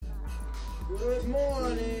Good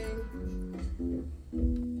morning.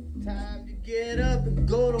 Time to get up and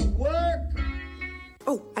go to work.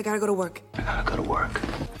 Oh, I gotta go to work. I gotta go to work.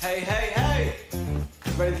 Hey.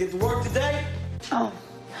 Ready to get to work today? Oh.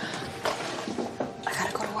 I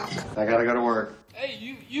gotta go to work. I gotta go to work. Hey,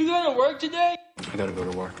 you going to work today? I gotta go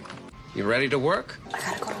to work. You ready to work? I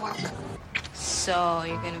gotta go to work. So,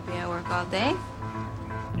 you're gonna be at work all day?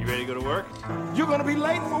 You ready to go to work? You're gonna be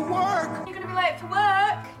late for work. You're gonna be late for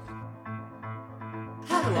work.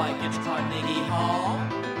 How do I get to Carnegie Hall?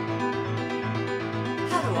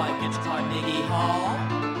 How do I get to Carnegie Hall?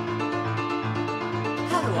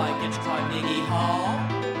 How do I get to Carnegie Hall?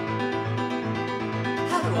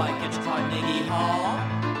 How do I get to Carnegie Hall?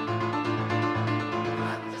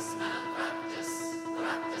 Practice, man, practice.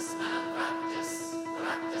 Practice, man, practice.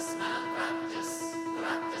 Practice, man, practice.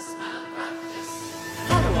 Practice, man, practice.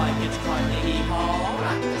 How do I get to Carnegie Hall?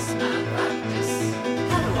 Practice, man, practice.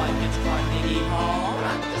 How do I get to Carnegie Hall?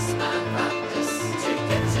 Practice, man, practice. To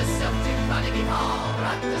get yourself to Carnegie Hall.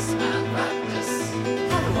 Practice, man, practice.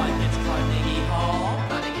 How do I get to Carnegie Hall?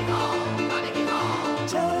 Carnegie Hall, Carnegie Hall.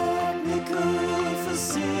 Technical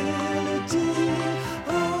facility,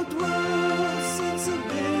 old world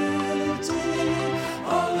sensibility.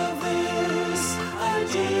 All of this I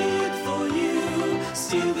did for you.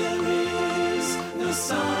 Still there is no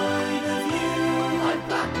sign of you. I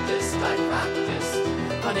practiced.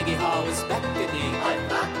 Carnegie Hall was beckoning. I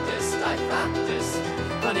practiced.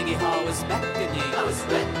 Carnegie Hall was beckoning. I was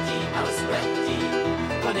ready.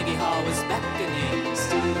 Carnegie Hall was beckoning.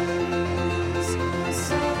 Still is no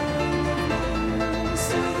sign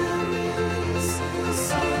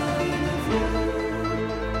of you.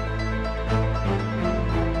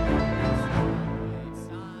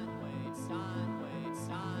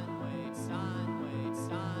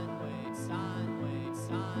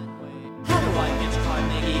 How do I get to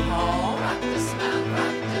Carnegie Hall? Practice, man,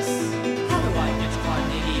 practice. How do I get to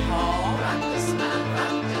Carnegie Hall? Practice, man,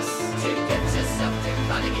 practice. To get yourself to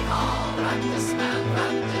Carnegie Hall. Practice, man,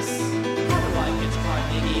 practice. How do I get to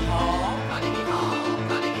Carnegie Hall? Carnegie Hall,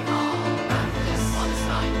 Carnegie Hall. Practice on the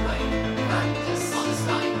Steinway. Practice on the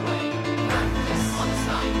Steinway. Practice on the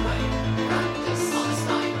Steinway. Practice on the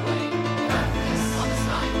Steinway. Practice on the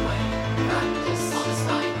Steinway. Practice on the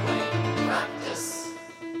Steinway. Practice.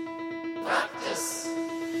 Practice.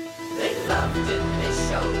 They loved it, they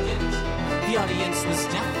showed it. The audience was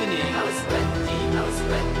deafening. I was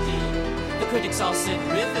ready. The critics all said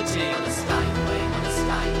riveting. On the Steinway.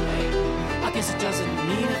 I guess it doesn't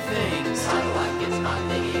mean a thing. How do I get to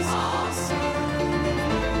Carnegie Hall?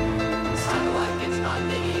 How do I get to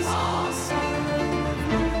Carnegie Hall?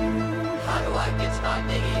 How do I get to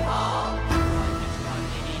Carnegie Hall? How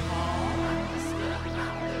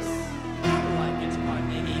do I get to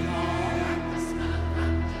Carnegie Hall? Practice, man,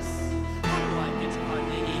 practice. How do I get to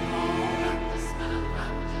Carnegie Hall? Practice, man,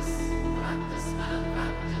 practice. Practice, man,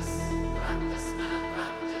 practice. Practice, man,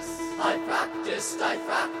 practice. I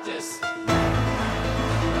practiced. How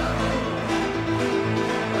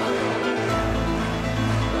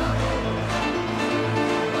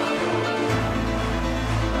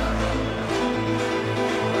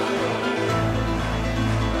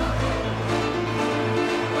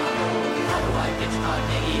do I get to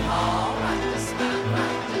Carnegie Hall? Practice, man,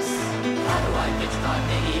 practice. How do I get to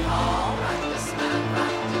Carnegie Hall? Practice, man,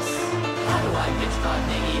 practice. How do I get to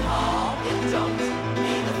Carnegie Hall? It don't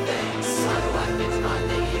mean a thing. How do I get to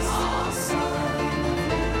Carnegie Hall?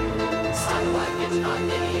 How do I get to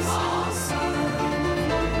Carnegie Hall?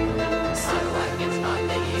 How do I get to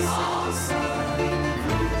Carnegie Hall? How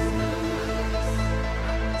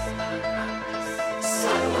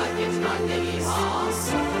do I get to Carnegie Hall?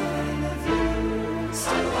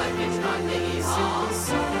 How do I get to Carnegie Hall?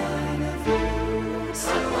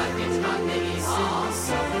 How do I get to Carnegie Hall?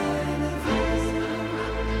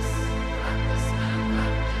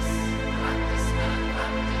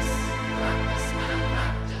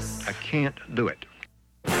 I can't do it.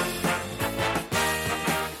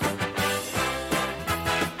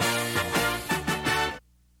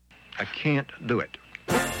 I can't do it.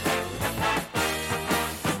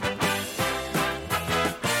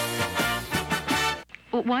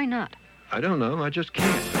 Well, why not? I don't know. I just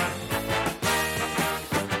can't.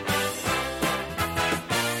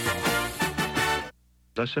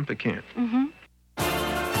 I simply can't. Mm-hmm.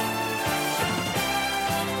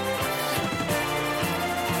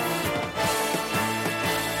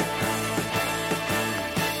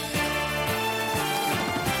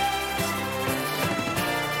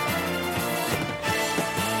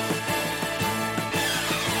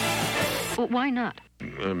 Well, why not?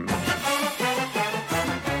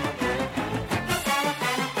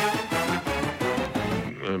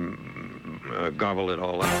 gobble it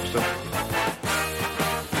all up. So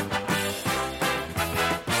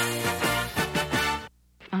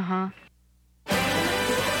Uh-huh.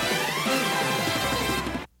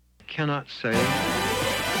 cannot say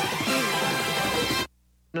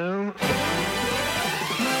no.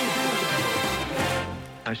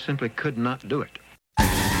 I simply could not do it.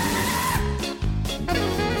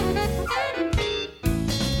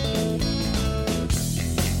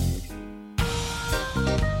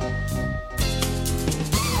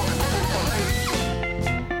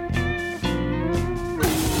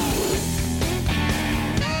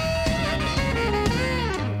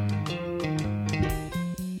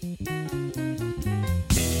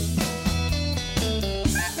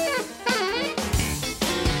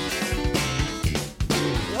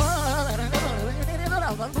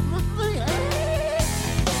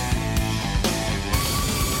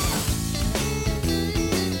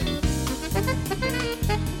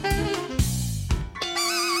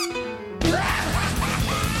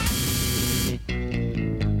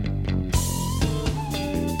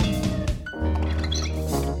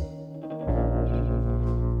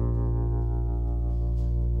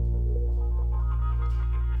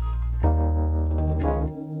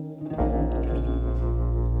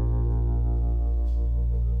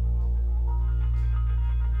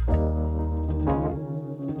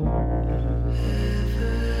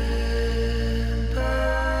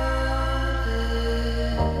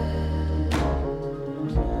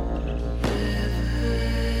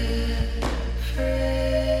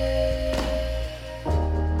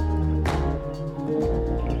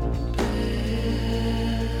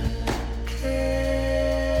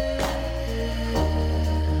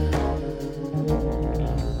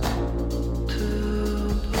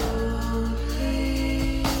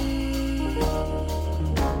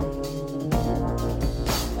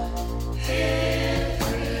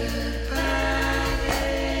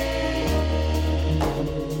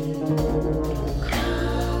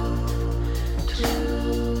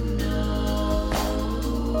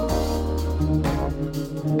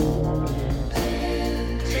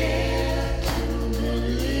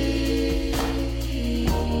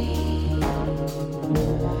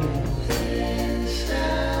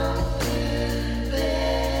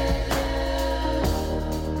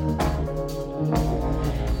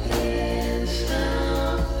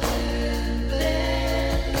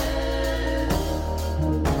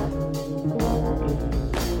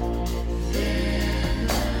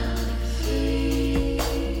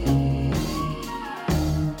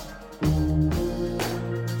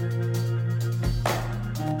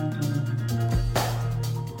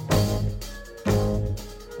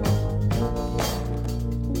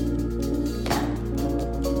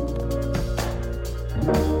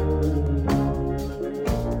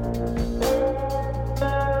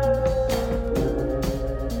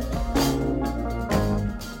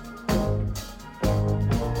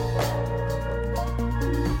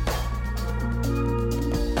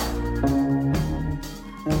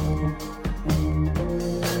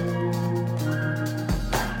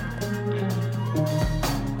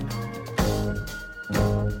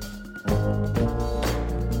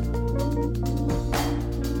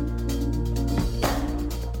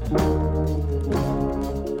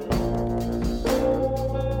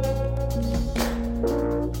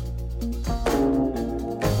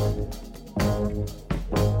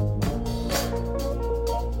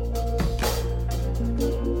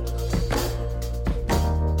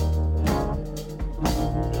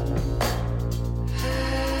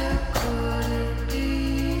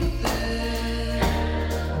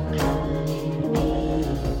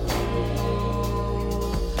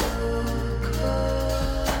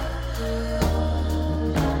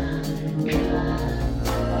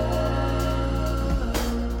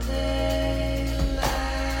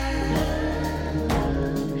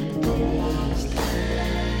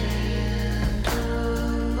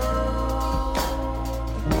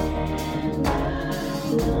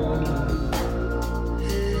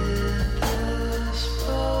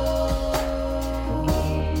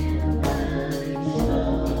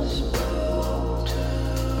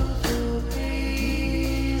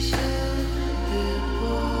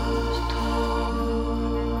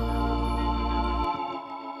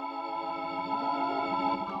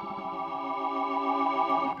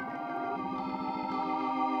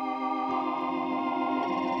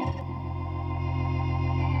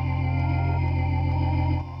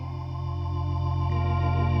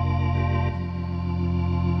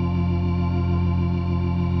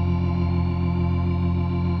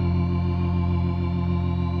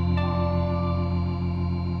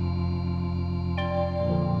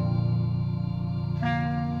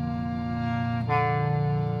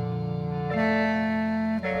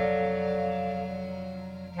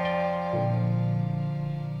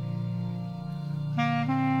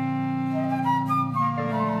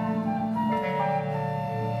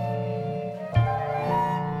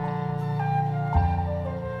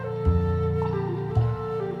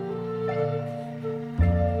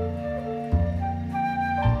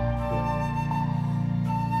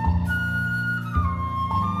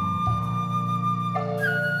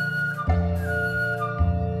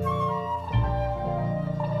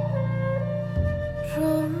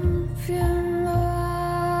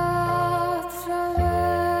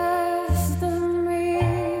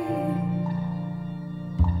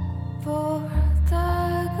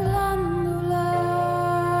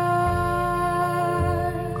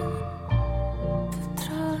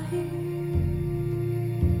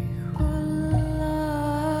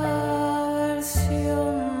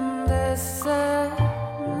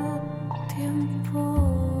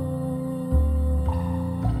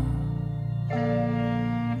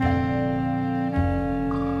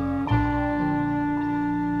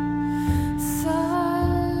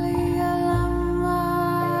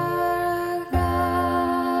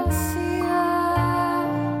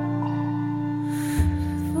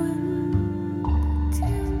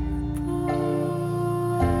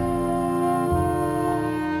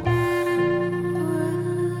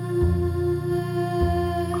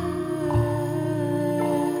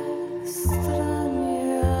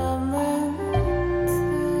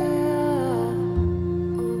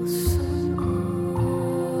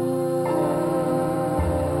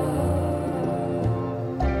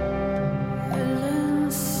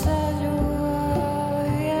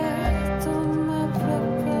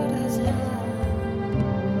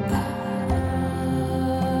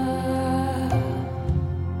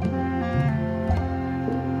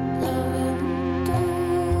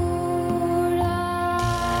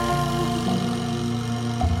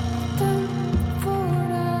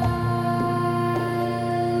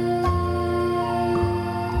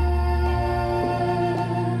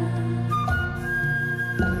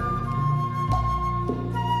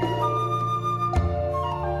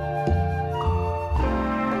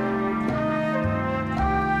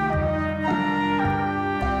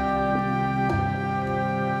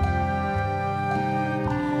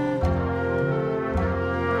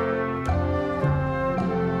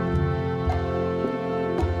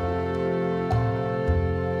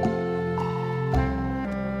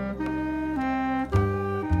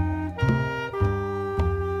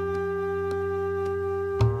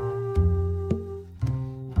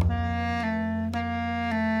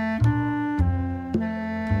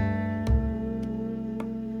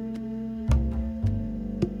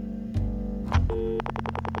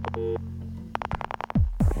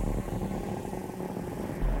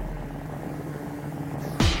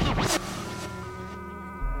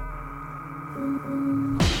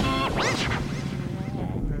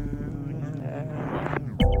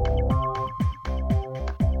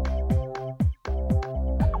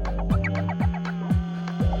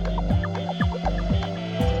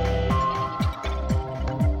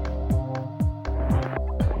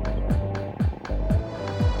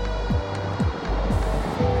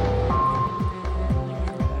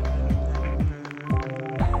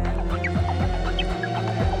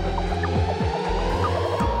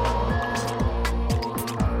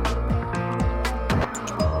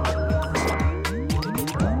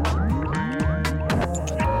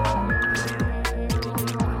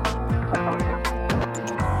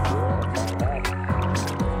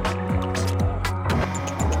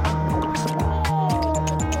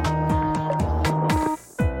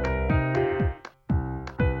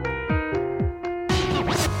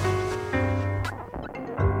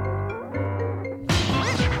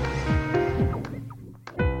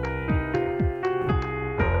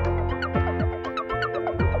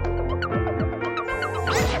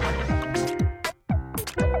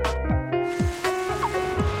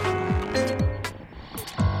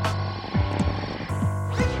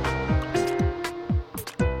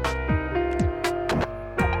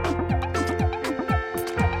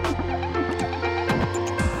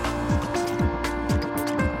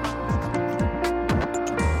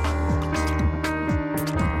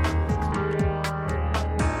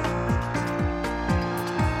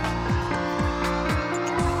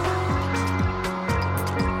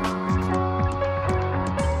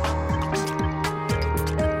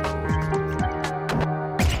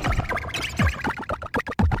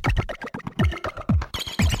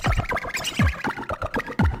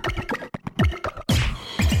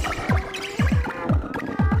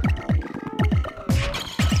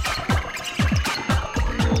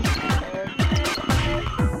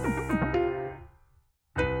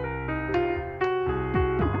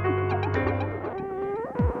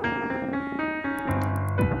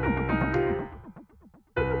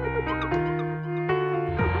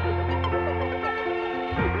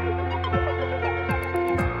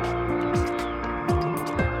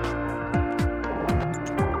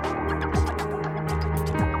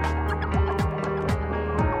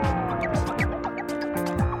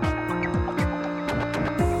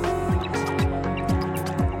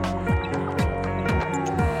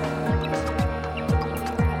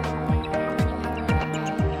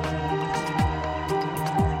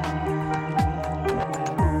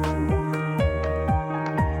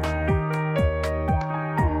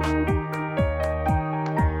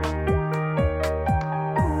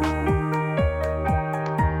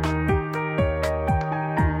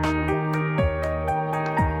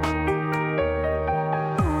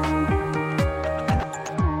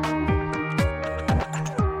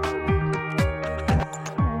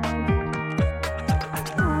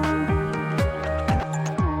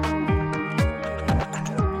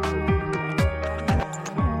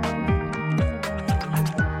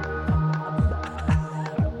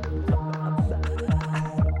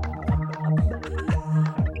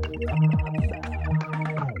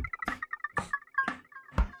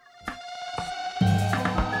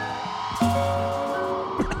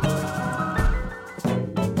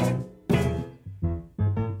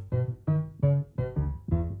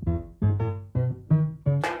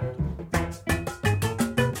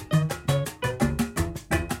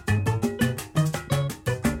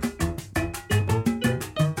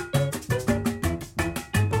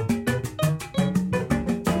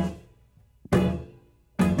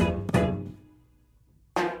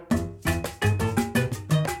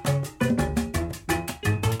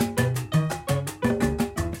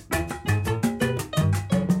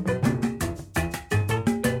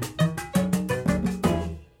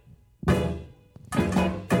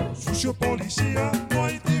 Sucio policía, no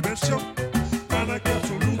hay diversión. Anarquía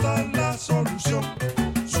absoluta la solución.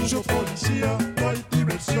 Sucio policía, no hay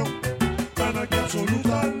diversión. Anarquía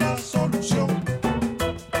absoluta la solución.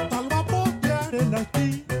 Al vapotear en la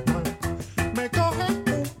esquina, me coge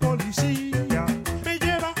un policía, me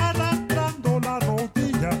lleva arrastrando la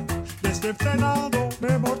rodilla, desenfrenado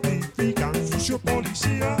me mortifican. Sucio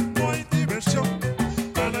policía, no hay diversión.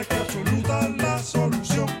 Anarquía absoluta la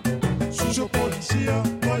solución. Sucio policía,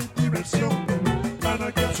 no hay diversión.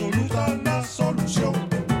 Anarquía absoluta la solución.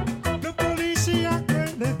 Los policías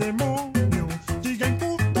creen el demonio, siguen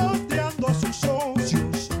custodiando a sus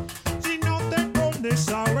socios. Si no te pones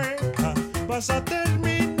a ver, vas a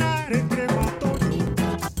terminar en crematorio.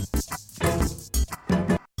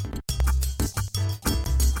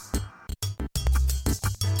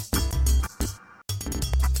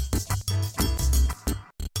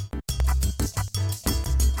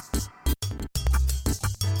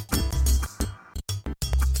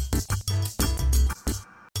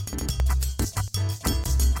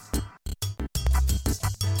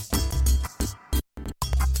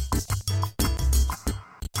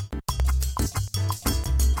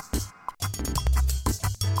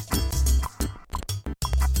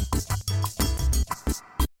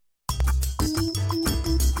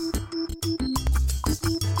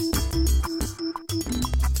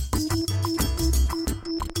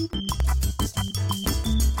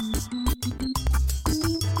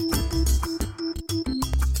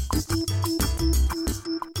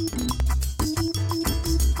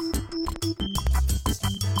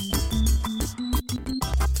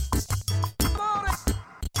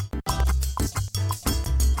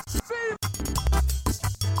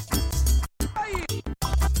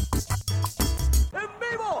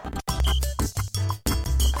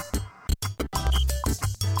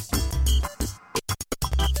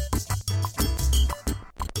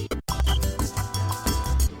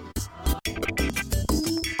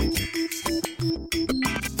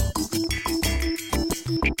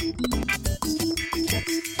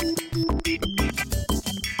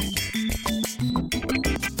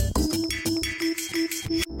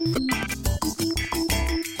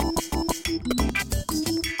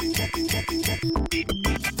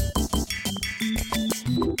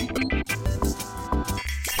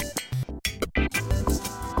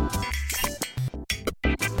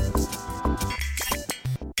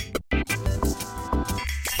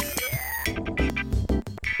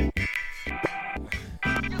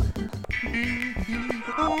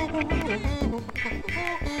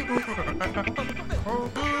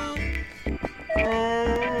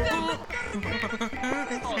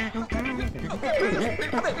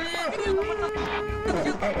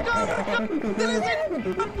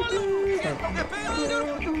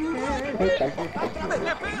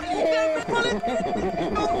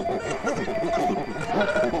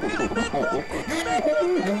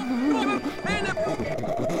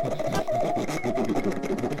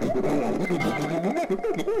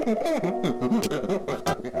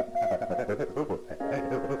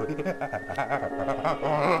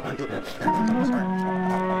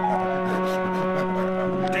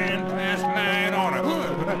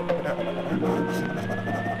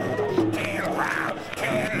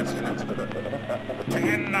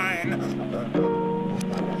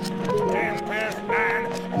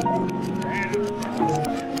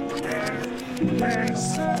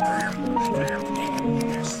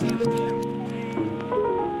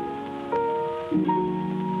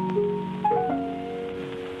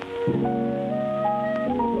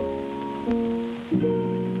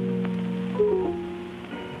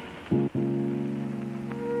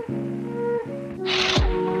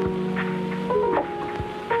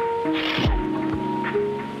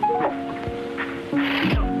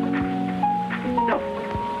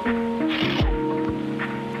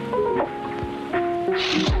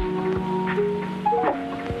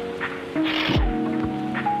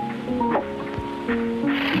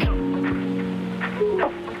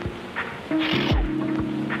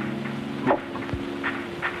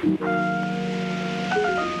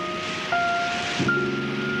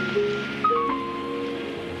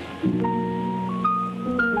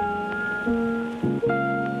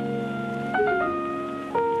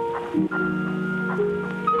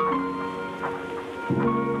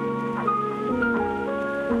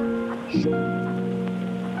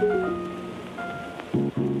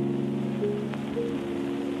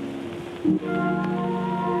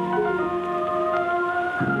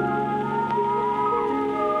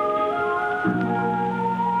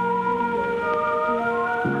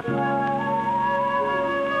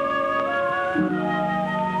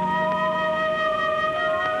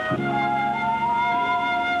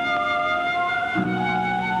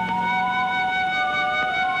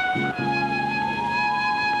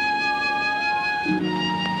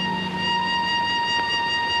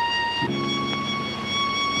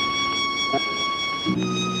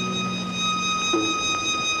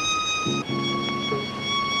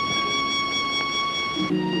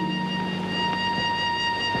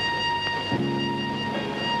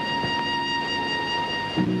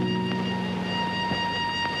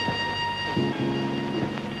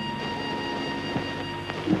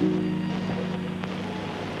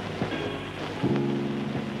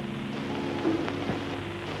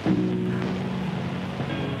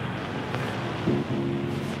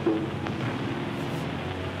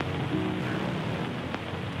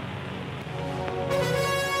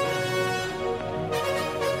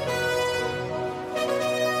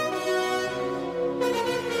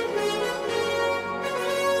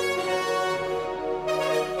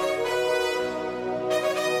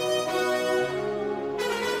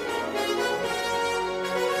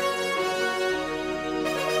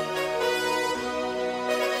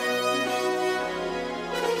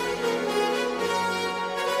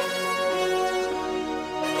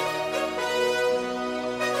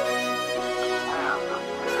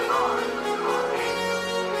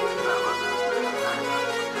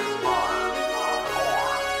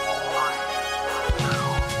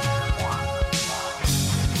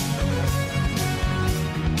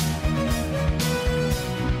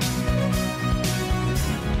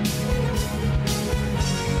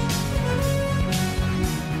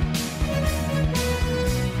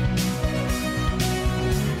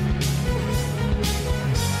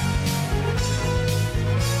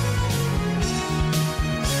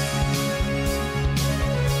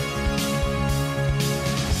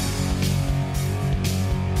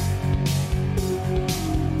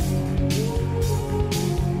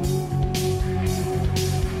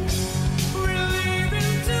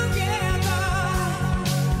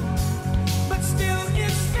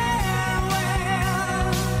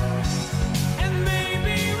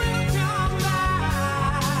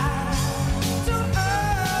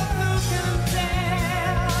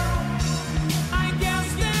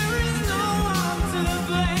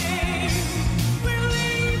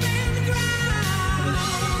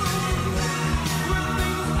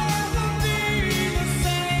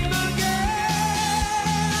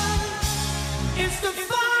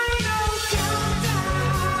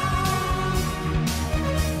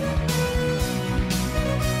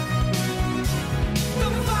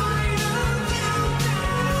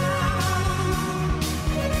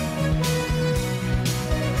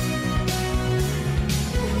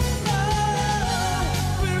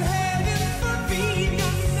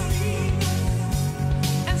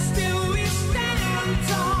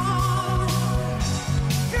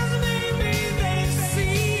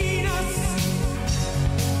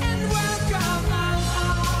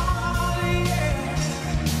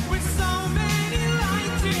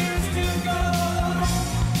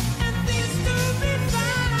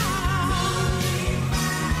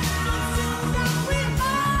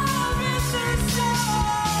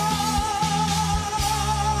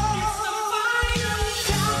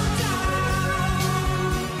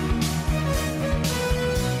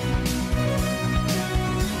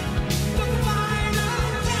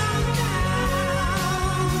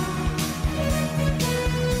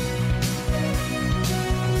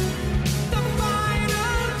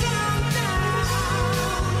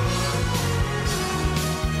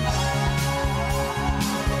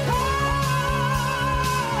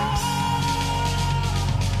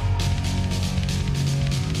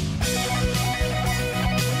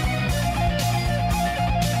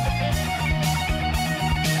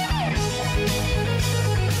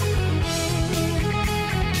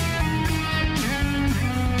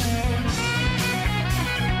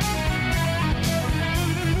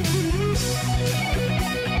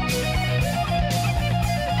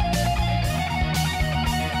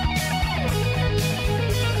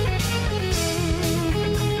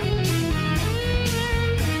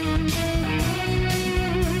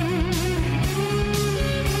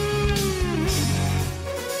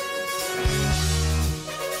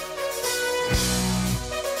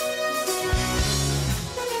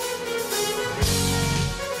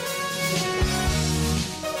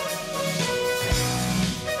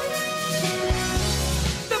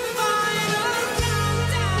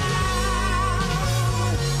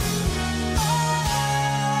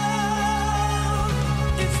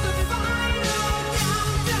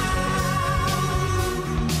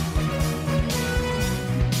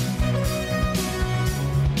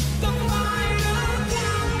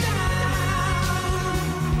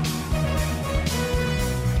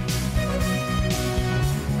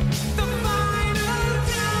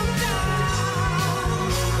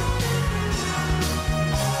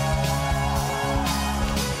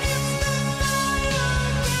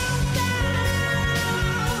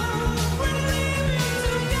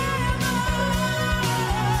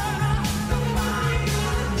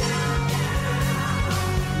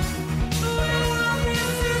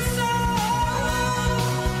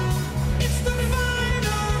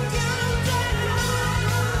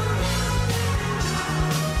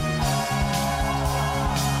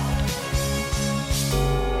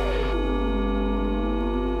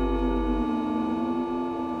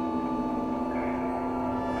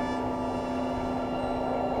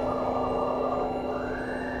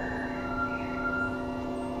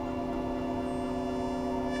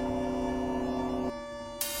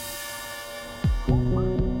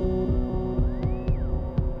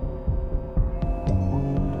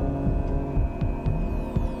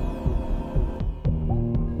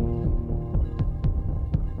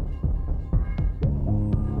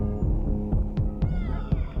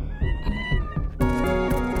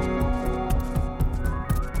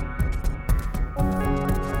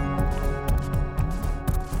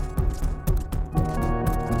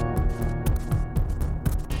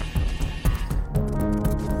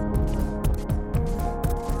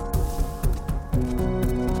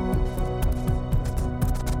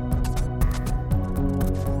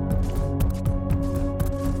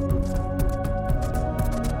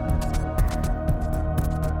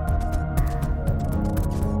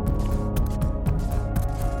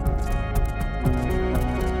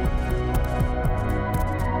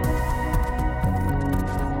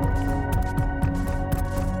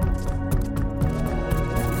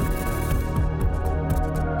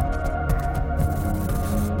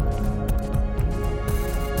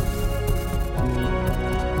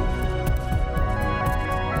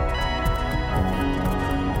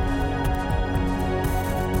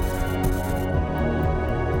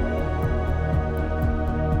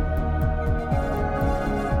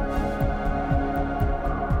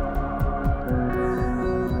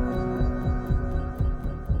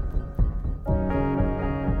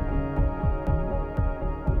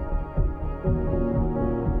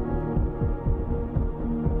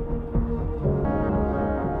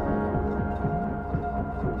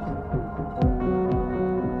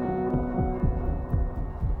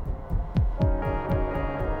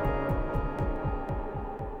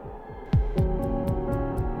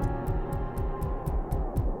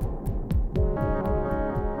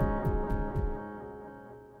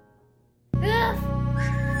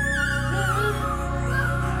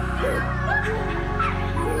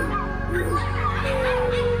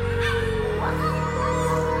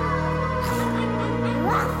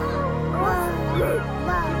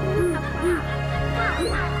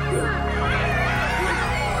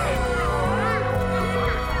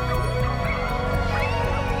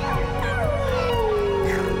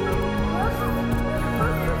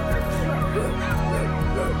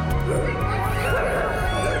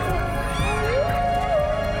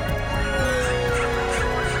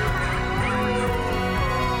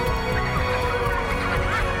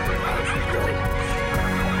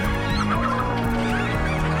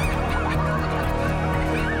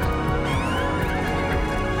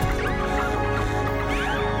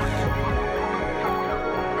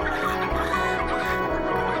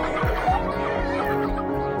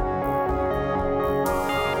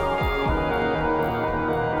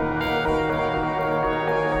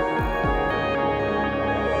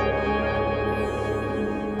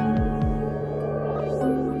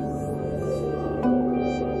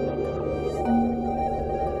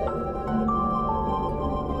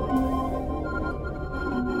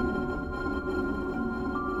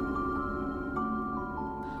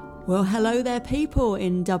 Well, hello there, people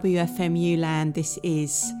in WFMU land. This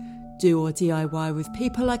is Do or DIY with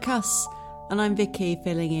people like us, and I'm Vicky,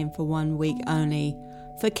 filling in for 1 week only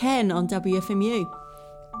for Ken on WFMU.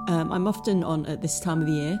 I'm often on at this time of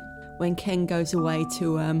the year when Ken goes away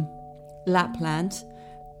to Lapland.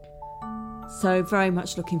 So very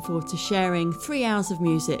much looking forward to sharing 3 hours of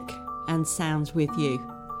music and sounds with you.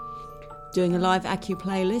 Doing a live Acu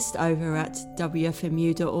playlist over at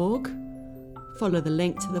wfmu.org. Follow the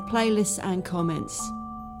link to the playlist and comments.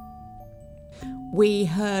 We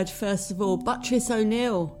heard first of all Buttress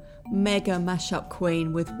O'Neill, mega mashup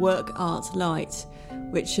queen with Work Art Light,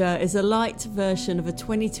 which is a light version of a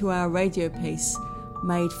 22-hour radio piece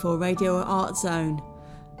made for Radio Art Zone.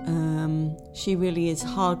 She really is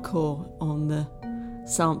hardcore on the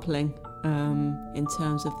sampling in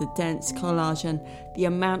terms of the dense collage and the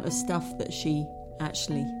amount of stuff that she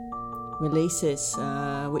actually releases,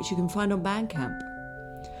 which you can find on Bandcamp.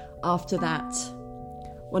 After that,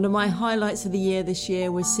 one of my highlights of the year this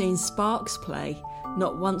year was seeing Sparks play,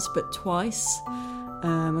 not once but twice,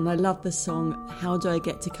 and I love the song How Do I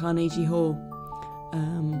Get to Carnegie Hall.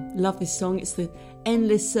 Love this song. It's the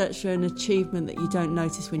endless search for an achievement that you don't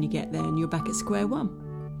notice when you get there and you're back at square one.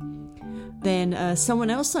 Then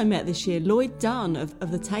someone else I met this year, Lloyd Dunn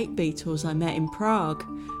of the Tape Beatles, I met in Prague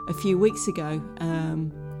a few weeks ago.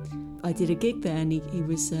 I did a gig there and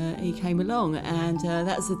he came along, and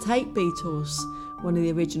that's the Tape Beatles, one of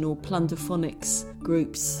the original Plunderphonics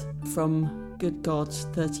groups from, good God,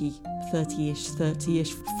 40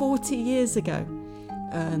 years ago.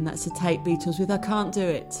 And that's the Tape Beatles with I Can't Do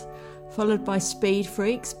It, followed by Speed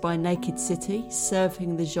Freaks by Naked City,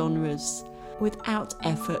 surfing the genres without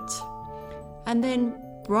effort. And then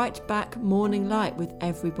Bright Back Morning Light with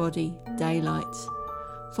Everybody Daylight,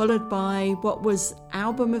 followed by what was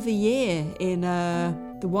Album of the Year in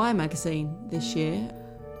the Wire magazine this year,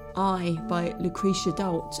 I by Lucretia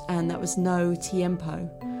Dalt, and that was No Tiempo.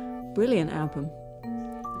 Brilliant album.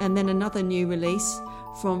 And then another new release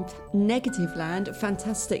from Negative Land, a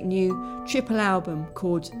fantastic new triple album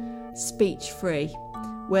called Speech Free,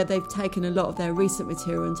 where they've taken a lot of their recent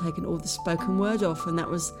material and taken all the spoken word off, and that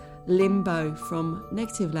was Limbo from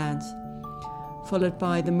Negative Land, followed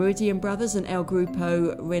by the Meridian Brothers and El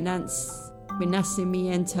Grupo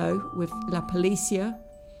Renacimiento with La Policia.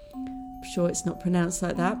 I'm sure it's not pronounced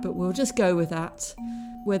like that, but we'll just go with that,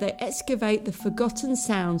 where they excavate the forgotten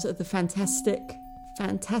sounds of the fantastic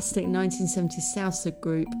 1970s salsa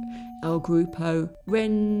group El Grupo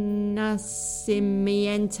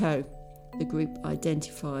Renacimiento. The group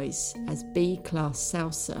identifies as B-class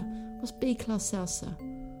salsa. What's B-class salsa?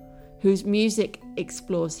 Whose music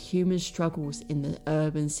explores human struggles in the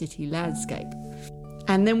urban city landscape.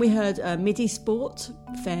 And then we heard MIDI Sport,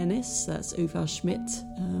 Fairness, that's Uval Schmidt,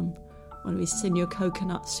 one of his Senor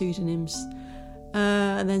Coconut pseudonyms.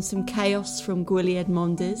 And then some Chaos from Guilly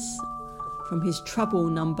Edmondes, from his Trouble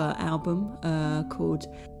Number album called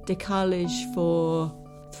Decalage for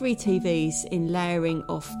 3 TVs in layering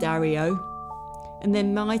off Dario. And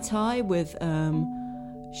then Mai Tai with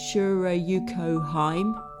Shurayuko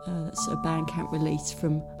Haim. That's a Bandcamp release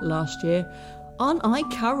from last year. Aren't I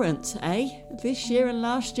current, eh? This year and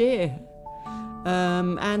last year.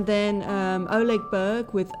 And then Oleg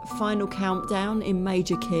Berg with Final Countdown in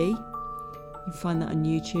major key. You can find that on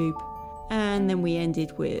YouTube. And then we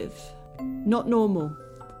ended with Not Normal,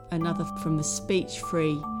 another from the Speech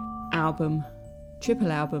Free album,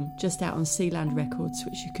 triple album, just out on Sealand Records,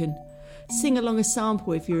 which you can sing along a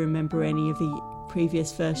sample if you remember any of the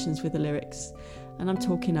previous versions with the lyrics. And I'm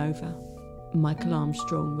talking over Michael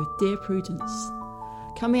Armstrong with Dear Prudence.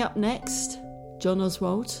 Coming up next, John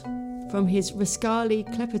Oswald from his Rascali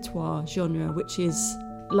Clepetoire genre, which is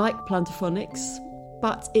like Plunderphonics,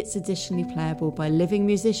 but it's additionally playable by living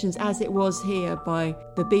musicians, as it was here by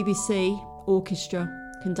the BBC Orchestra,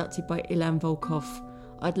 conducted by Ilan Volkov.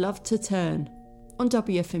 I'd Love to Turn on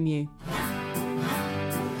WFMU.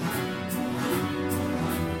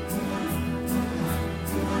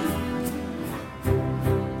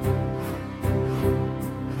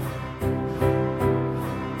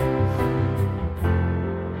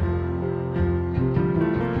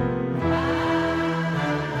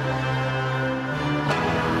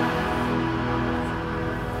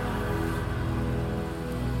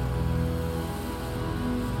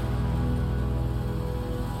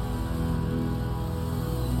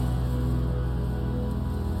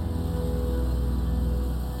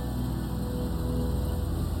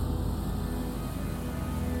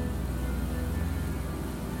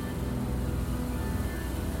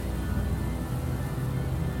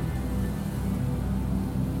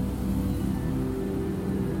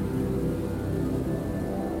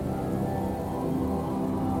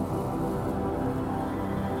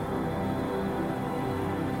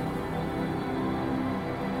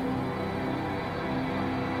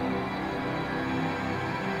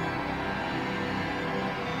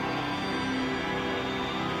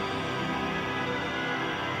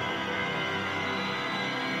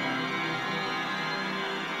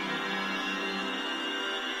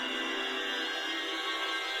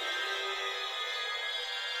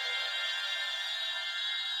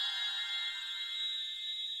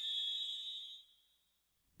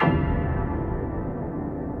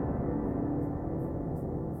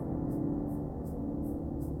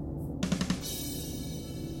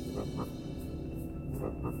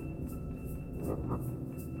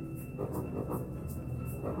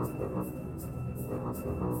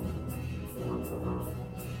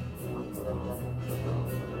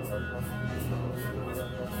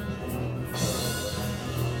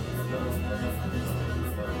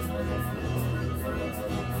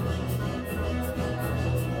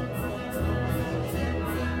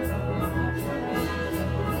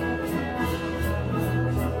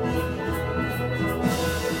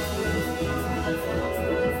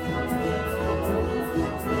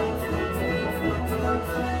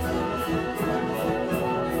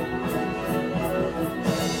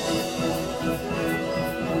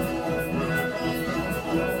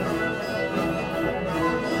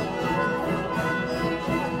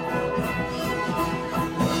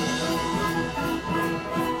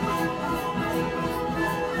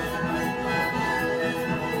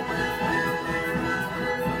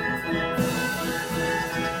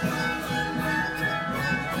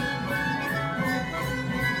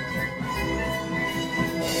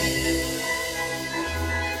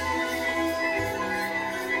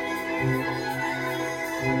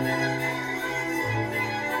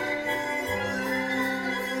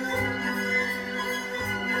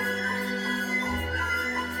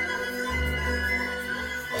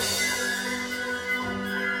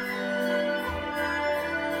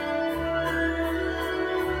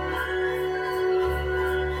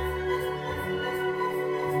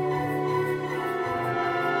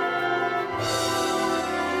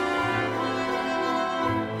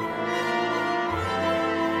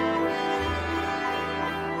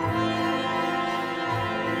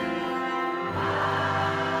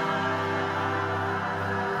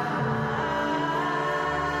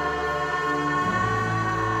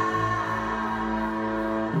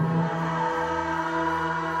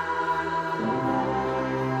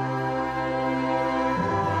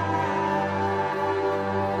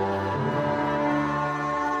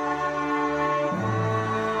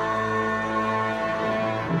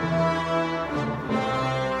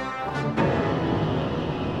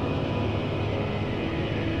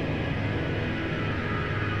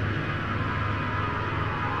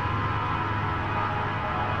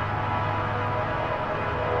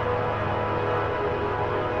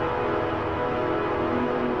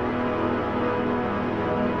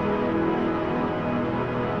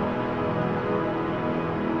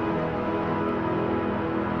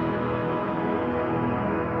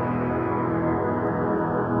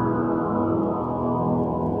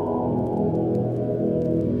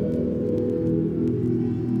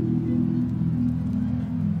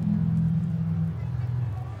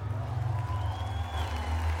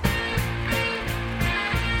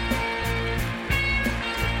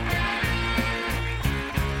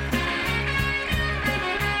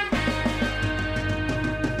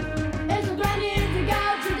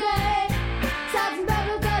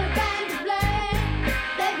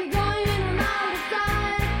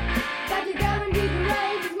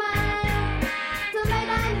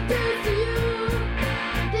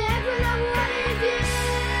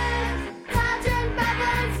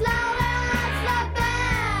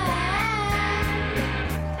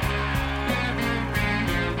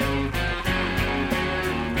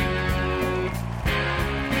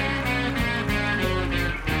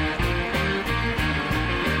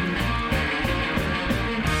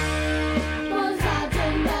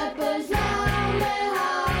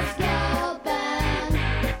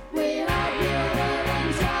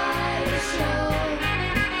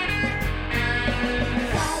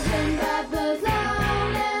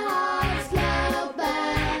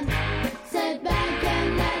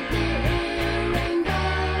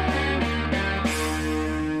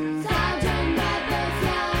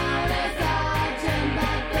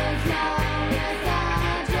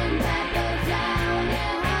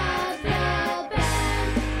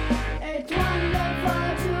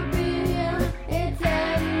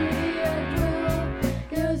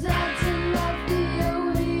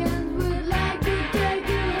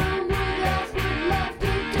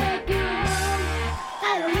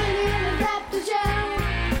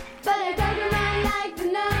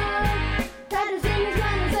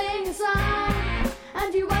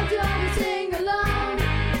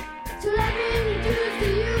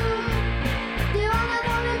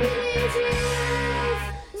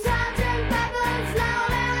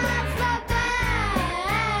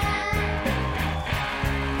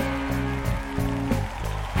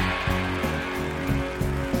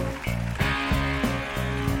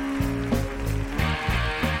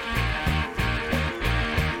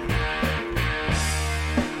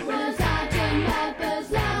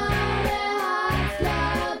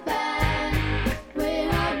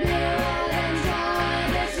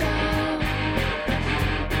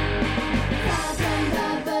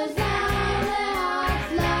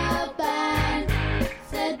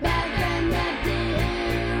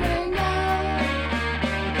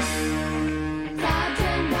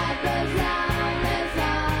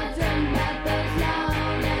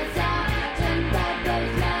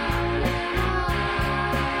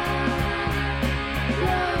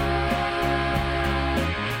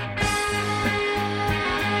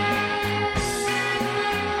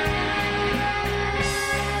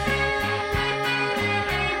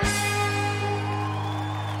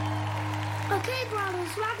 Okay,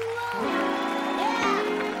 brothers, rock and roll.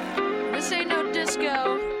 This ain't no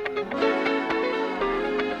disco.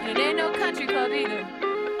 And it ain't no country club either.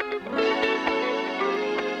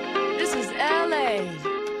 This is LA.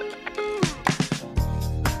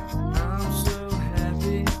 I'm so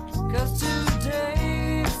happy, 'cause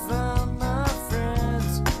today found my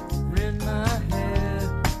friends in my head.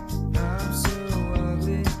 I'm so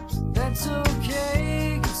ugly, that's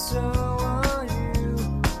okay, 'cause so are you.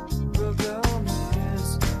 Broke on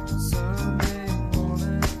this Sunday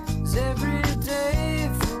morning is every day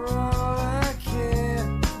for all I care.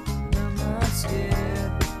 I'm not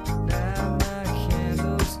scared, now my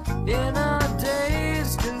candles in our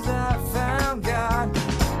days, 'cause I found God.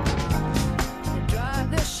 They drive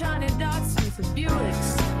their shiny Datsuns and Buicks.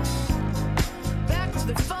 Back to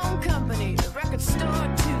the phone company, the record store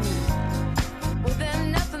too. Well, they're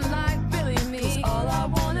nothing like Billy and me. 'Cause all I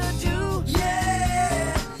wanna do,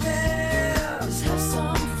 Yeah, yeah, is have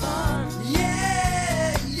some fun.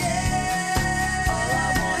 yeah, yeah. All I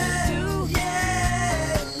wanna do,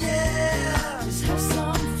 Yeah, yeah, is have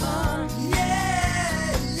some fun. yeah,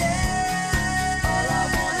 yeah. All I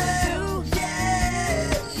wanna do, Yeah,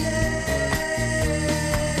 yeah,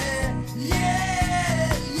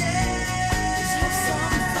 yeah, is have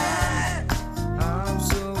some fun. I'm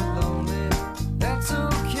so lonely, that's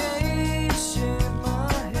okay. Shake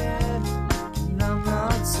my head, and I'm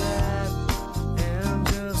not sad. And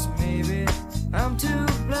just maybe I'm to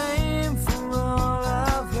blame for all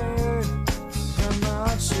I've heard. I'm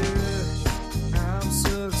not sure. I'm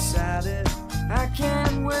so excited, I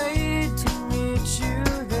can't wait to meet you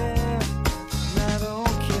there. And I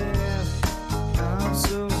don't care, I'm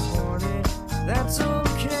so horny, that's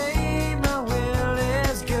okay. My will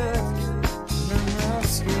is good, and I'm not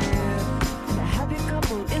scared. And a happy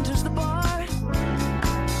couple enters the bar,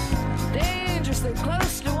 dangerously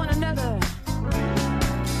close to one another.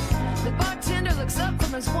 The bartender looks up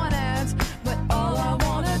from his one ads, but all I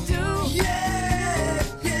wanna do, Yeah,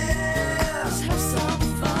 yeah, is have some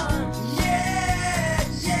fun. yeah,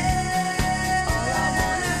 yeah. All I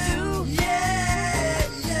wanna do, Yeah,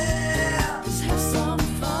 yeah, is have some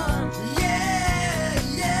fun. yeah,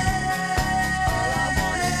 yeah. All I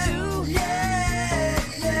wanna do, Yeah,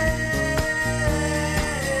 yeah,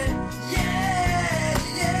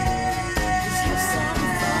 is have some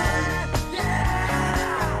fun.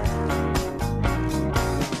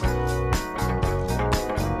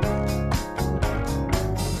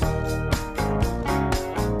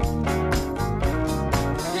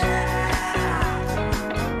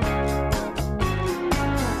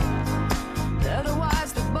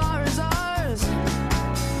 Otherwise, the bar is ours.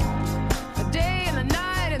 A day and a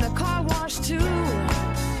night in the car wash too.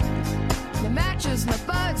 The matches and the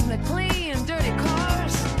buds and the clean and dirty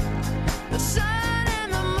cars. The sun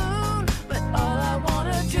and the moon, but all I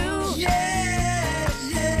wanna do, yeah,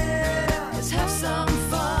 yeah. is have some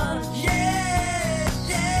fun. Yeah,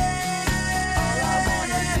 yeah. All I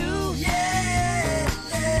wanna do, Yeah,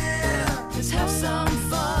 yeah. is have some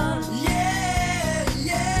fun. Yeah,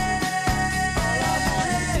 yeah. All I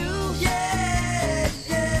wanna do, Yeah,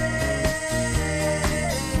 yeah.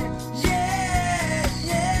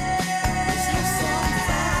 Yeah, is have some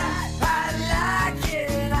fun. I like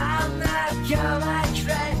it, I'm not gonna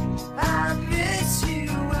cry. I miss you,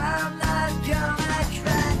 I'm not gonna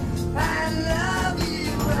cry. I love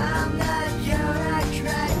you, I'm not gonna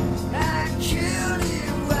cry. I kill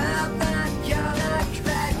you, I'm not gonna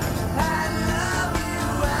cry. I love you,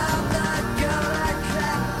 I'm not gonna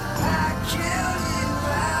cry. I kill you,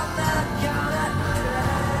 I'm not gonna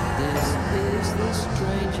cry. This is the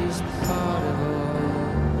strangest part of all.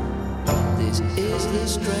 This is the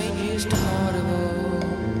strangest heart of all.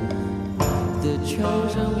 The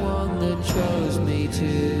chosen one that chose me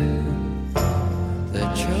too. The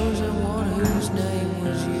chosen one whose name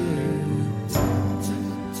was you.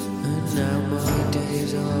 And now my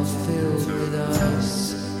days are filled with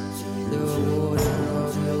ice, the water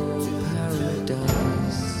of your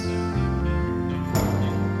paradise.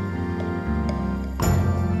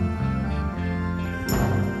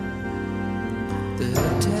 The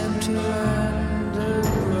tempter and the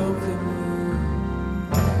broken moon,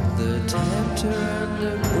 the tempter and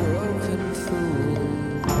the broken fool.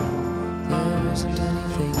 There isn't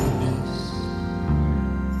anything in this.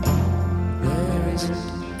 There isn't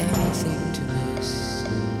anything to miss.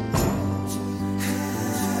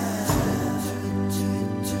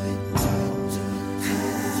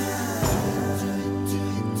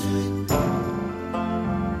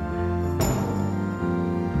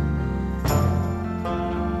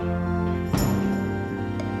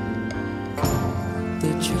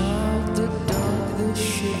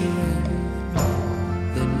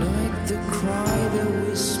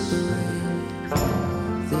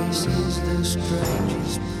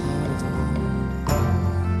 strangest part of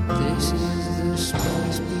all. This is the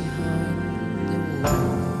space behind the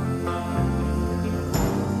wall.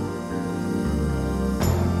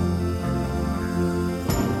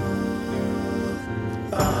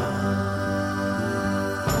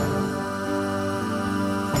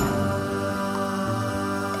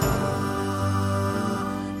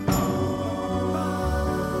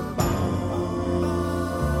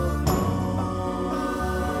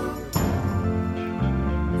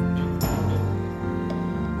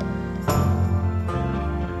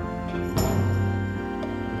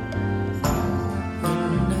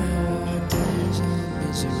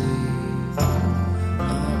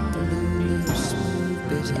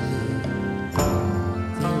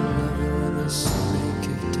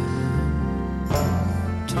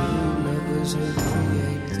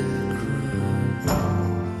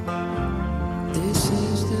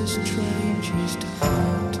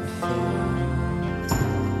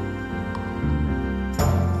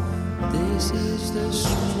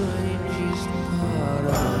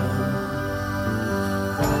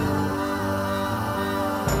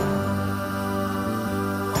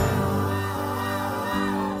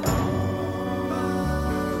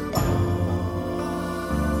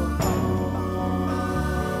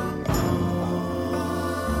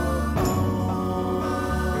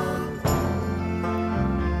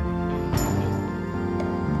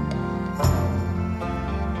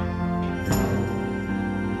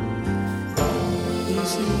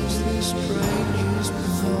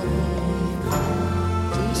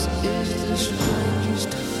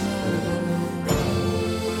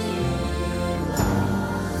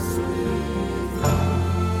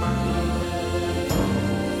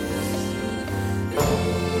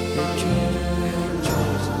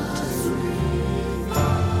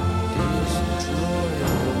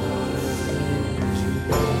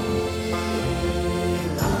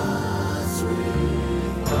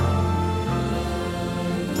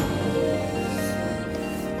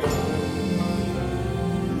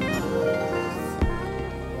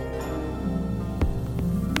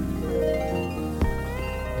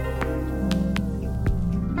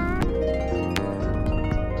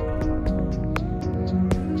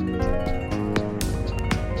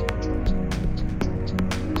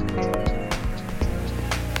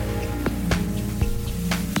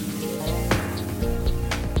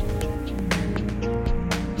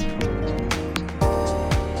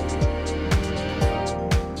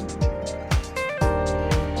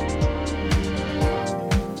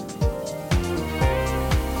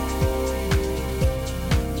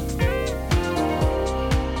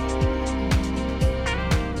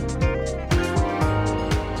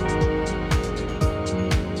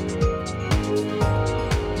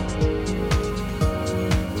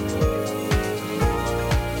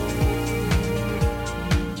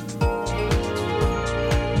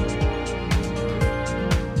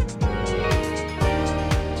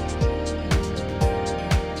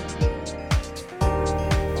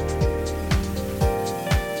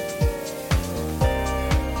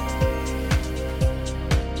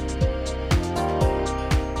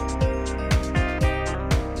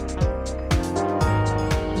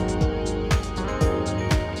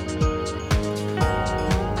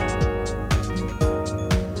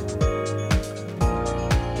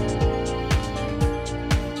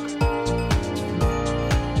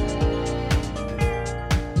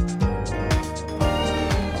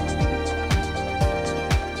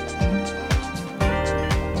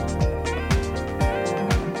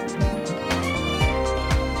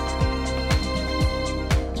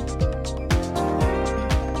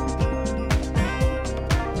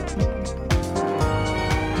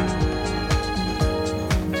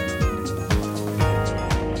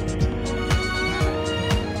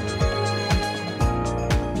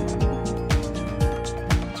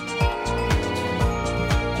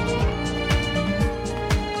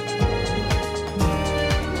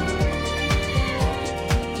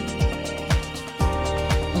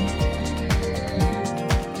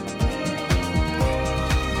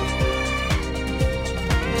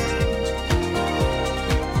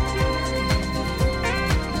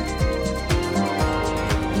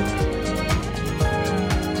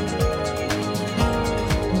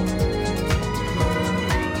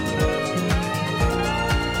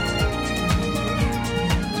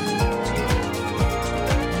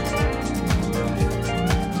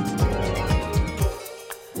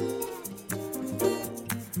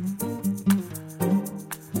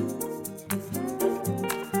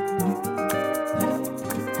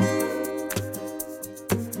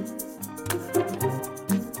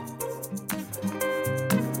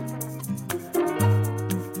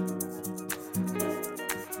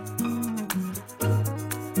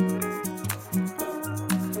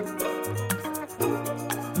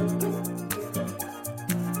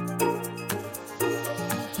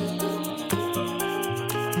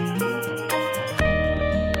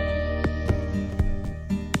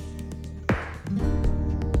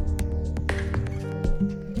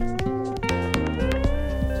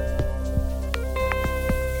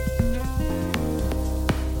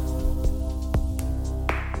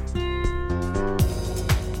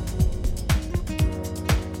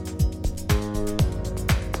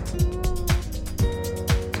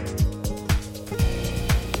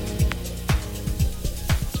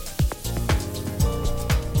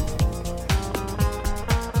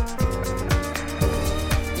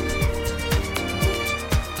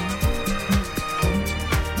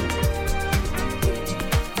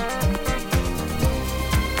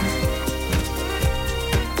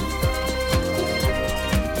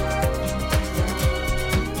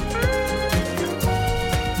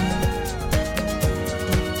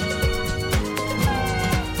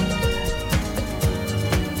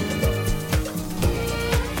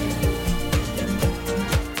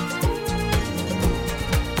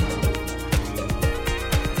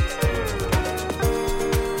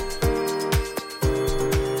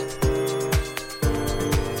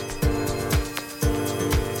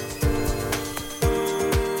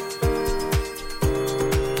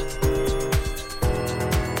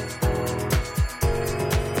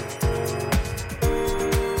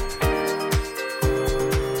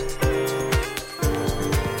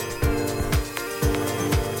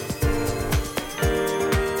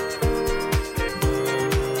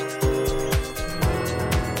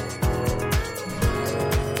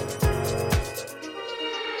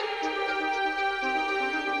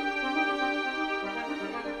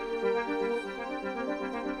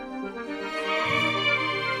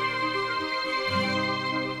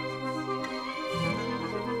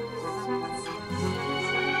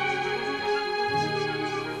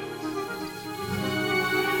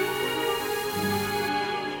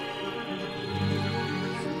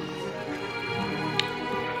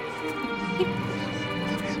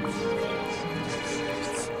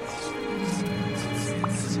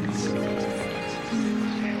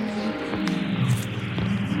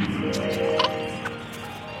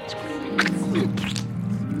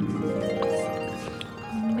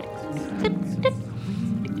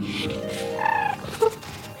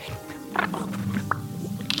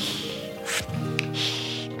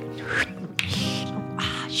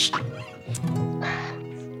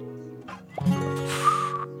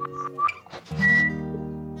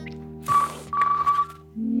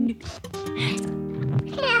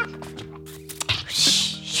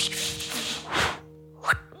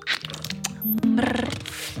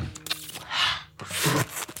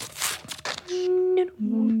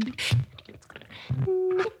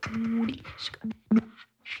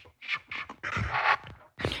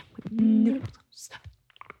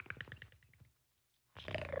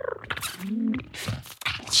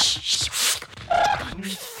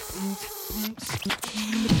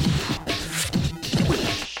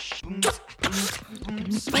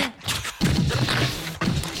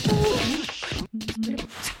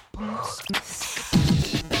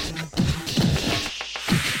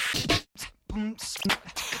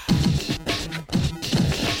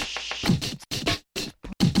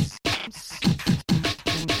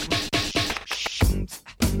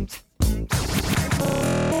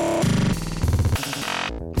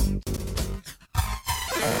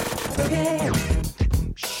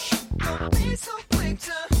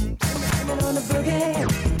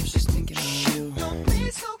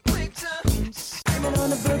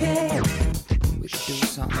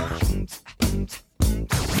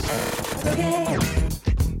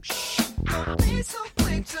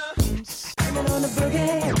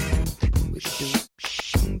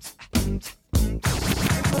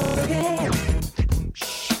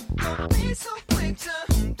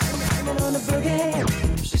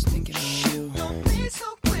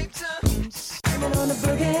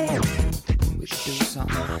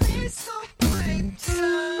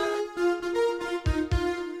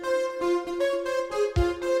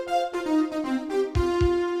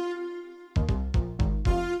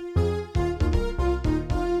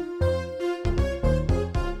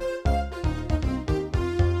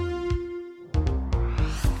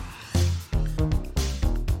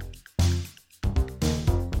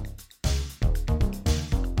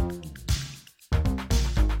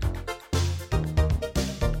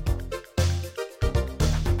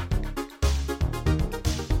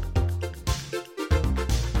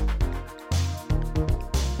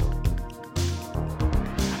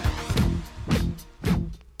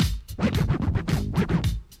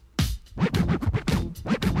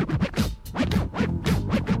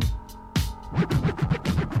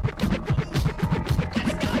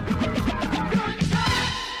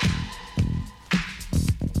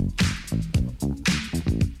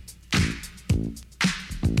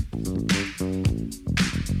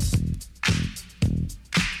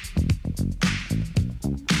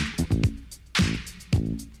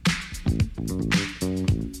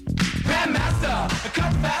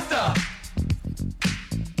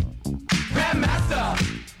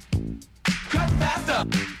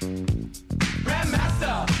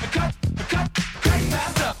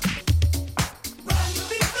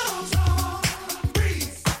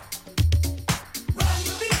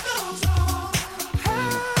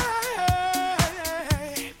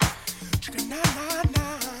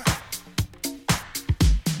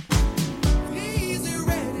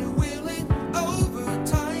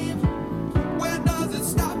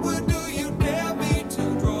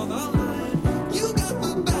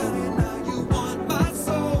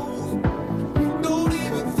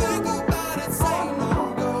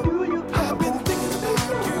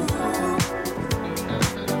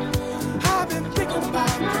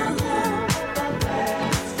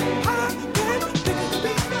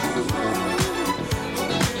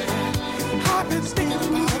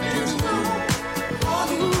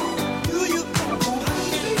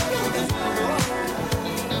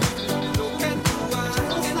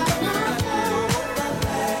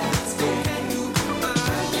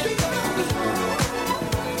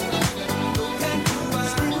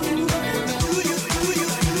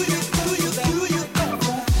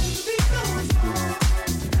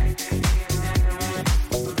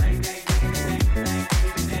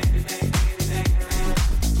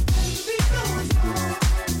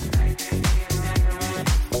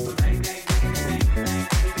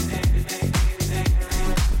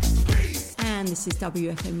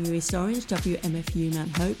 WFMU East Orange, WMFU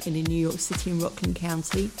Mount Hope, and in New York City and Rockland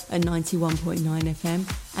County at 91.9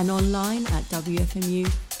 FM, and online at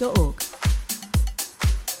WFMU.org.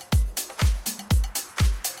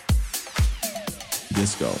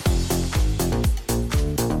 Disco.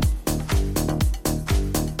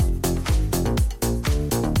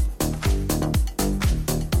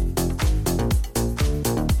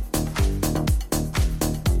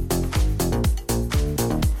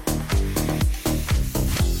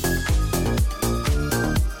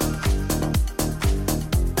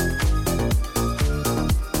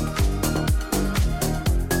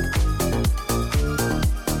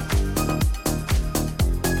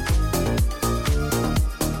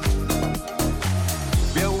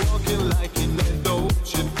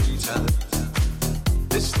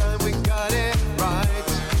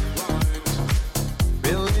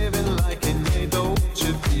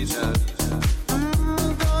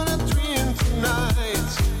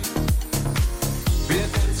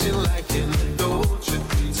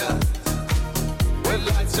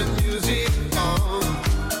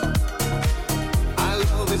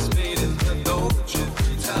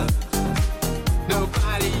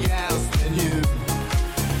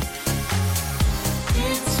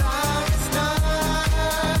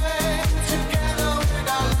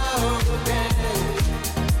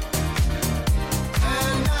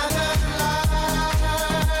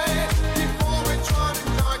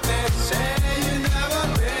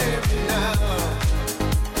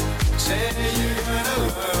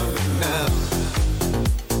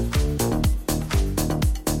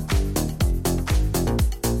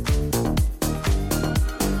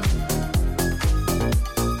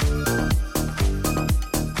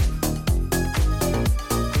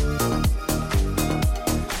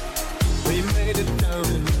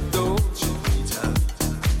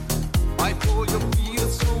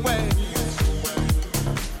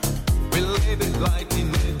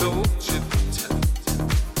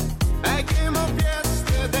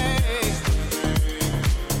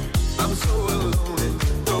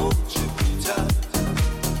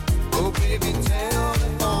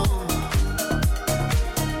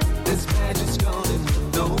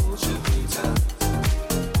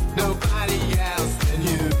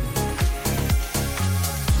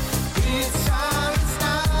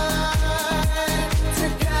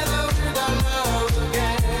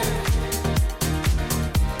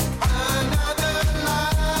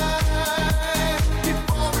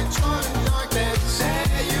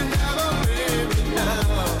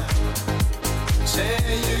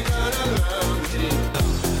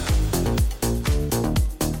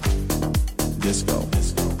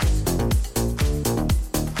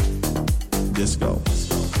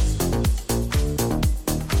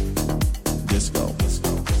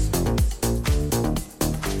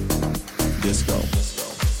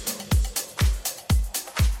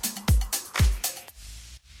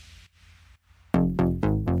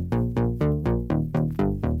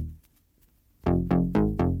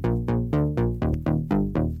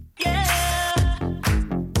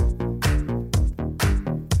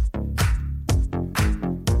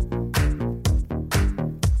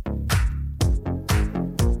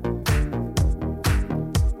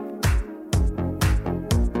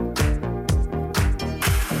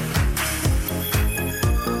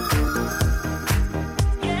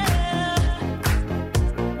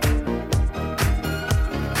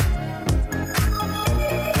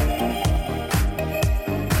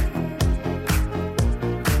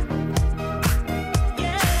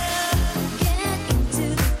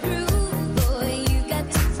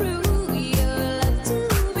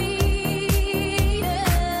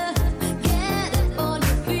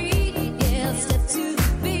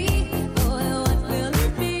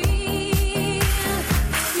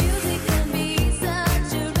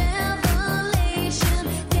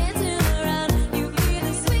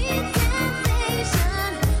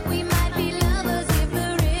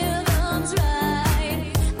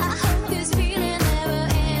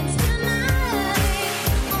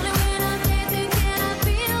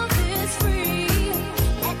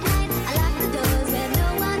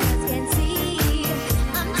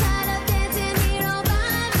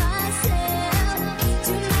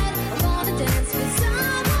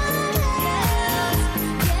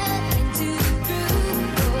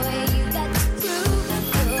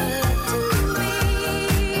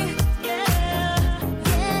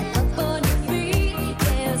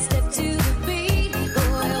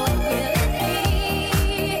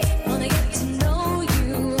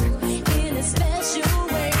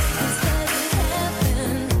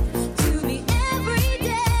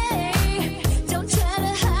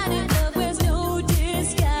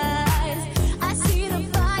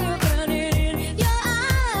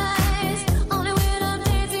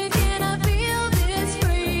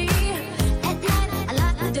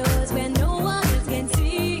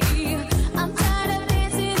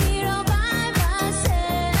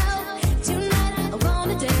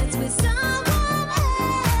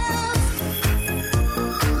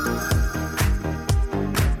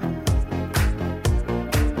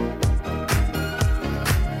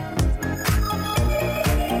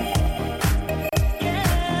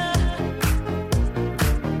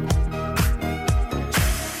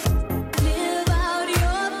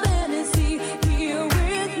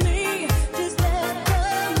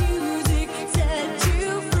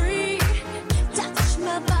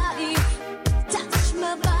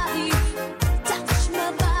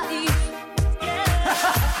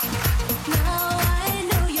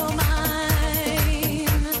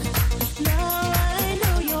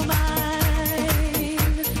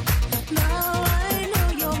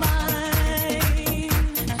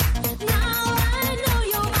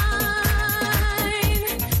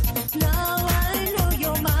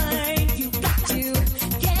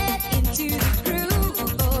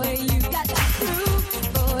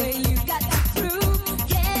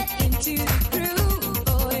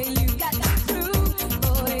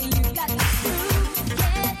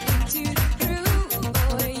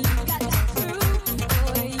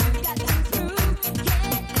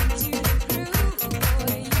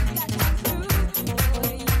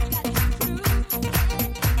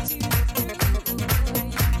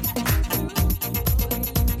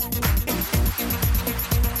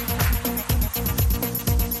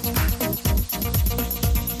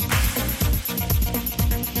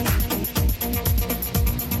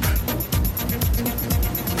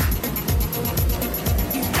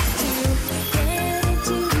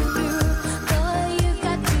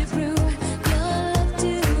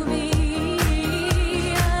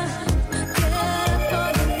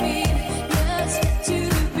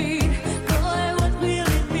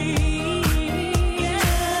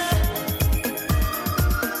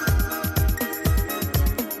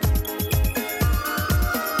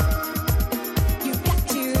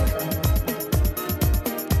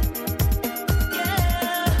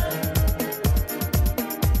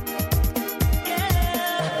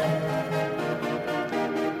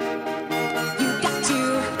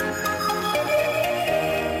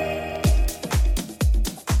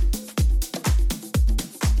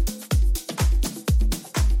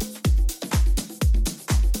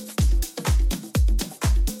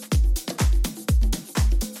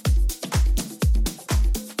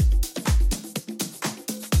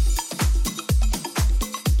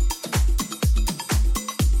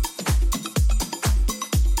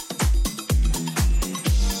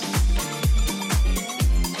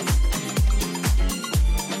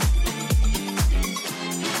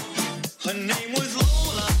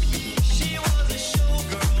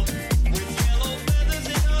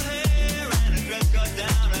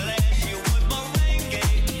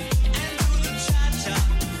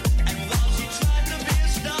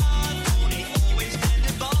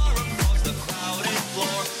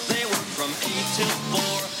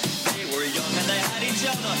 each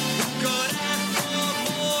other. Who could ask for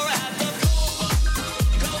more at the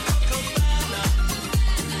Copacabana?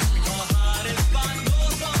 The hottest spot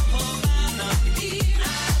north of Havana.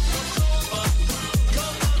 At the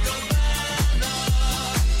Copacabana.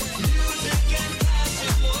 Music and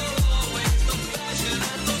passion were always the fashion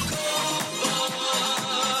at the Copa.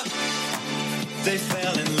 They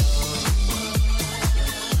fell in love.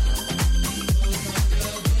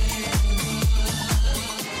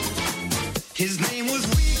 His name was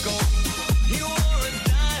Rico. He wore a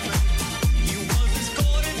diamond. He was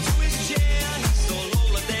escorted to his chair. He saw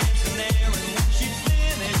Lola dancing there, and when she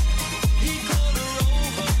finished, he called her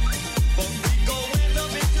over. But Rico went a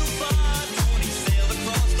bit too far. Tony sailed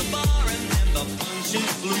across the bar, and then the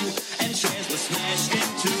punches flew, and chairs were smashed in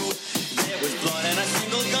two. There was blood and a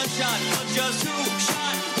single gunshot, but just who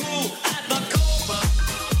shot who at the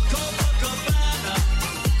Copacabana?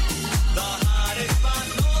 The hottest spot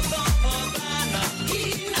north of Havana.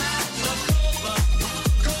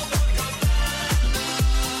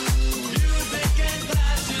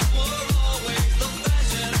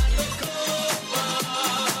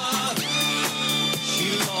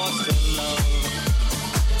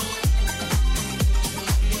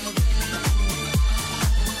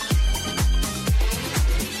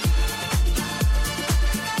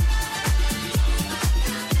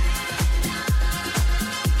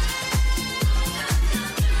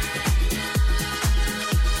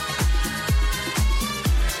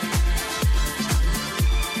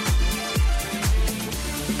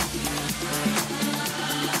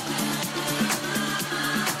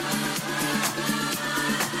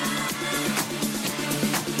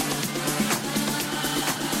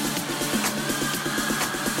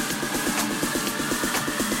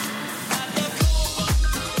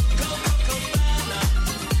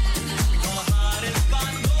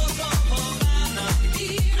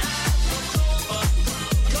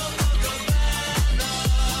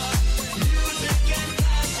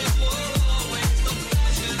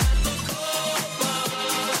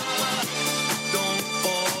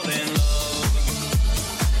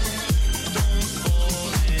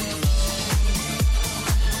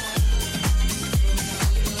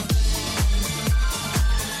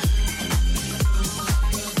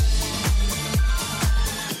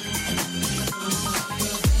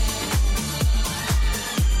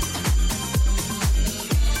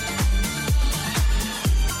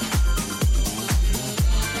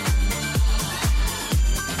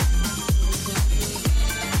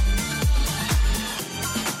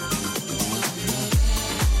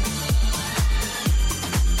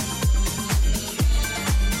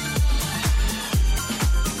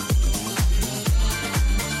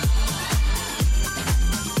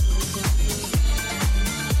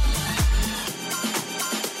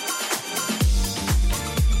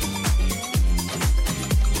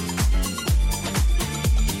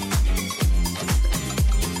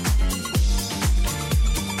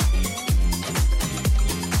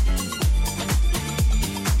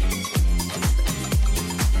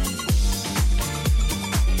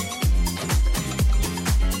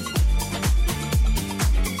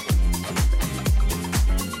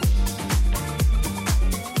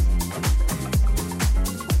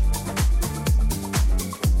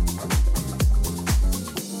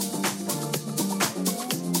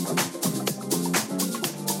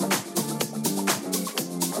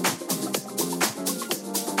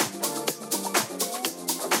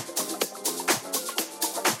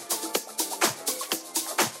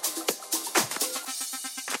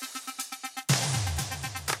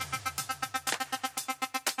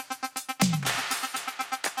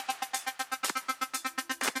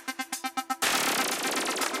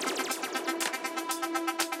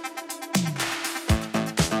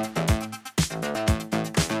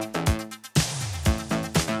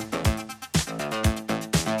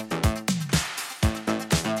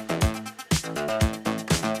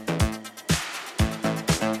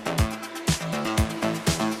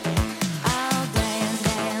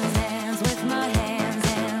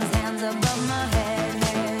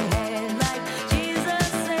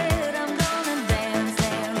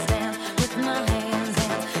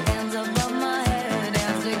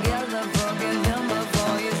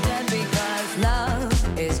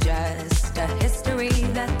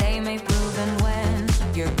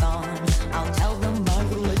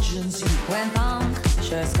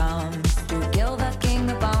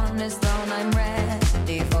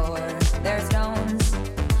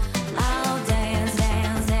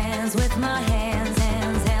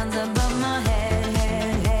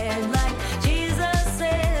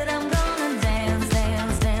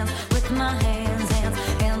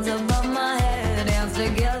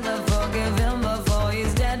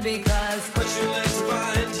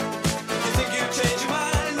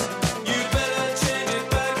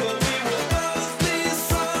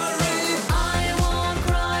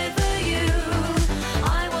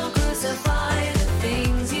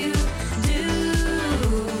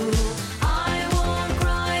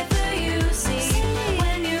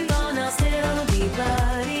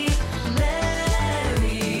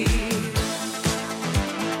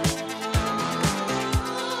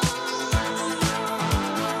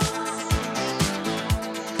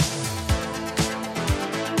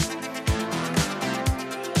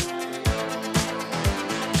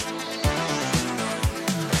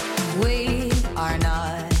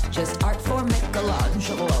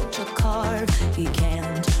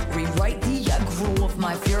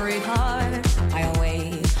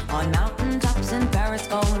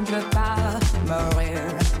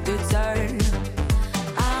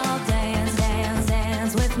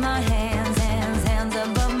 my hands, hands, hands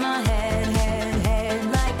above my head, head, head.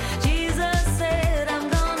 Like Jesus said, I'm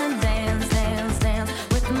gonna dance, dance, dance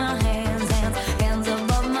with my hands, hands, hands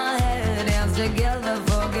above my head. Hands together,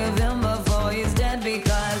 forgive him before he's dead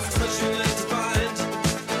because It's much too late to find.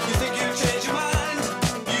 You think you've changed your mind?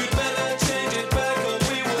 You'd better change it back or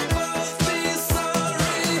we will both be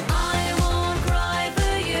sorry. I won't cry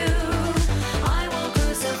for you. I won't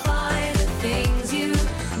crucify the things you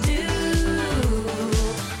do.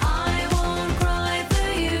 I won't cry for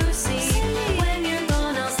you. See, when you're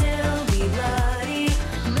gone, I'll still be bloody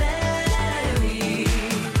Mary.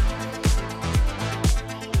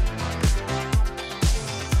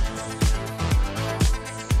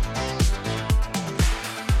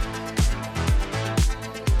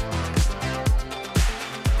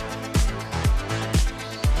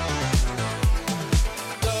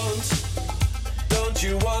 Don't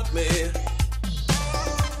you want me?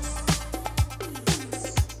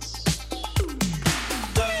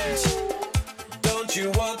 Don't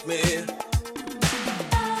you want me?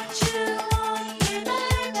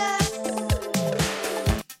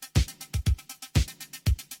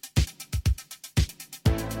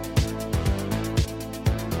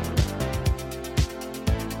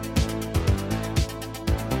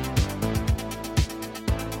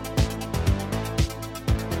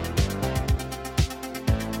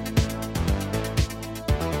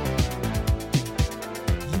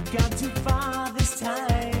 You got too far this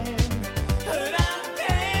time. But I'm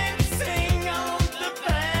dancing on the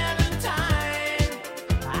Valentine.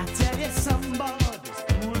 I tell you, somebody's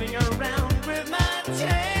fooling around with my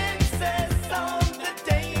chances on the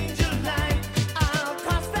danger line. I'll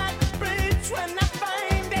cross that bridge when I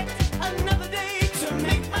find it. Another day to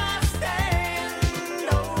make my stand.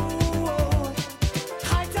 Oh,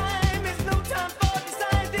 high time is no time for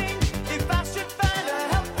deciding if I should find a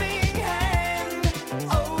helping hand.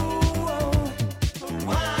 Oh,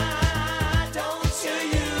 why don't you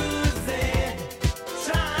use it?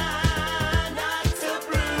 Try not to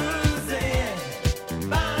bruise it.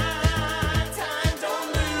 My time, don't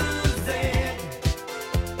lose it.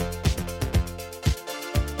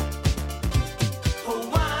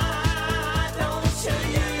 Why don't you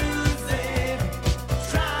use it?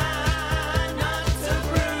 Try not to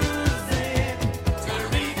bruise it. The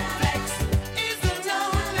reflex is an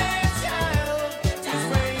only child who's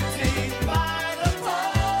waiting by the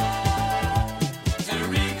pole. The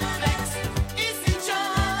reflex is in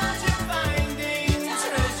charge of finding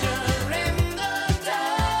treasure in the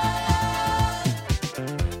dark.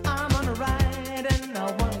 I'm on a ride and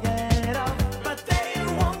I wanna get off, but they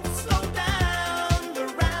won't slow down the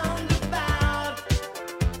roundabout.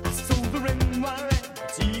 I stole the rim wire,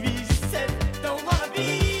 TV set, don't wanna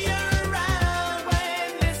be around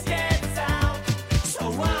when this gets out. So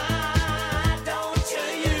why don't you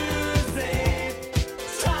use it?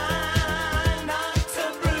 Try not to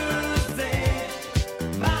bruise it.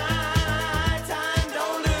 My time,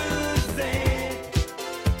 don't lose it.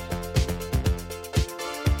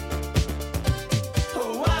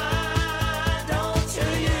 Why don't you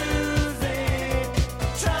use it?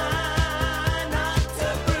 Try not to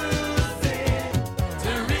bruise it.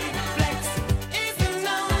 The reflex is an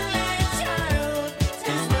only child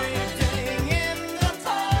who's waiting in the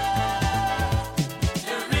pole.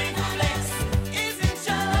 The reflex is in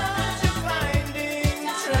charge of finding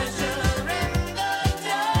treasure in the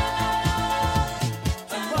dark.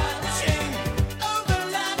 Watching over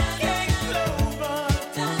lucky clover,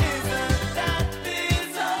 isn't that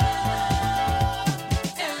bizarre?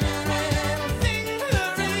 Everything the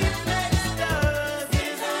reflex does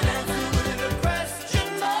is an answer with a question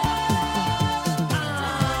mark.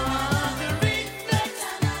 The reflex,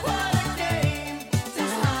 what a game,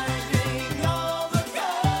 is hiding all the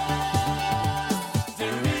cards. The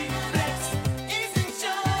reflex is in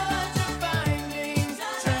charge of finding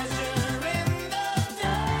treasure in the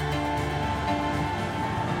dark.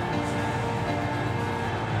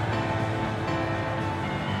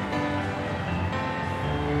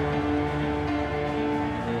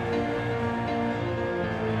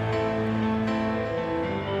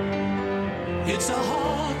 It's a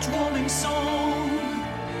heartwarming song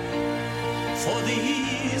for the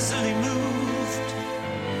easily moved.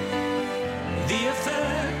 The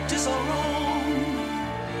effect is all wrong.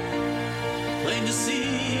 Plain to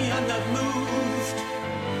see I'm not moved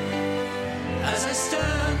as I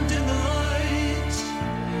stand in the light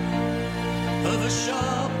of a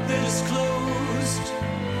shop that is closed.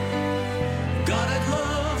 God, I'd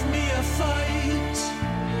love me a fight.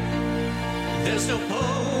 There's no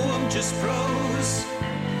poem, just prose.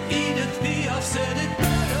 Edith Piaf said it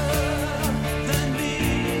better than me.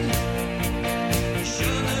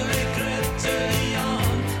 Sugar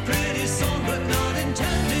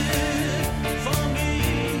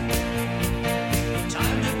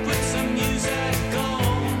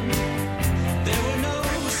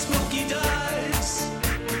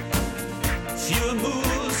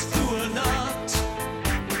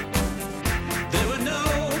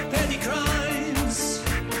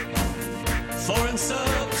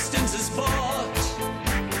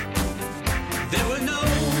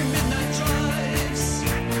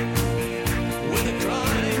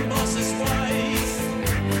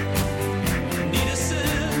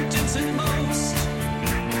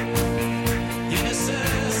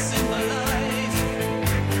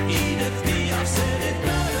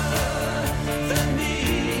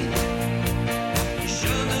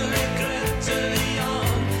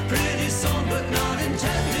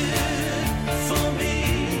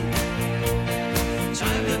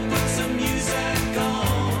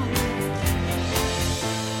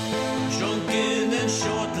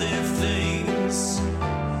short-lived things.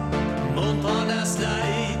 Montparnasse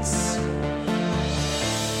lights,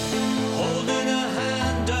 holding a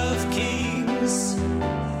hand of kings.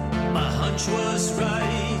 My hunch was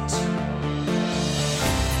right.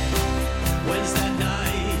 When's that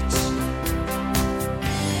night?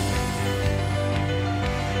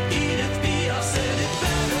 Edith Piaf said it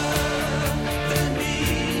better than me.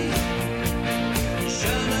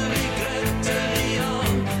 Je ne regrette rien.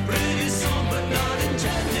 Pretty song but not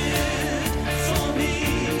intended for me.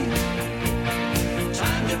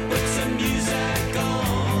 Time to put some music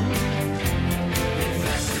on. Les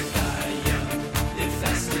fesses de taille, les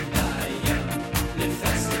fesses de taille, les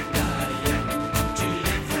fesses de taille. Tu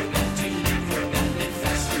livres bien, les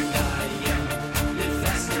fesses de taille, les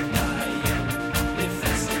fesses de taille, les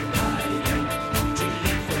fesses de taille. Tu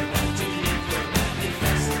livres bien, les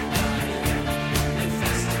fesses de taille, les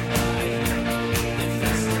fesses de taille, les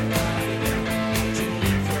fesses de taille. Tu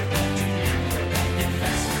livres bien, les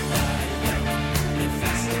fesses de taille, les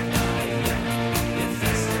fesses de taille, les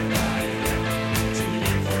fesses de taille. Tu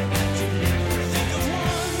livres bien, think of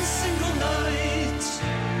one single night.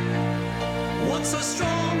 One so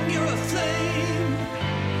strong you're a flame.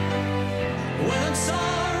 When I'm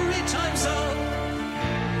sorry, time's up.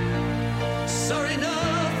 Sorry,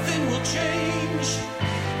 nothing will change.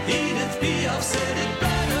 Edith Piaf said it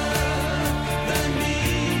better than me.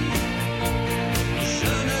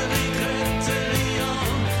 Je ne regrette rien.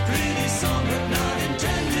 Pretty song but not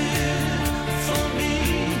intended for me.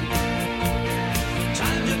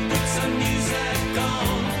 Time to put some music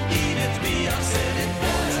on. Edith Piaf said it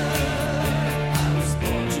better. I was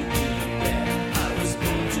born to be a bear. I was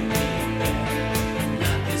born to be a bear.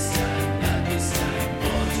 Not this time, not this time.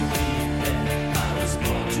 Born to be a bear. I was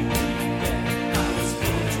born to be a bear. I was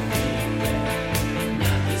born to be a bear.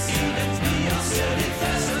 Not this time. Edith Piaf said it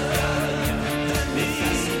better than me.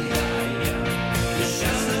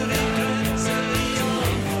 Je ne regrette rien.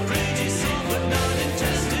 Pretty song but not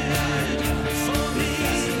intended for me.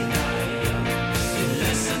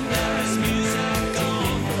 Listen, there is music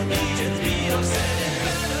on. Edith Piaf said it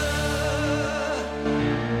better.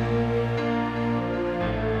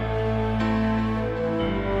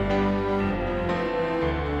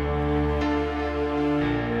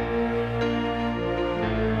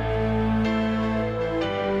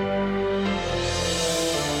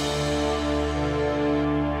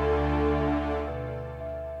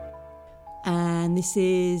 And this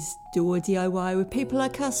is Do or DIY with People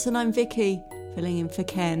Like Us, and I'm Vicky, filling in for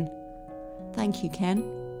Ken. Thank you, Ken.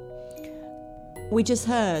 We just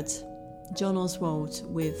heard John Oswald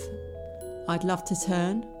with I'd Love to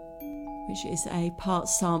Turn, which is a part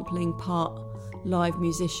sampling, part live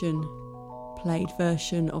musician played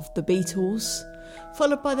version of the Beatles,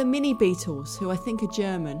 followed by the Mini Beatles, who I think are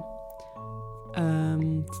German,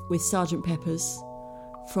 with Sgt. Pepper's,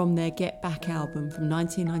 from their Get Back album from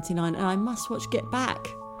 1999. And I must watch Get Back,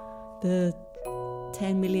 the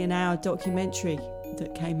 10 million hour documentary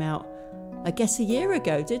that came out, I guess, a year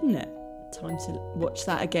ago, didn't it? Time to watch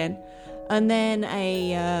that again. And then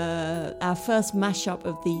our first mashup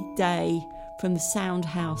of the day from the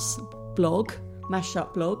Soundhouse blog,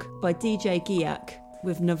 mashup blog, by DJ Giak,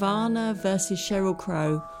 with Nirvana versus Sheryl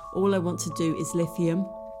Crow, All I Want to Do Is Lithium,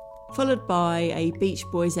 followed by a Beach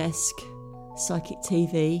Boys-esque Psychic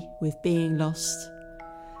TV with Being Lost.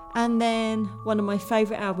 And then one of my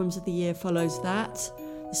favourite albums of the year follows that,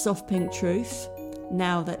 The Soft Pink Truth,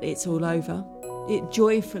 Now That It's All Over. It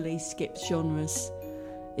joyfully skips genres.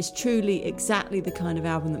 It's truly exactly the kind of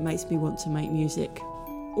album that makes me want to make music.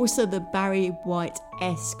 Also the Barry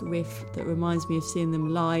White-esque riff that reminds me of seeing them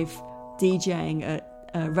live DJing at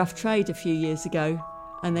Rough Trade a few years ago,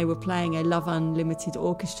 and they were playing a Love Unlimited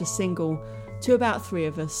orchestra single to about 3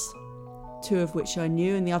 of us, 2 of which I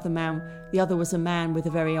knew, and the other was a man with a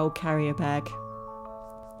very old carrier bag.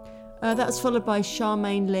 That was followed by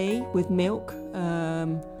Charmaine Lee with Milk,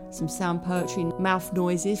 some sound poetry, mouth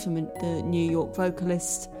noises from the New York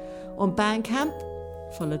vocalist on Bandcamp,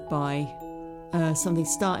 followed by something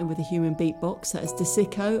starting with a human beatbox, that is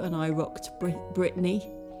DeSicco and I Rocked Britney,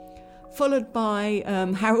 followed by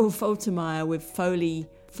Harold Faltermeyer with Foley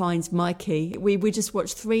Finds Mikey. We just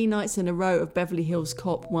watched 3 nights in a row of Beverly Hills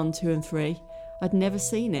Cop 1, 2 and 3. I'd never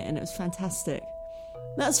seen it and it was fantastic.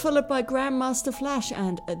 That's followed by Grandmaster Flash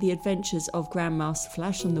and The Adventures of Grandmaster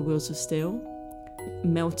Flash on the Wheels of Steel,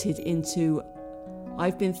 melted into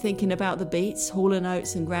I've Been Thinking About the Beats, Hall &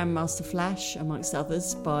 Oates and Grandmaster Flash, amongst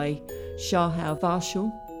others, by Shahar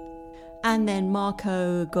Varshal. And then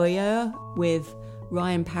Marco Goyer with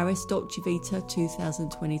Ryan Paris, Dolce Vita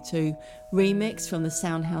 2022 remix from the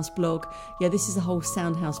Soundhouse blog. Yeah, this is a whole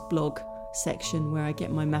Soundhouse blog section where I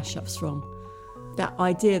get my mashups from. That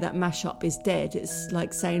idea that mashup is dead, it's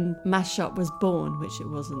like saying mashup was born, which it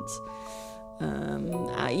wasn't.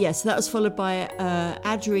 So that was followed by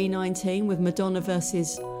Adri 19 with Madonna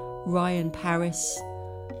versus Ryan Paris.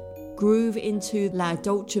 Groove into La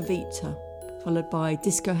Dolce Vita, followed by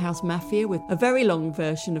Disco House Mafia with a very long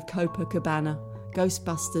version of Copacabana,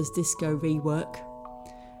 Ghostbusters Disco Rework.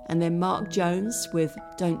 And then Mark Jones with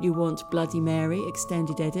Don't You Want Bloody Mary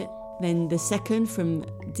extended edit. Then the second from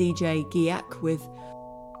DJ Giak with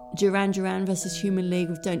Duran Duran versus Human League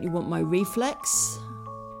with Don't You Want My Reflex.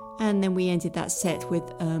 And then we ended that set with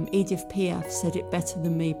Edith Piaf, Said It Better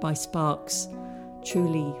Than Me by Sparks.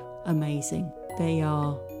 Truly amazing. They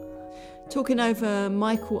are. Talking over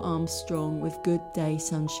Michael Armstrong with Good Day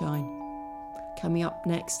Sunshine. Coming up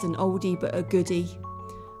next, an oldie but a goodie,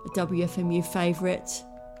 a WFMU favourite.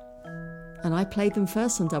 And I played them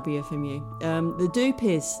first on WFMU. The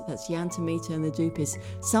Doopies, that's Jan Tamita and the Doopies.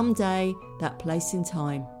 Someday, That Place in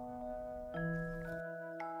Time.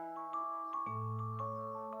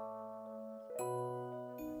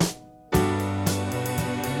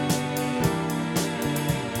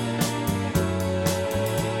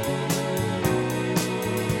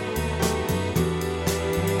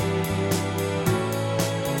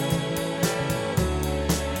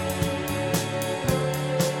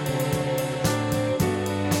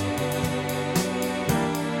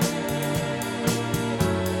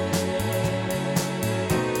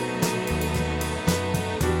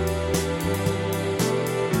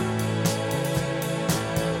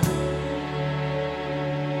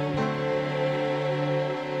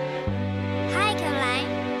 Hi, Caroline.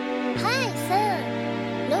 Hi, sir.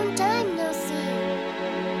 Long time no see.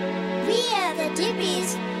 We are the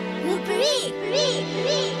Dippies. Whoopee!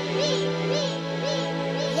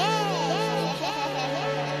 Yeah!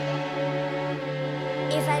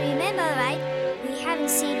 If I remember right, we haven't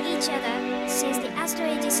seen each other since the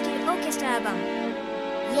Asteroid Steel Orchestra album.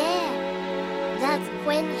 Yeah, that's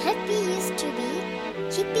when happy used to be.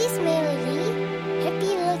 Hippie's melody.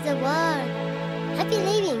 Happy was the world. Happy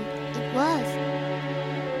living. It was.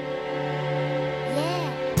 Yeah.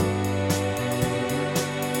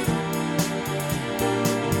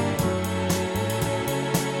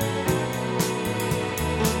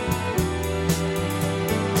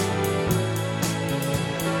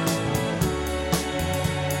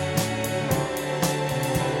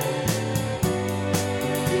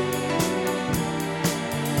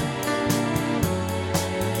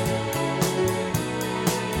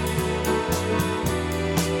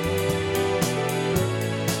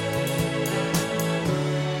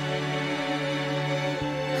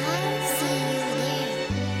 I'll see you there.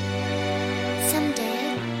 Someday,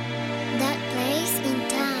 that place in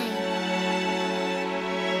time.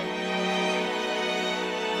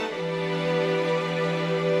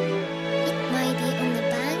 It might be on the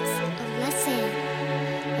banks of La Seine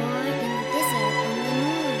or in the desert on the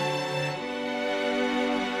moon.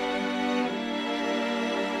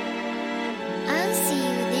 I'll see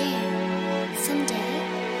you there. Someday,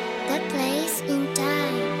 that place in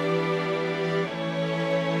time.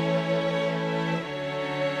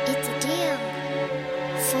 It's a deal,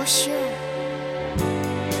 for sure.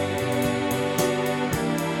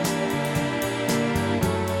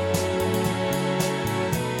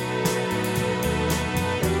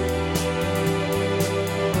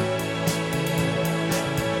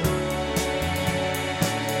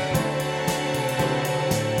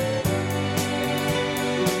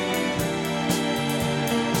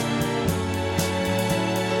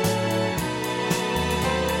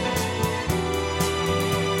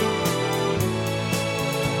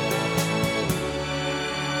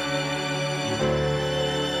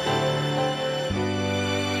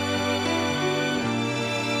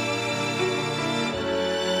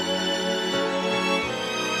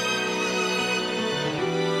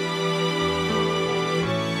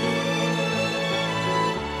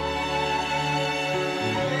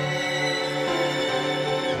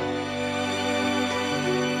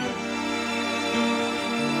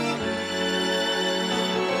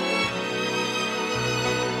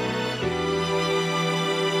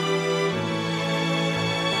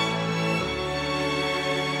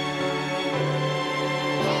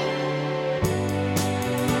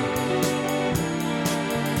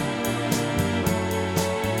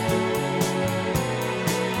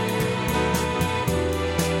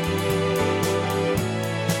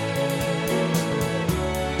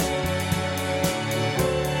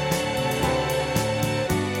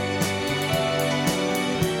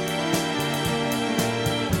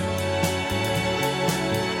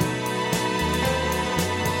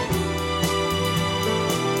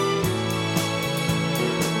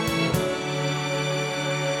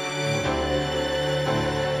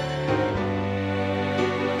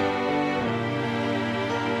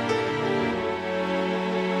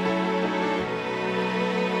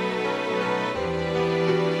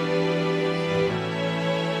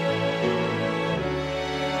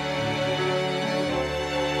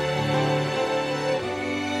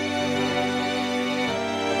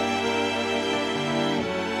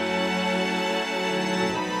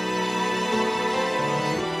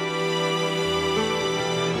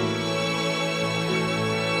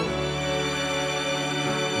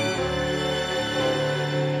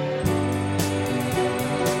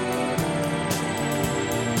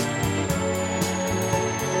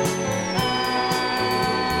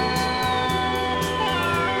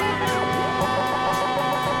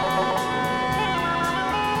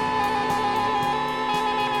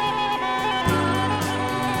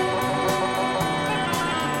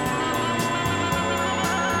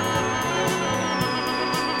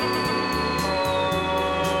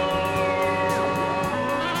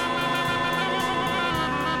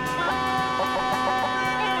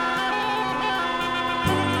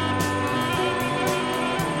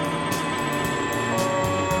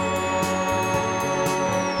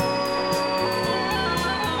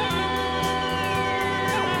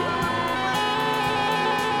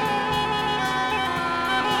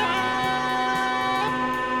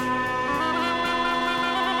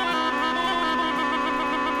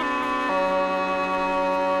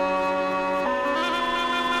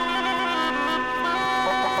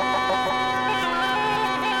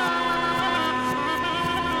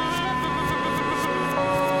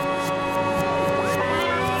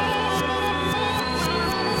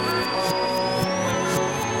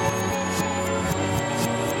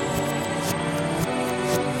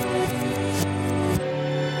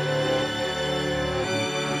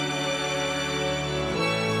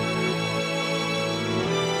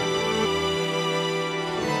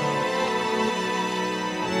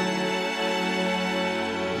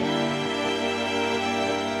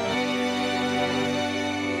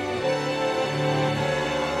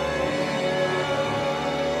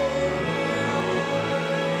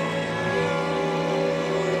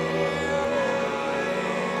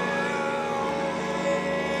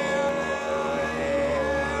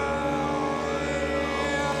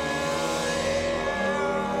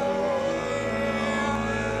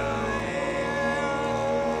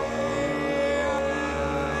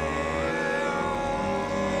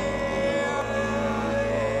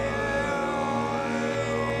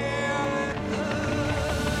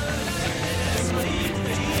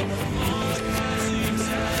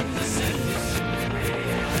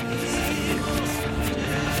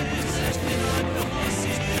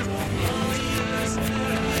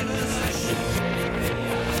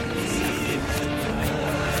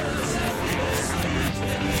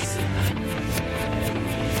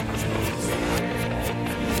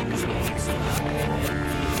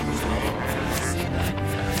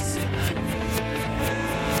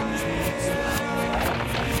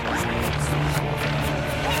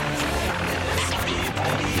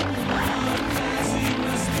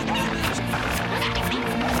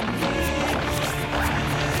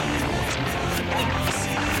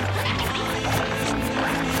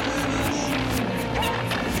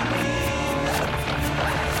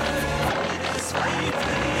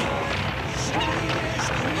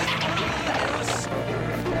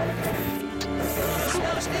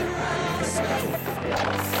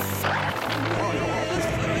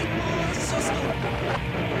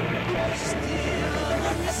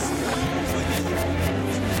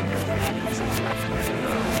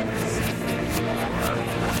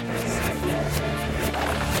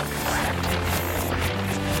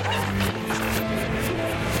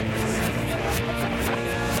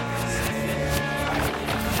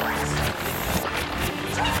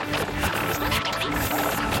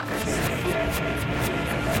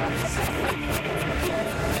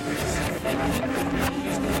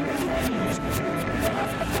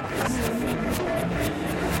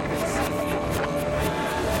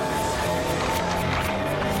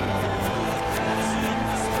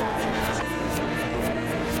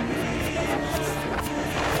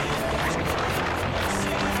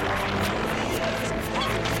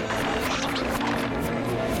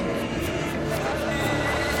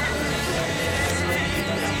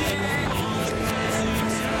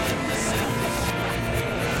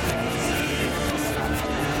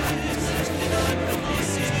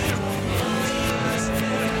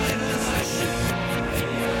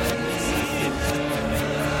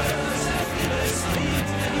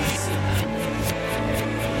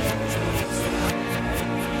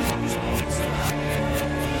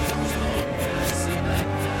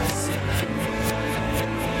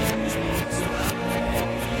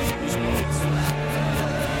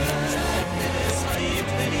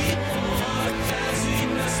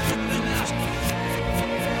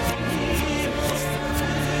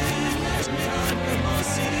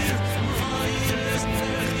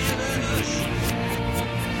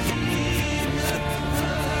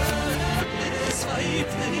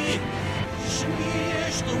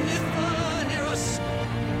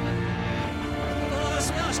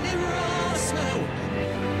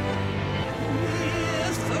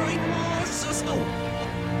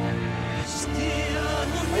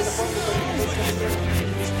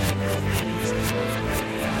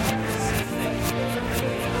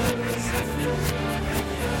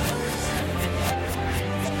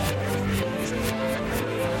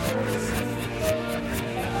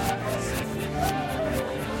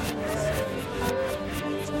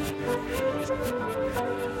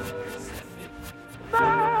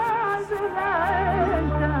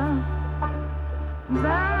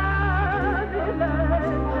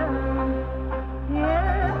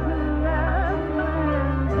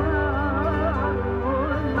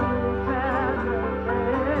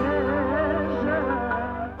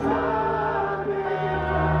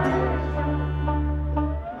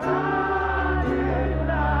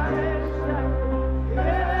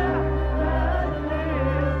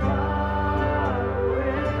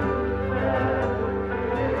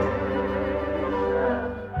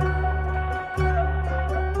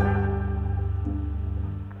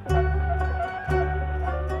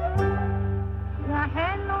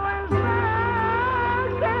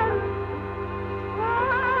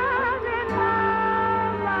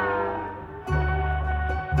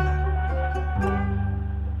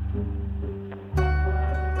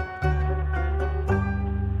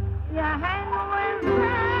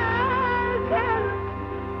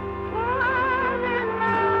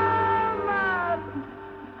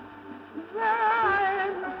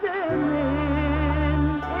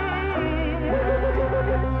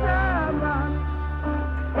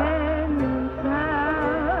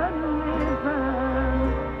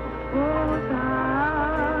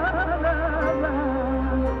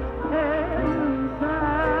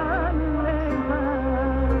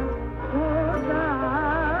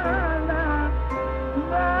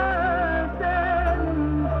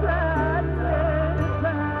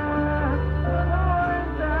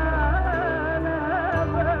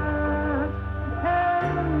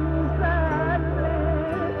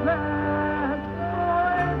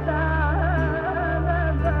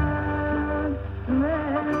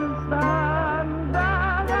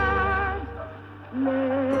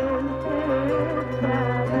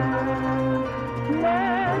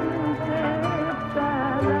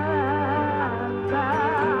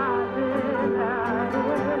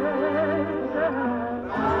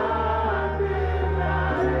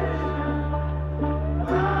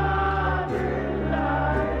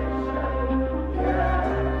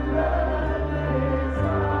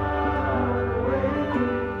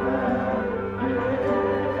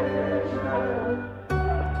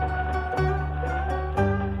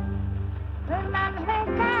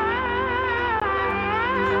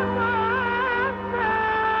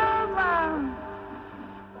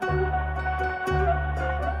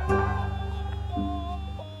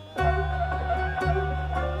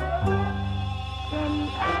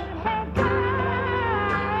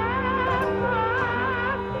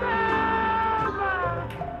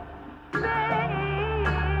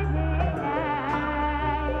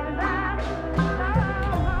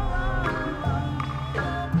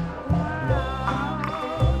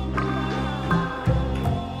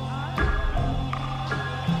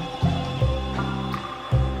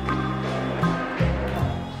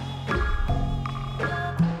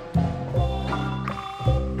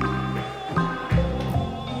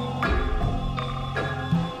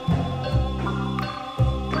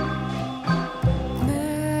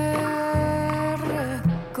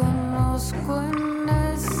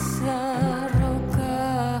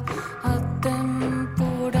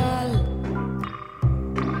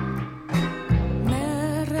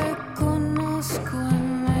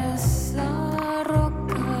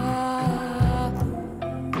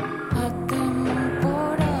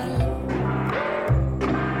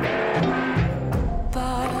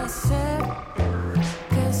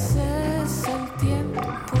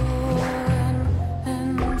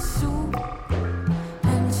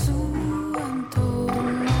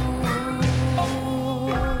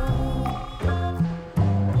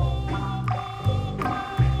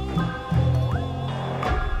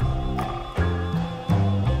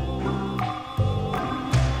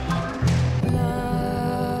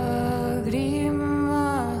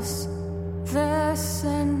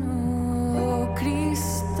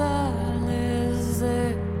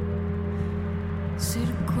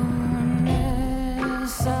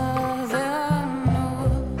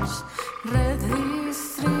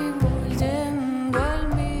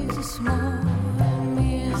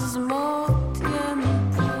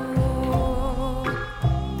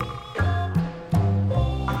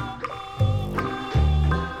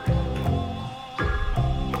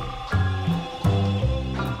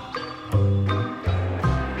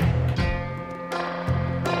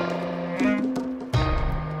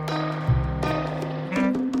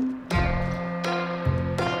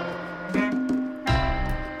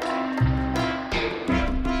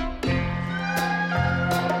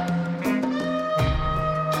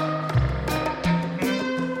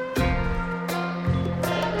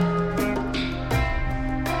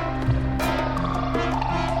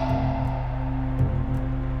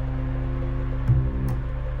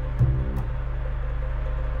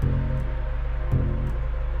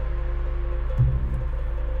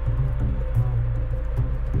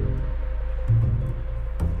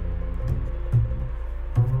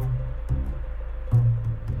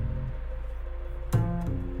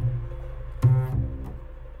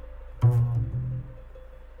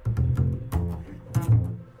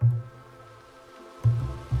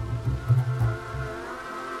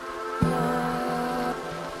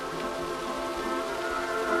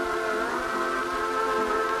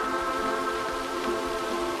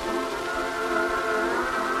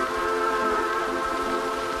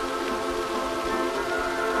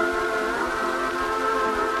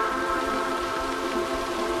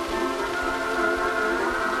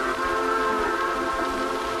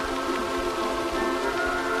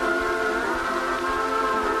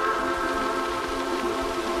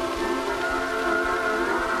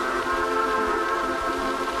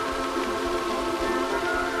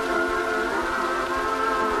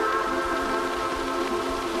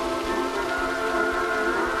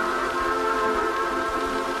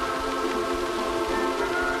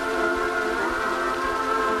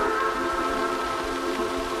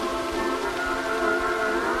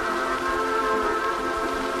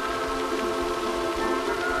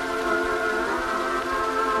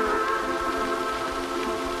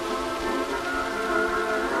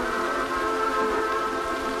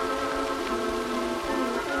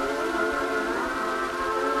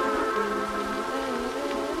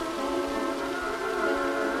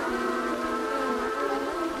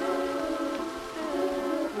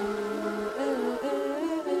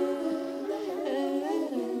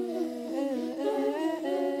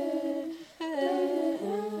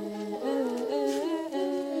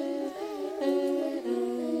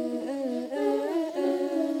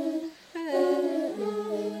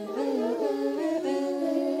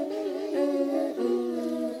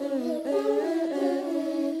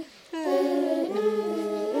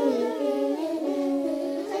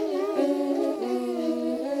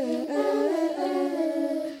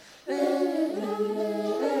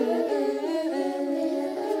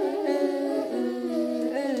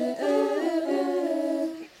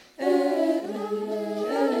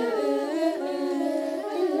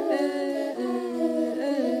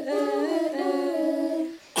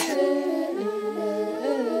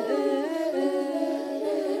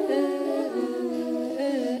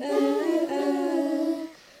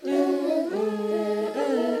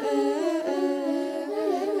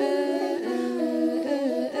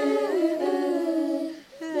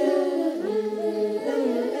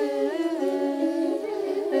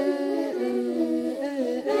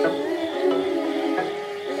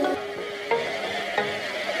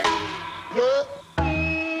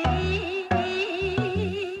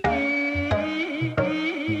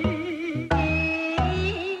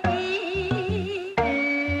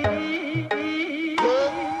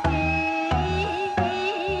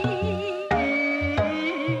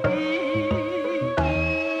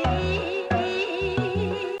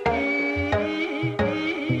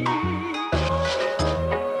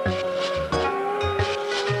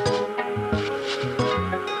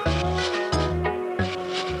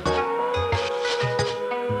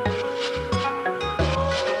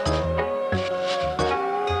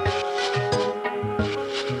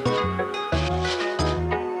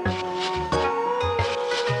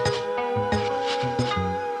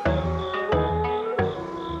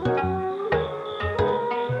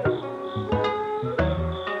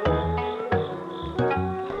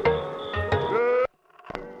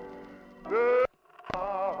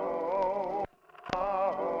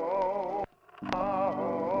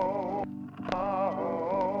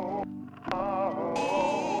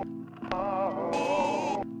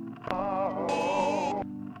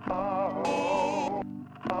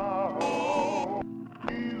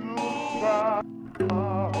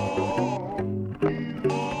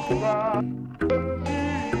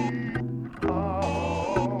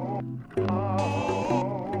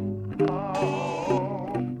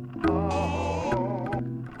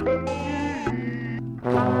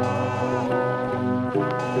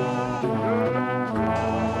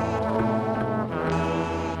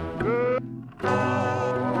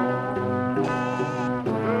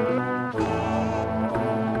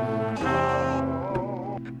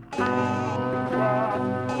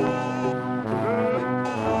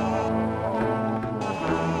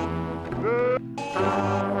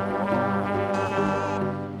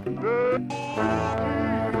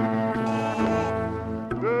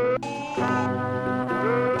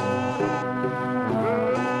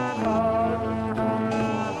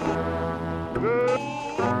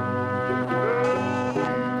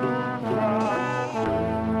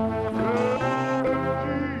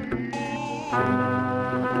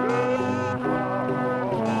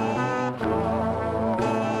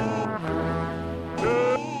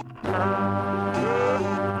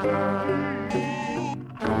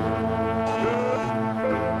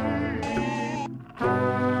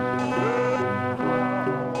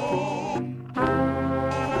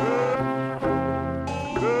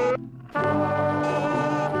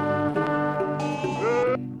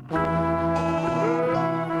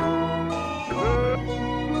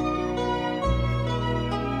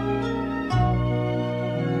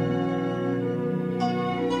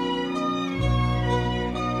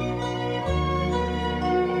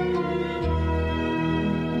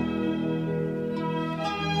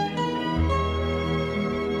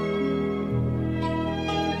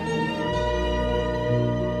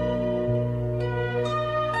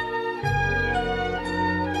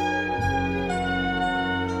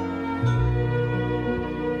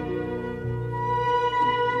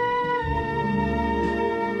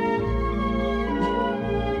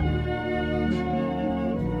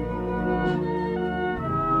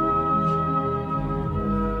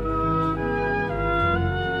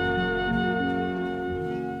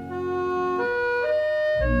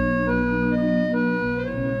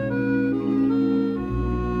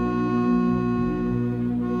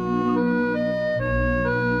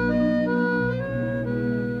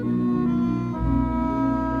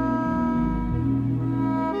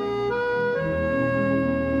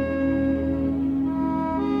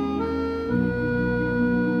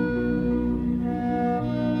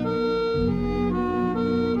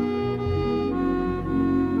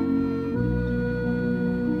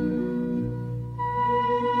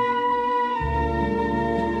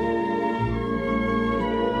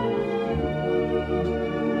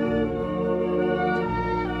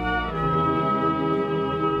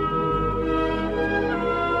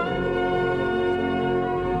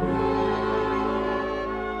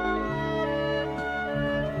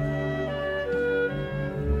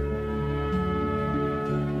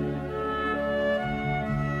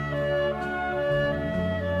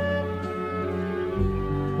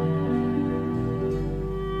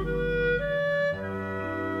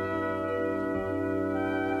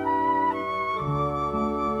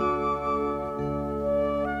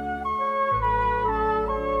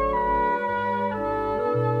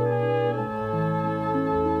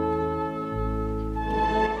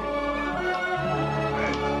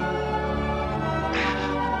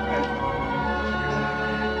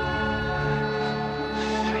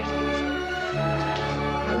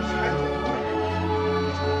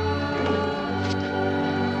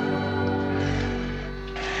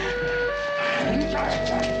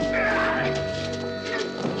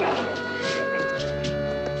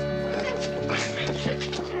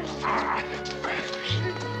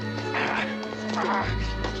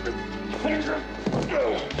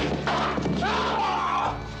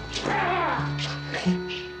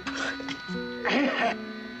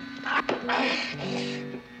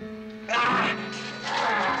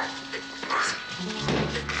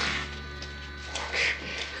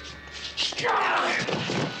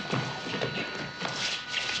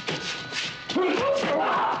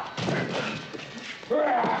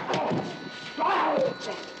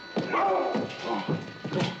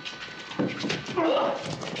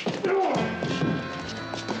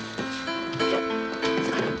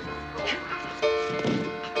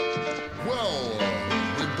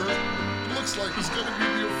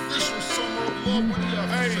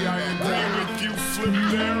 Hey, I agree with you, Flip,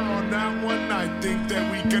 there on that one. I think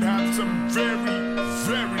that we could have some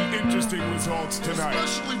very interesting results tonight.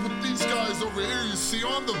 Especially with these guys over here. You see,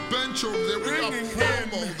 on the bench over there, we got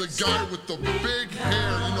Promo, the guy with the big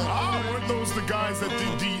hair, you know. Weren't those the guys that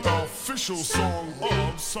did the official song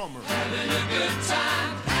of summer? Having a good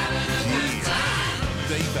time, having a good time.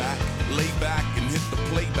 Stay back, lay back, and hit the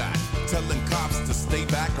playback. Telling cops to stay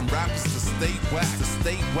back and rappers to stay whack,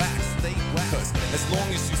 stay whack. Cause as long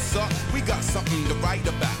as you suck, we got something to write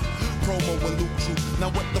about. Promo and Luke True.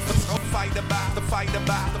 Now what the fuck's the fight about? The fight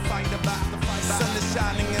about. Sun is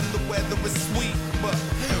shining and the weather is sweet, but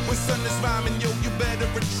when sun is rhyming, yo, you better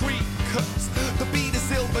retreat. Cause the beat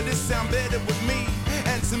is ill, but it sound better with me.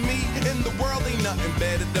 And to me, in the world ain't nothing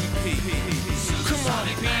better than P. Come on,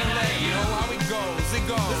 PLA, you know how it goes. It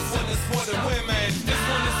goes. This one is for the women. This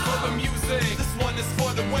one is for the music. This one is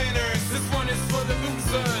for the winners. This one is for the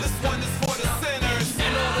losers. This one is for the sinners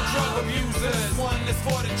and all the drug abusers. This one is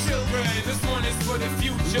for the children. This one is for the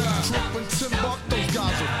future. Trump and Timbuk, those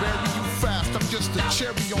guys will bury you fast. I'm just a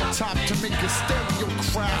cherry on top to make a stereo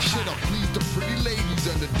crash. Shit'll please the pretty ladies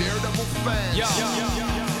and the Daredevil fans.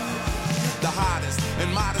 The hottest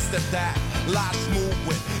and modest at that. Lie smooth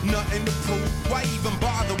with nothing to prove. Why even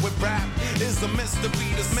bother with rap? It's a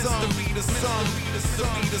mystery to some.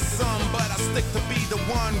 But I stick to be the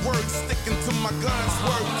one. Word sticking to my guns.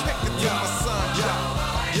 Word kicking to my son.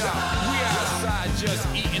 We outside just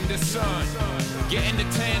eating the sun, getting the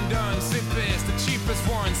tan done. Zippers, the cheapest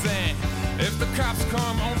ones, and if the cops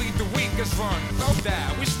come, only the weakest run. Fuck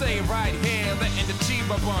that, we stay right here, letting the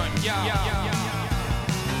cheaper run.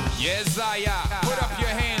 Yes, put up your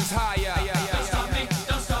hands higher. Don't stop me,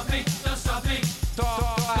 don't stop me, don't stop me.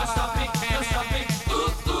 Don't stop me, don't stop me.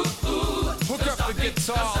 Ooh, ooh, ooh. Hook up the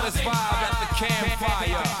guitar, let's vibe at the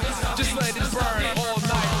campfire. Just let it burn all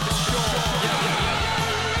night on the shore.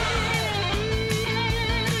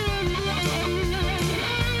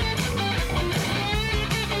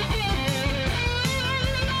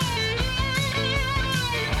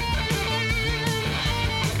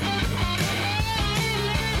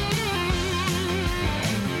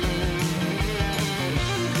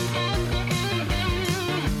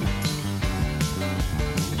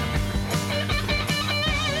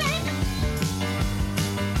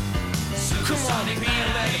 Come on, be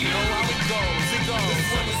and let it know how it goes. It goes.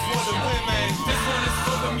 This one is for the women. This one is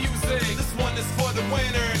for the music. This one is for the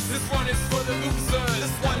winners. This one is for the losers.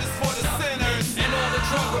 This one is for the sinners. And all the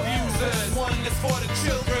drug abusers. This one is for the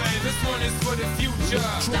children. This one is for the future.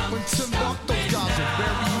 Dropping timber, those guys will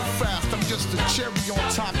bury you fast. I'm just a cherry on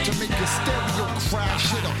top to make your stereo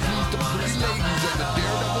crash. Hit up, please the pretty ladies and the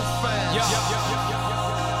daredevil fans.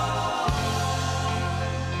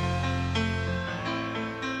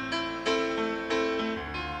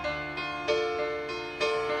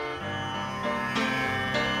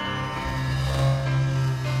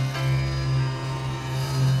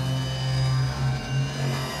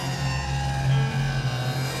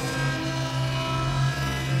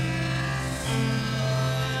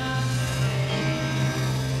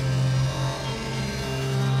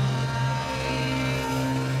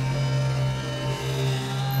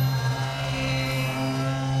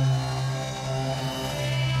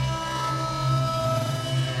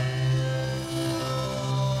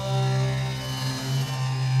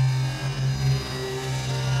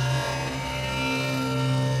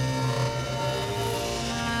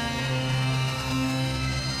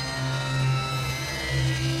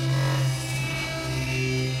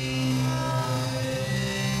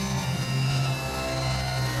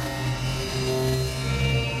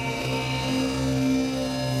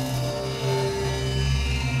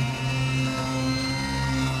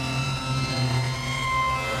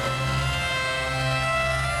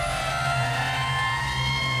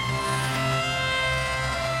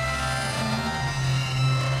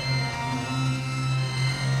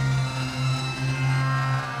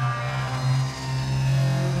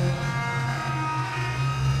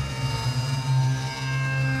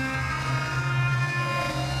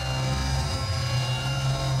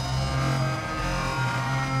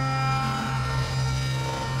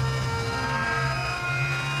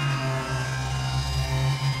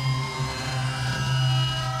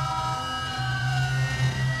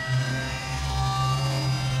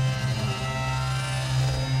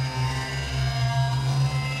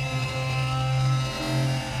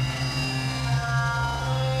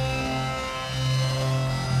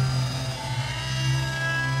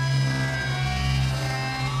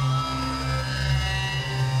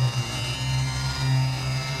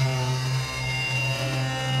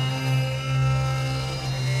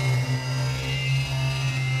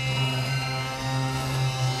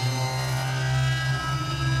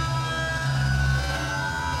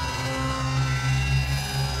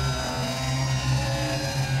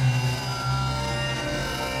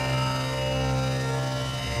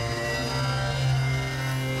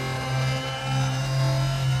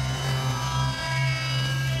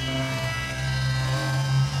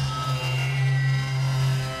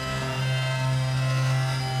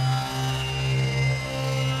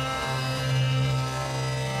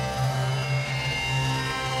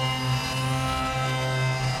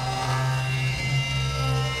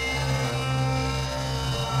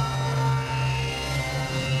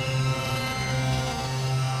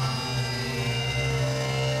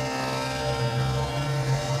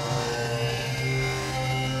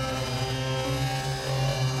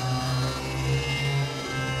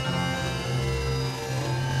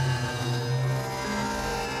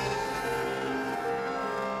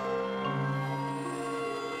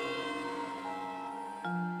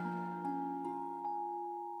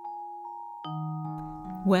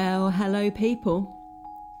 Well, hello people.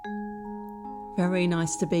 Very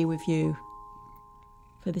nice to be with you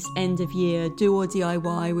for this end of year do or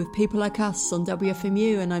DIY with people like us on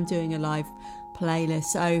WFMU, and I'm doing a live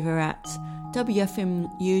playlists over at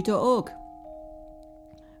wfmu.org,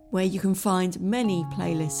 where you can find many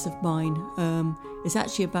playlists of mine. It's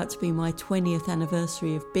actually about to be my 20th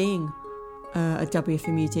anniversary of being a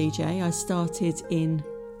WFMU DJ. I started in,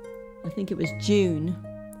 I think it was June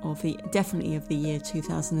of the year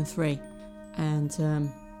 2003,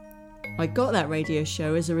 and I got that radio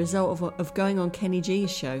show as a result of going on Kenny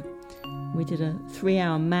G's show. We did a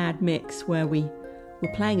 3-hour mad mix where we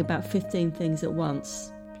were playing about 15 things at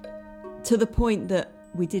once, to the point that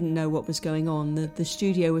we didn't know what was going on. The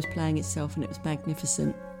studio was playing itself and it was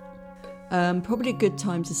magnificent. Probably a good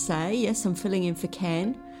time to say, yes, I'm filling in for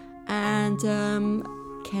Ken. And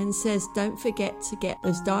Ken says, don't forget to get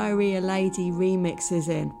those Diarrhea Lady remixes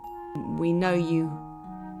in. We know you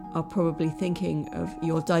are probably thinking of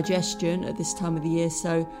your digestion at this time of the year,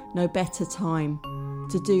 so no better time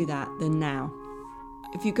to do that than now.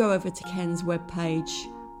 If you go over to Ken's webpage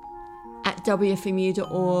at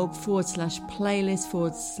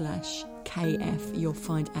wfmu.org/playlist/KF, you'll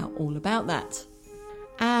find out all about that.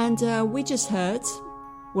 And we just heard,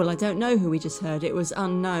 well, I don't know who we just heard. It was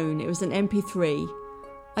unknown. It was an MP3.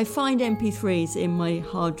 I find MP3s in my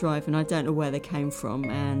hard drive and I don't know where they came from,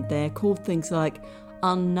 and they're called things like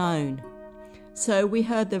Unknown. So we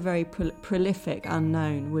heard the very prolific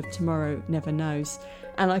Unknown with Tomorrow Never Knows,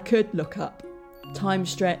 and I could look up Time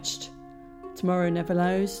Stretched, Tomorrow Never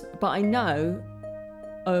Knows, but I know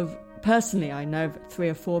of 3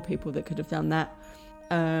 or 4 people that could have done that.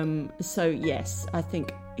 So yes, I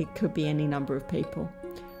think it could be any number of people.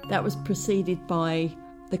 That was preceded by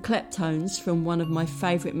the Kleptones from one of my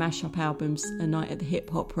favourite mashup albums, A Night at the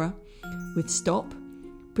Hip Opera, with Stop,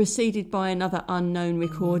 preceded by another unknown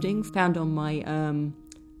recording found on my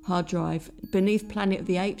hard drive, Beneath Planet of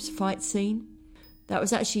the Apes Fight Scene. That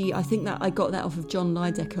was actually, I think that I got that off of John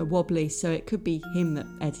Lidecker, Wobbly, so it could be him that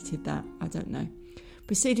edited that, I don't know.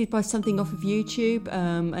 Preceded by something off of YouTube,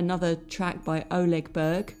 another track by Oleg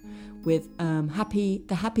Berg with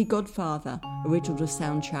The Happy Godfather, original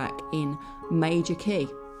soundtrack in major key.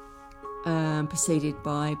 Preceded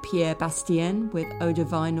by Pierre Bastien with Eau de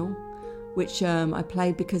Vinyl, which I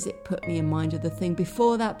played because it put me in mind of the thing.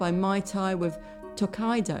 Before that, by Mai Tai with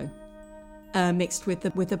Tokaido, mixed with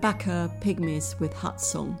the Baka Pygmies with Hut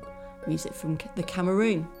Song, music from the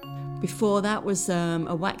Cameroon. Before that was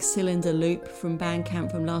a wax cylinder loop from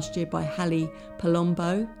Bandcamp from last year by Hallie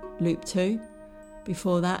Palombo, Loop 2.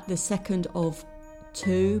 Before that, the second of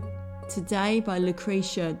 2 today by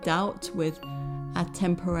Lucretia Doubt with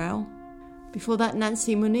Atemporal. Before that,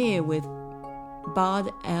 Nancy Munir with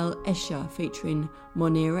Bard El Esha featuring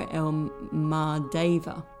Monira El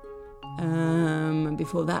Mardeva.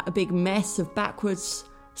 Before that, a big mess of backwards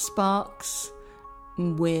sparks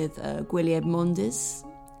with Guiliad Mondes,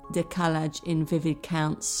 Decalage in Vivid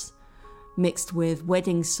Counts, mixed with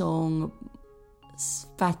Wedding Song,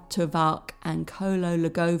 Svatovark and Kolo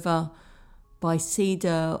Lagova by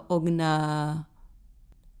Cedar Ognyanov.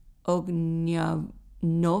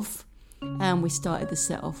 And we started the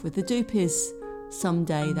set off with the Doopies,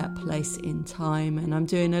 Someday, That Place in Time. And I'm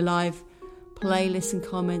doing a live playlist and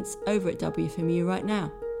comments over at WFMU right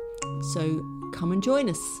now. So come and join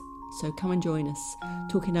us.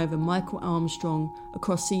 Talking over Michael Armstrong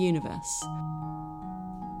Across the Universe.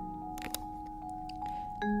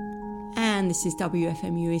 And this is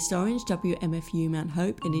WFMU East Orange, WMFU Mount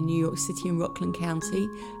Hope in New York City and Rockland County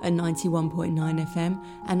at 91.9 FM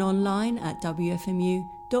and online at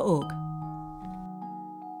WFMU.org.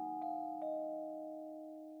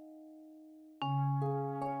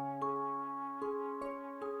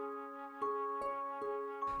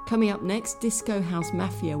 Coming up next, Disco House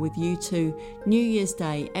Mafia with U2, New Year's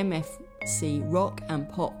Day MFC Rock and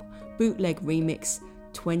Pop Bootleg Remix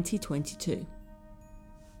 2022.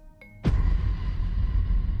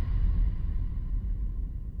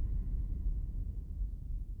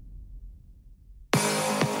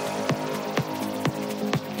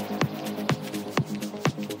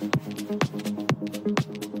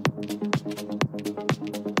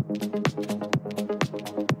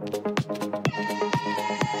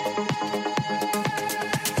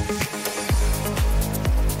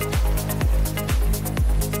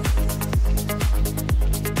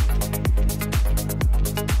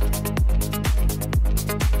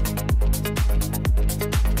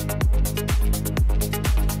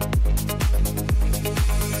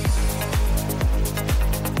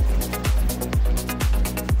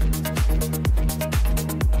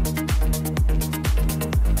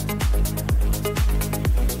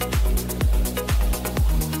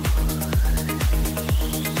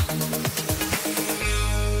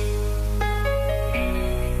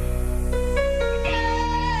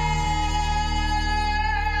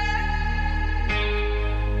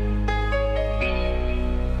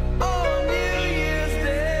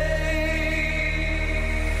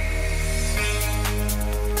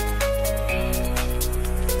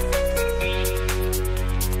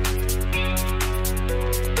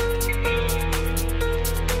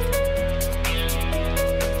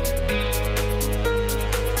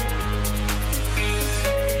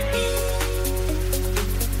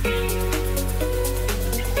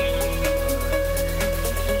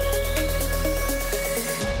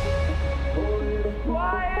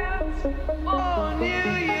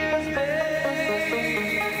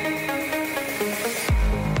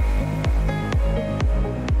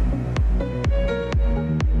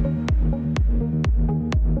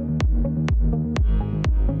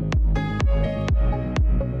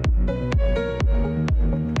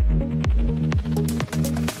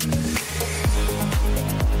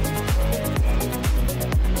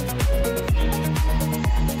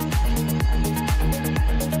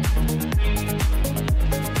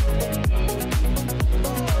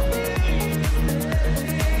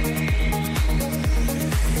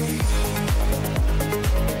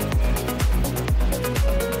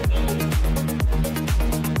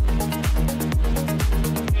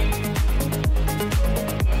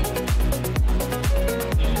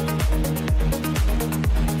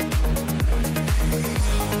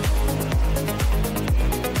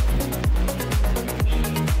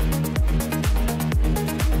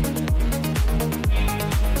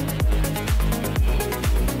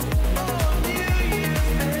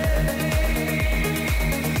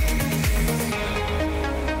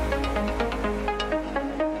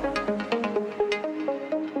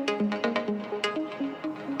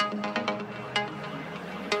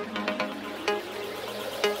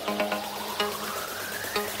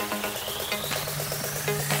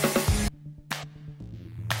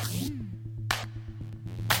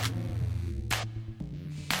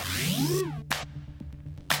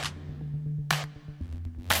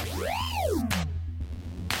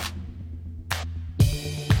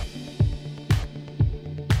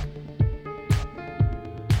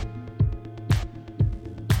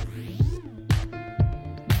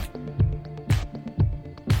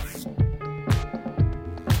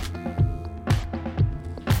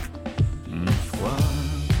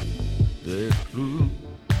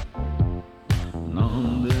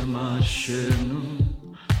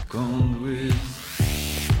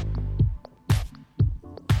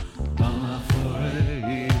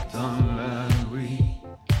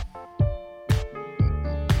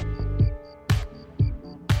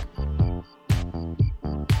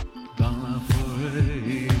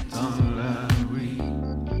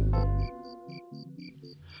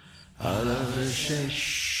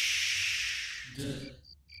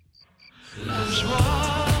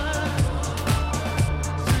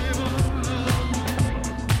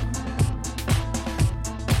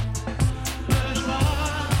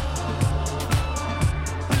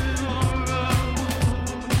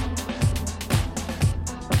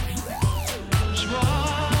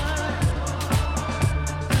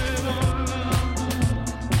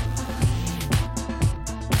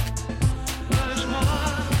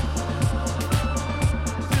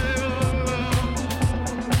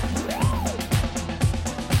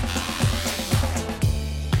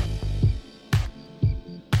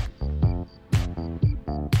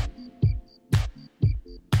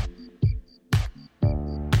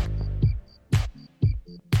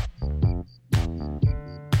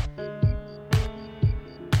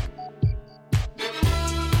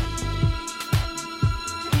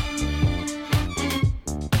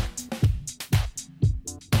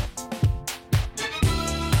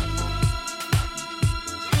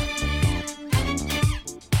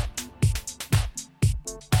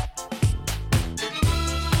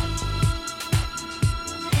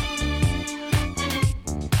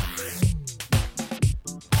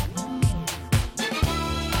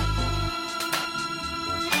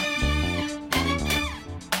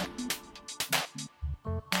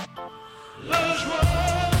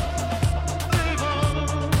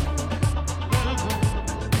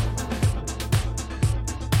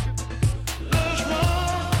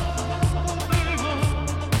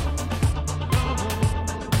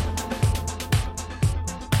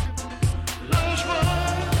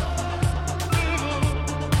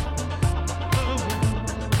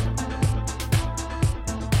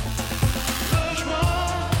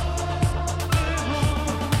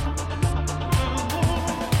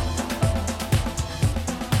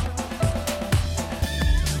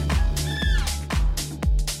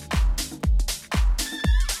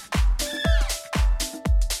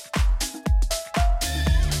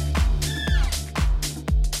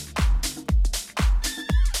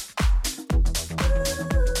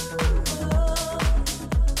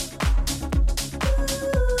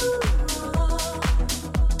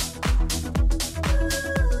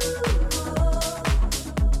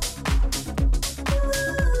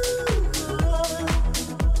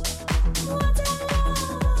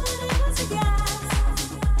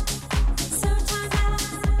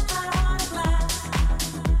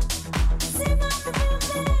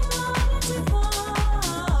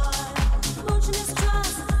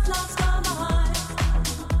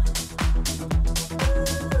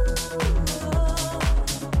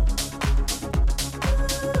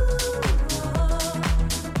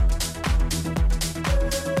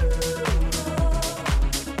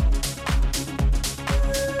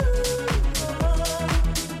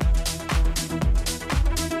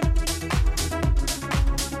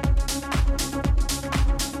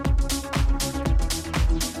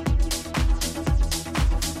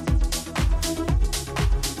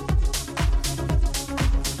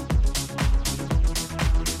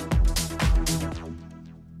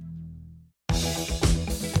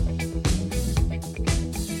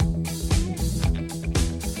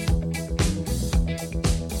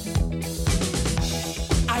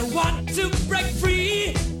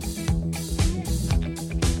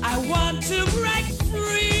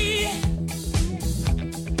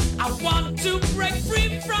 I want to break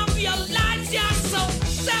free from your lies. You're so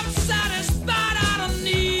self-satisfied. I don't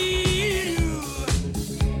need you.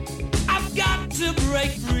 I've got to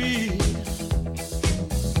break free.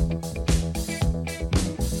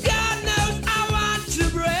 God knows I want to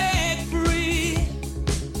break free.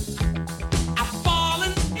 I've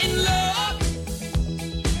fallen in love.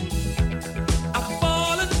 I've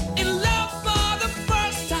fallen in love for the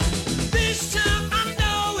first time. This time I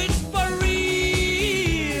know it's for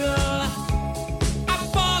real. I've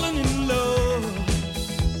fallen in love.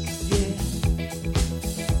 Yeah.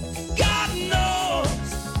 God knows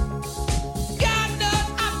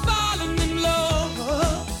I've fallen in love.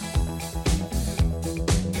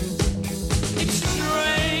 It's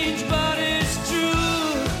strange, but it's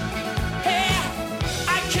true. Hey,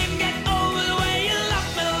 I can't get over the way you love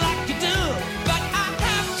me like you do. But I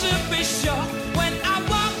have to be sure when I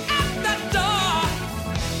walk out the door.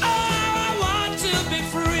 Oh, I want to be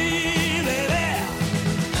free, baby.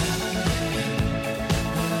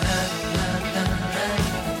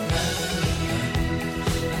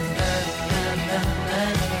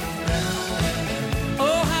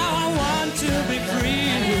 Oh, how I want to be free.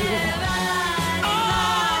 Oh,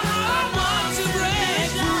 how I want to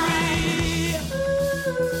break free.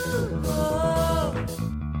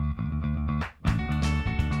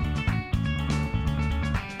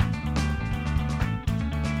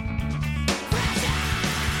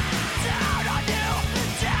 Down on you,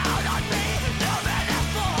 down on me, no matter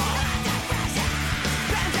for.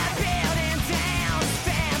 Burn that building down,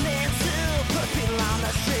 standing to put people on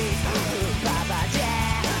the street. Papa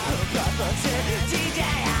Jack, Papa DJ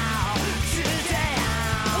out, today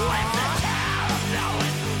out. What's the town of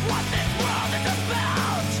knowing what this world is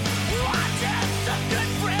about? Watching some good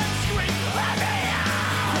friends scream, let me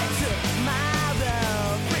out. Tomorrow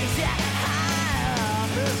brings you higher.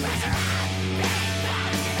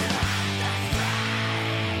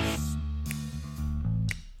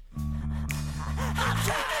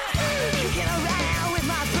 Kicking around with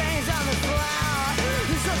my brains on the floor.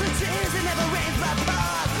 So the tears that never rains my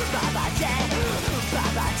blood. Baba J,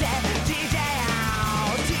 DJ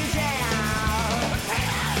out, DJ out.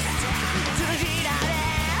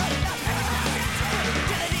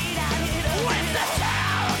 When's the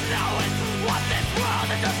town of knowing what this world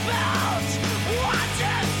is about?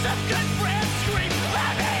 Watching some good friends scream,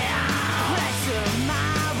 let me out. Next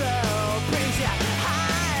tomorrow brings you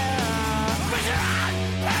higher. Brings you on,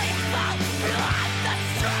 painful, like the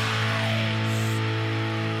streets.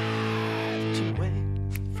 To away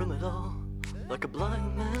from it all, like a blind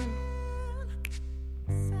man.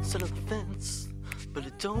 Sit on the fence, but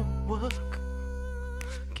it don't work.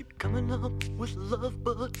 Keep coming up with love,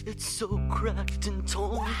 but it's so cracked and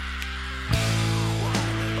torn.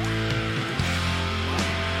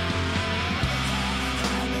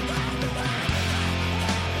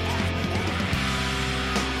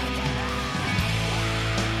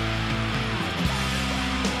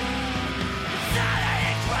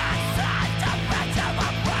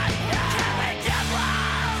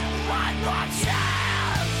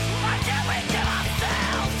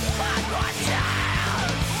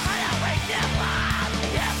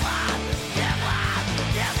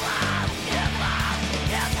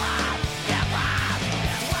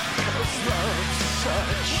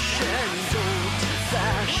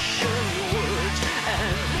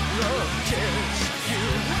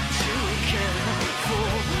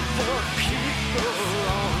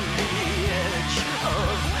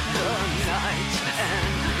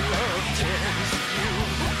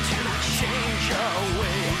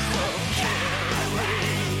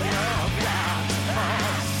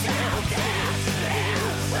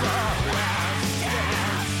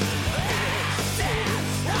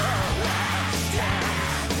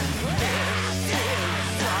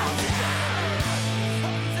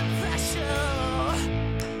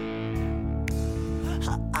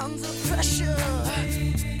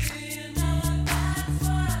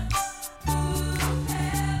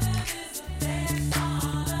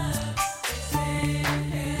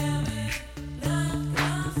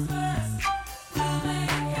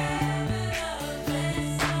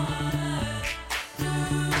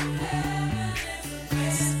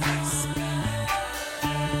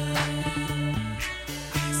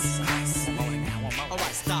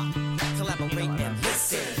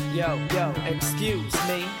 Yo, excuse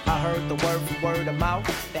me. I heard the word from word of mouth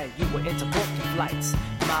that you were into booking flights.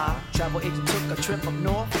 My travel agent took a trip up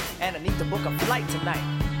north, and I need to book a flight tonight.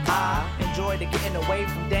 I enjoy the getting away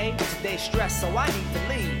from day to day stress, so I need to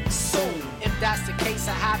leave soon. If that's the case,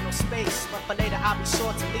 I have no space. But for later, I'll be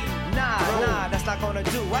sure to leave. Nah, that's not gonna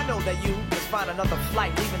do. I know that you just find another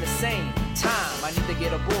flight, leaving the same time. I need to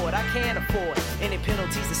get aboard. I can't afford any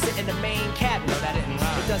penalties to sit in the main cabin. No, that didn't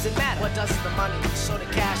rhyme. It doesn't matter. What does is the money? So the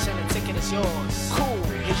cash and the ticket is yours. Cool,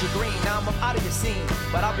 here's your green. Now I'm up out of your scene,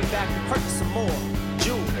 but I'll be back to purchase some more.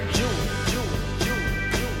 Jewel.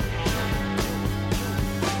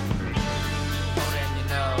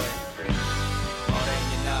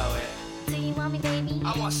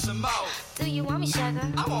 I want some more. Do you want me, sugar?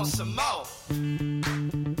 I want some more.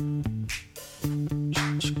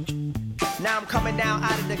 Now I'm coming down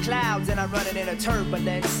out of the clouds and I'm running in a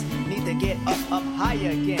turbulence. Need to get up higher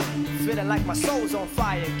again. Feeling like my soul's on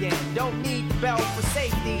fire again. Don't need the bell for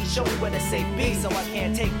safety. Show me where the safe be so I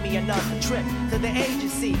can't take me another trip to the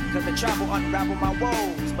agency. Cause the travel unravel my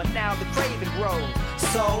woes. But now the craving grows.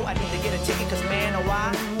 So I need to get a ticket cause man, oh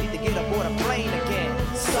I need to get aboard a plane again.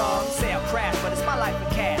 Some say I'll crash, but it's my life in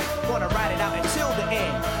cash. Gonna ride it out until the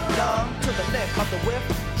end. Numb to the lip of the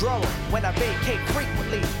withdrawal when I vacate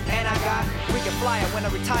frequently. And I got freaking flyer when I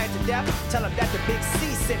retire to death. Tell them that the big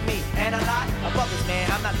C sent me. And a lot of others,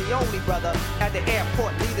 man. I'm not the only brother at the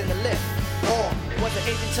airport leading the lift. Or was an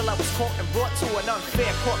agent till I was caught and brought to an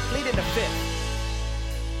unfair court, pleading the fifth.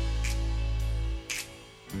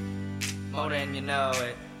 More than you know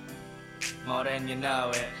it. More than you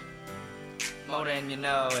know it. More than you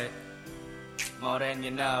know it. More than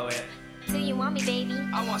you know it. Do you want me, baby?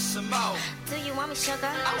 I want some more. Do you want me, sugar?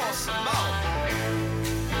 I want some more.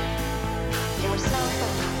 Your cell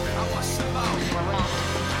phone. I want some more. Your locked.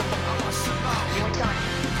 I want some more. Your done.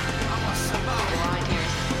 I want some more. Your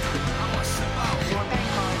ideas. I want some more. Your bank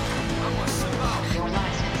card. I want some more. Your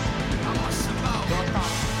license. I want some more. Your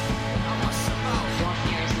thoughts. I want some more. Your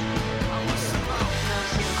fears. I want some more. No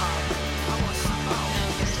SIM card. I want some more. No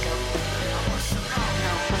disco. I want some more.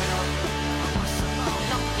 No photo. I want some more.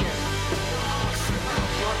 No fear. I want some more.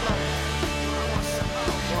 Your blood. I want some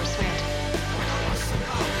more. Your sweat. I want some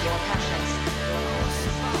more. Your passions.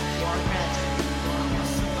 Your regrets. Your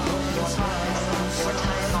promise. Your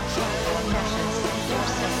time. Your precious. Your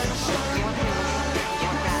sins. Your pills.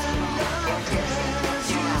 Your breath. Your tears.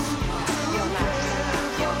 Your laugh. Your laughs.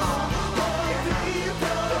 Your ball. Your night. Your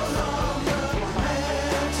love. Your life.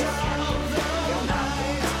 Your cash. Your mouth.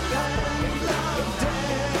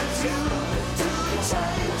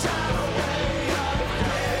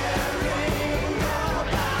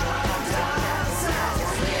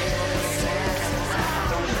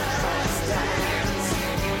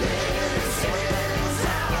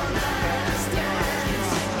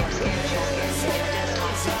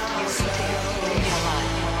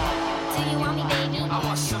 Do you want me, baby? I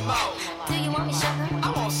want some more. Do you want me, sugar?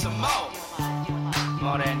 I want some more.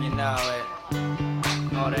 More than you know it.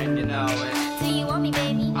 More than you know it. Do you want me,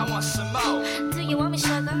 baby? I want some more. Do you want me,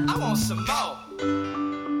 sugar? I want some more.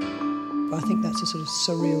 I think that's a sort of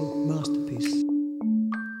surreal masterpiece.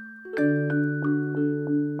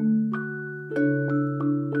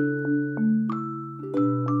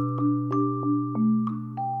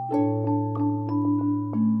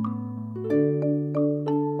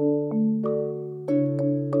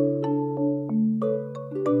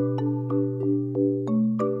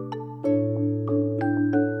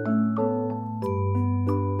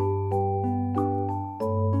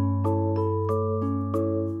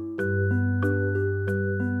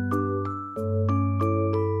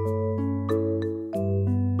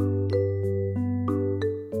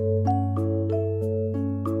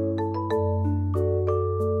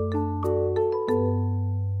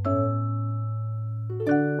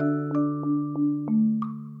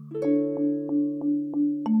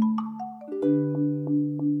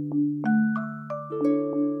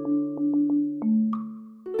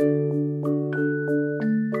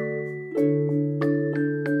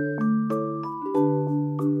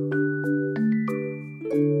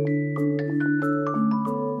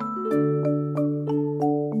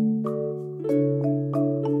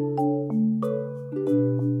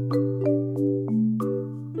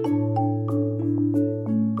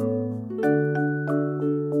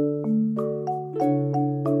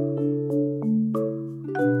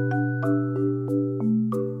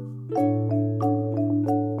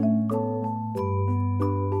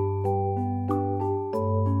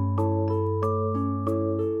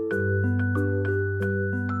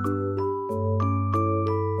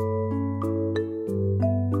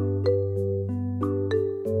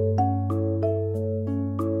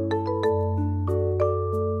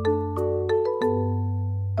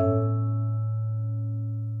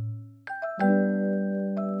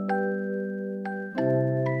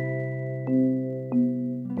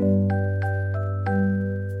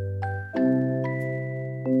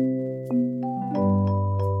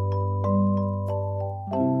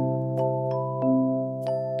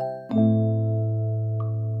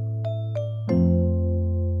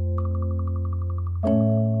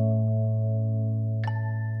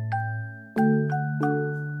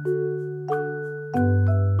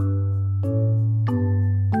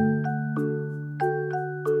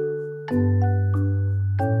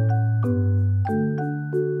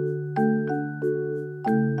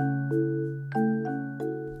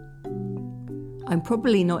 I'm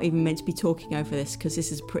probably not even meant to be talking over this because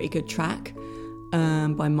this is a pretty good track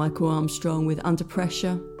by Michael Armstrong with Under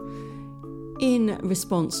Pressure. In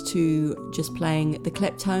response to just playing the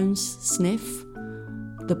Kleptones, Sniff,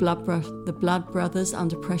 the Blood Brothers,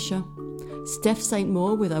 Under Pressure, Steph St.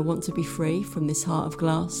 Moore with I Want to Be Free from This Heart of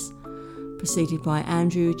Glass, preceded by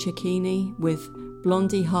Andrew Cecchini with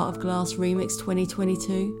Blondie Heart of Glass Remix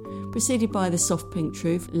 2022, preceded by the Soft Pink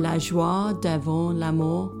Truth, La Joie d'Avant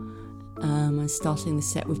l'Amour, and starting the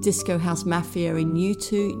set with Disco House Mafia in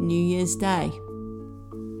U2 New Year's Day.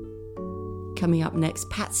 Coming up next,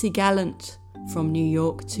 Patsy Gallant, From New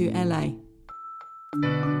York to LA.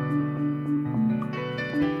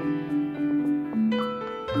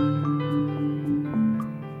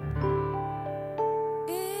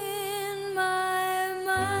 In my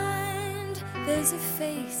mind, there's a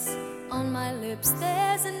face on my lips,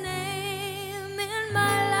 there's a name in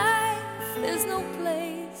my life, there's no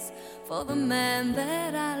place for the man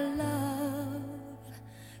that I love,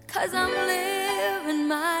 'cause I'm living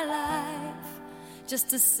my life just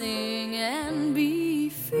to sing and be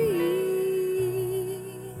free.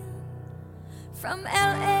 From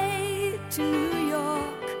LA to New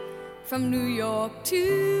York, from New York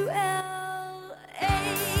to LA.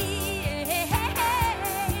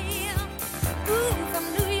 Ooh, from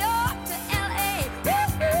New York to LA.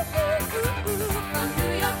 From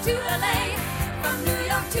New York to LA. From New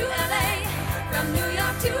York to LA. From New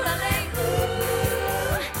York to LA.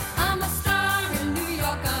 Ooh, I'm a star in New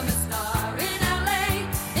York. I'm a star in LA.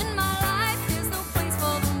 In my life, there's no place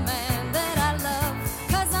for the man that I love,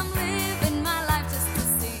 'cause I'm living my life just to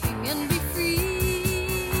sing and be free.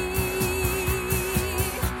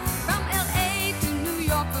 From LA to New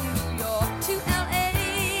York, from New York to LA.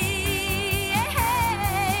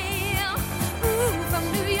 Ooh, from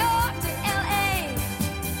New York to LA.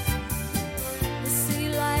 The city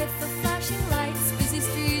life of flashing lights, busy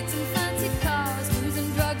streets and fancy cars, booze and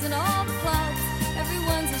drugs and all the clubs.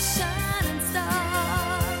 Everyone's a shining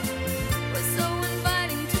star. Was so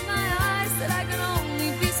inviting to my eyes that I could only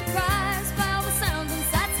be surprised by all the sounds and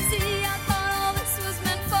sights to see. I thought all this was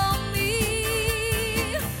meant for me,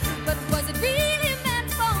 but was it really meant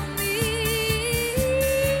for me?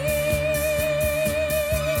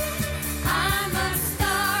 I'm a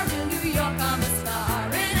star in New York, I'm a star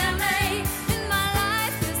in LA. In my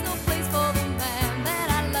life, there's no place for the man that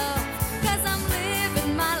I love, 'cause I'm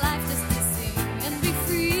living my life just to sing and be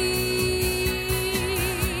free.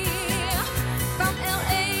 From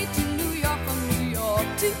LA to New York, from New York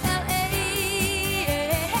to LA.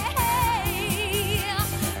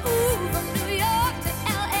 Ooh, from New York to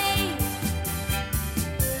LA.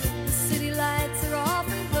 The city lights are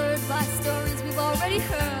often blurred by stories we've already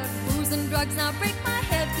heard. Booze and drugs now break my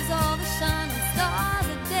head, 'cause all the shining stars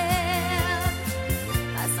are dead.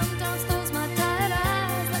 I sometimes close my tired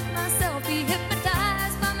eyes, let myself be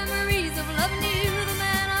hypnotized by memories of loving you, the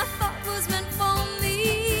man I thought was meant for me.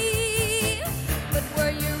 But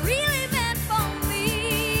were you really meant for me?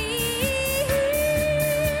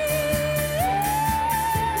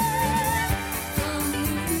 From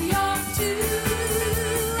New York to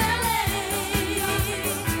LA.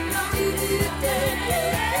 From New York to LA.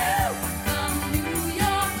 From New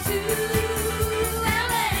York to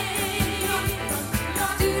LA. From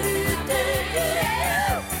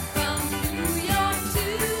New York to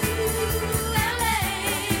LA.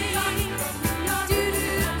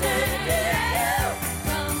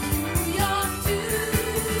 From New York to LA.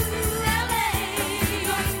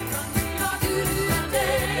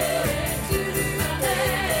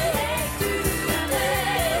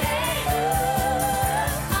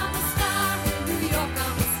 I'm a star in New York,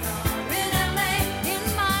 I'm a star in LA. In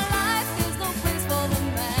my life, there's no place for the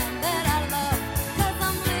man that I love, 'cause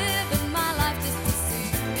I'm living my life just to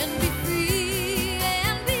sing and be free,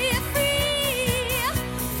 and be free.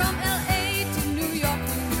 From LA to New York,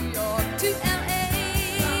 from New York to LA.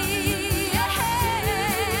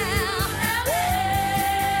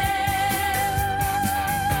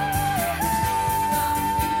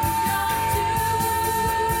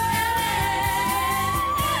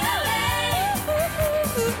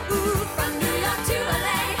 From New York to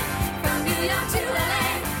LA, from New York to LA,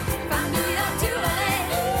 from New York to LA.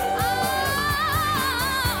 Oh,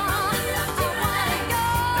 I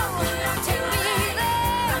wanna go to be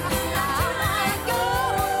there. I wanna go,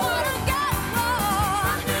 wanna go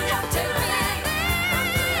to be there.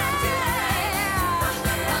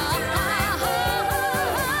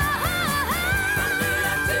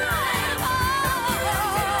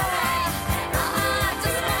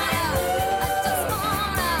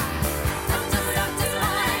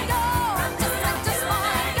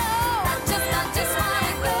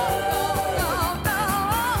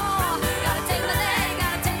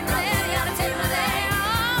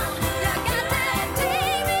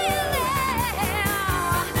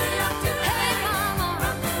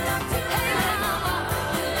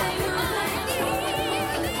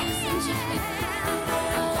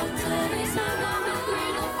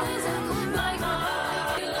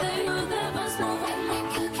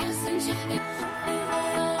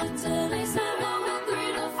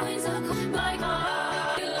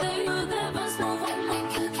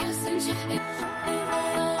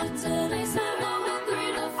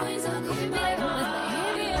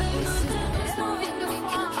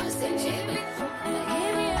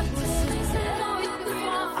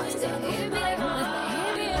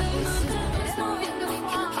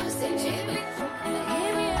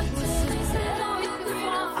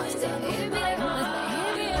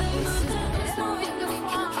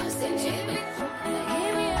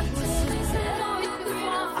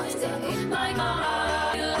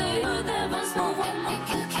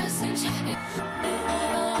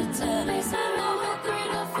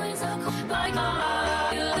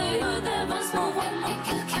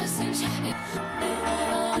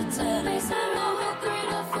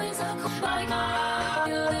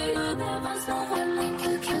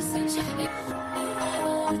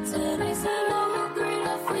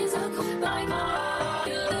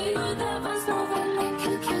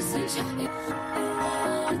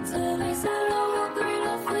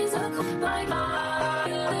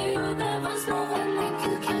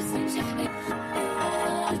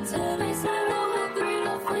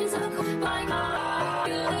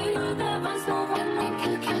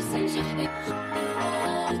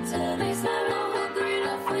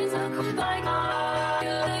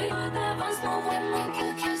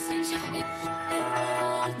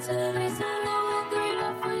 C'est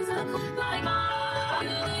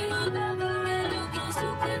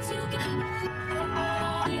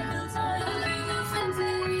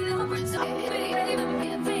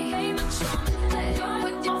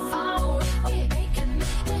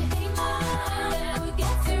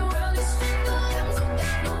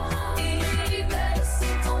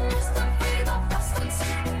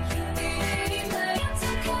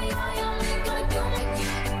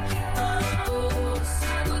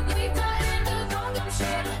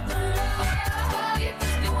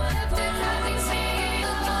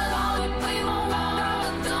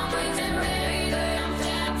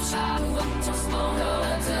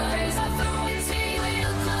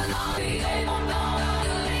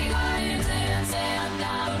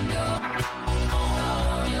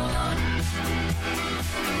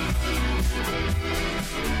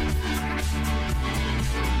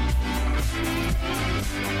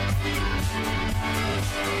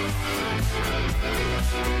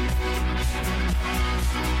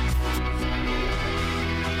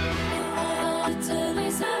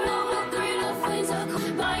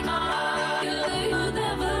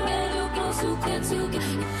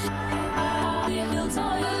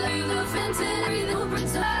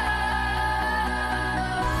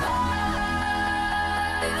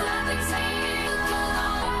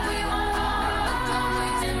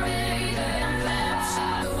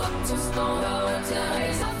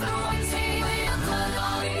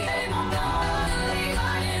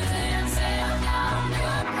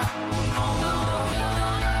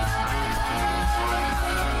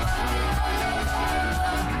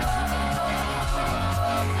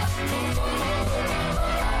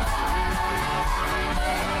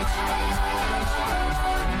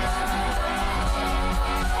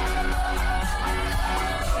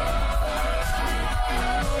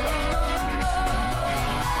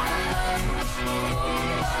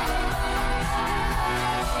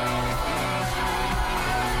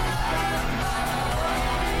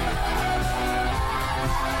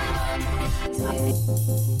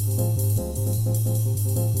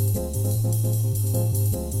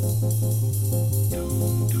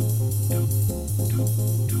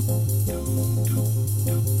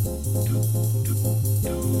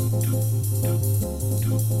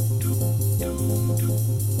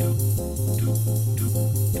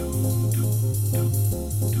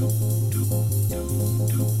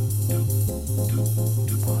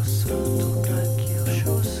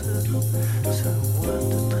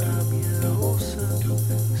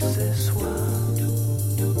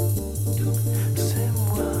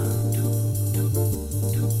moi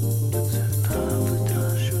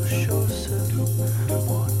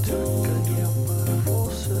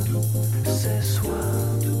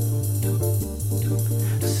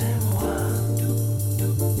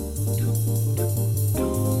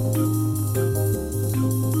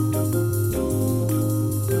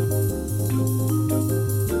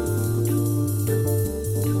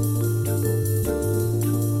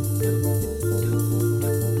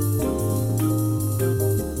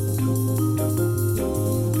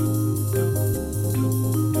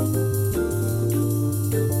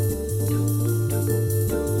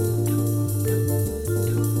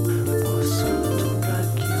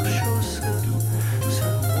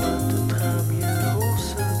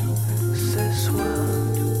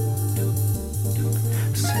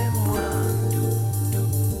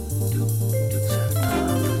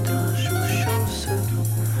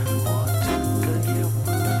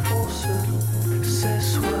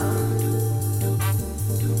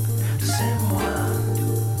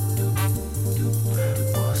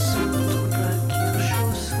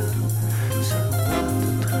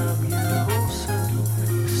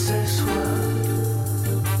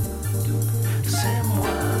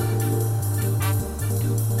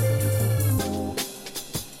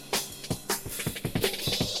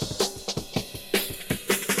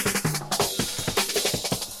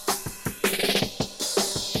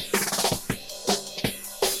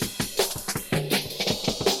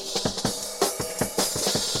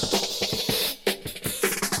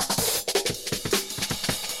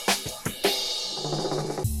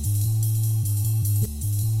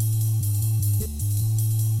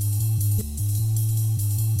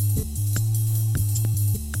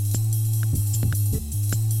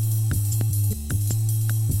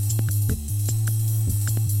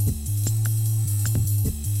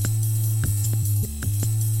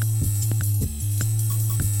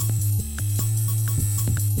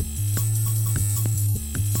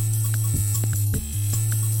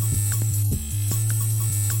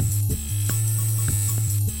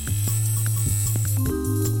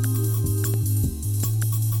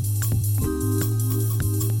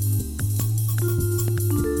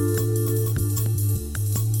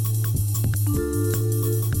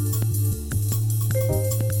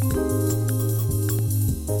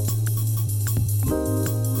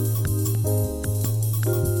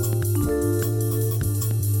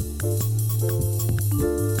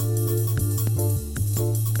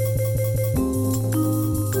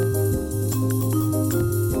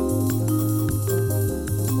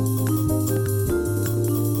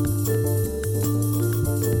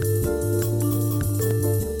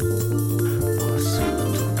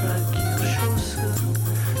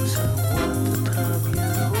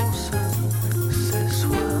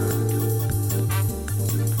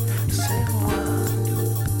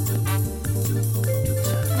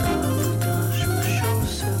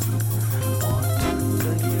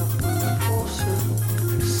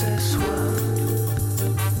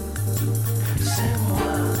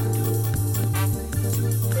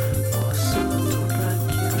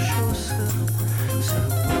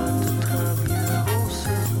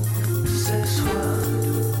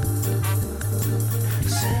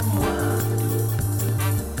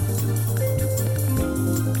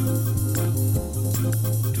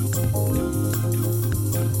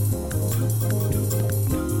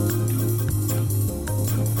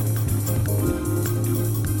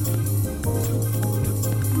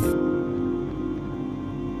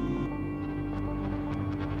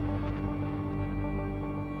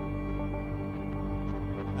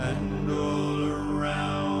and all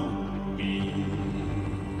around me.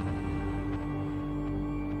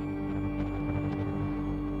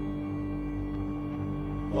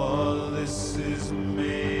 All this is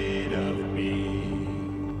made of me.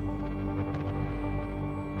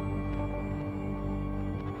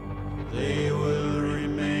 They will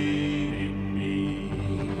remain in me.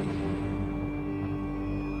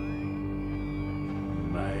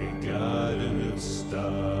 My garden of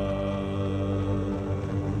stars.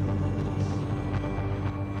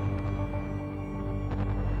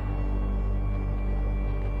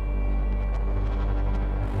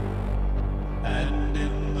 And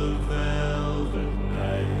in the velvet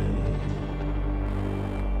night,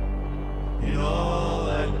 in all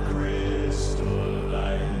that crystal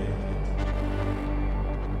light,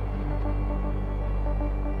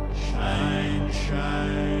 shine,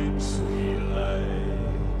 shine, sweet light,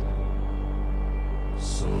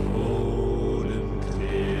 so old and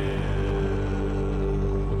clear.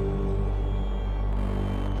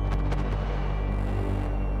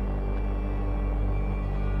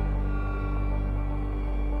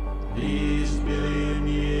 These billion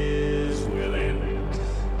years will end.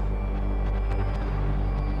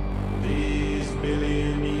 These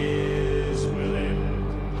billion years will end.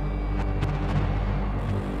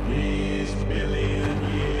 These billion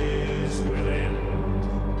years will end.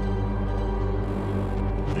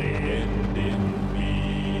 They end in me.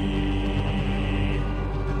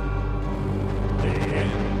 They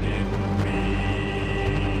end in me.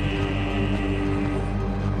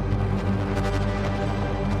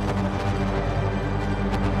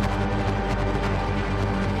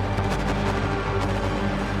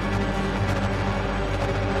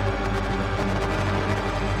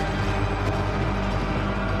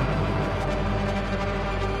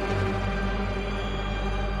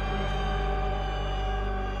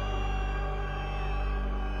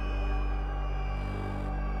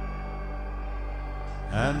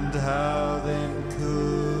 And how then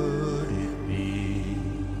could it be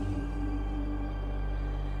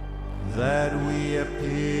that we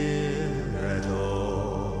appear at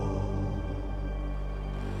all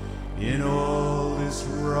in all this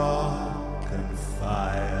rock and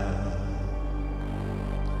fire,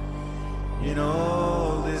 in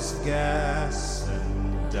all this gas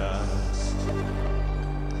and dust?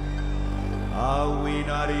 Are we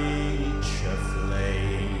not each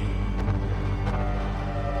aflame?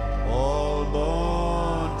 All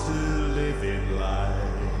born to live in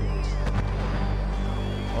light,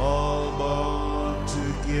 all born to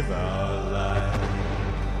give our life.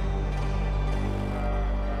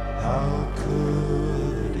 How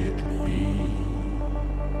could it be?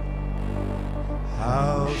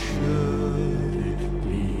 How should it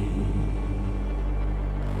be?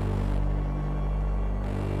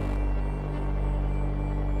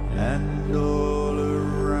 And all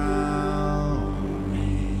around me,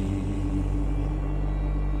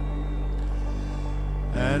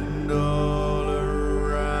 and all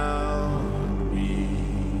around me,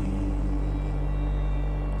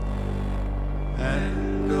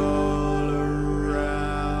 and all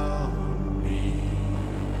around me,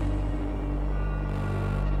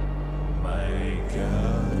 my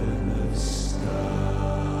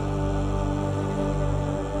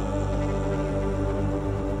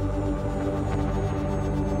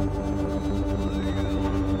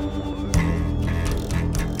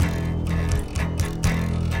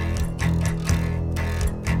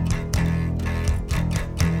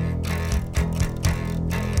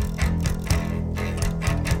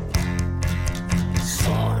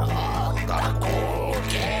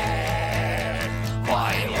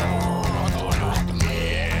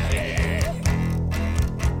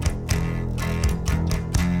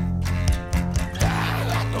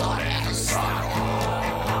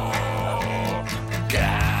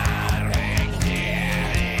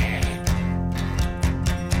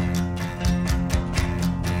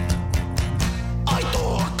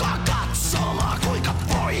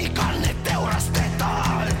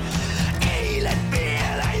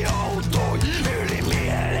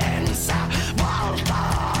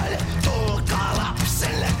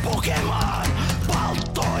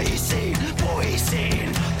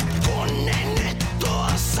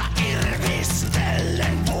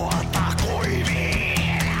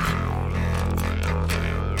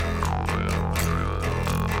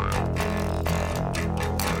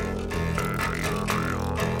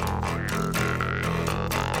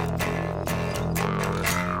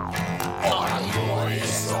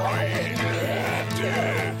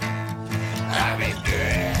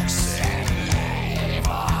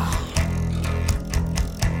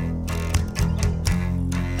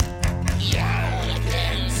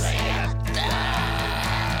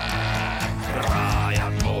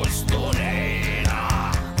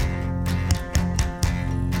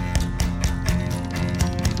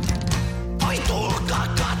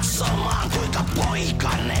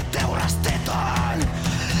poikanne teurastetaan.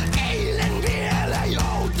 Eilen vielä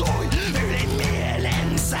joutui yli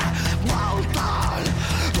mielensä valtaan.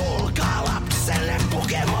 Tulkaa lapselle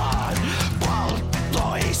pukemaan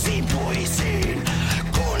polttoisiin puisiin.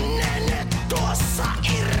 Kun ne nyt tuossa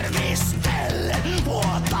irvistellen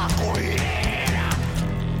vuotaa kuin heinä.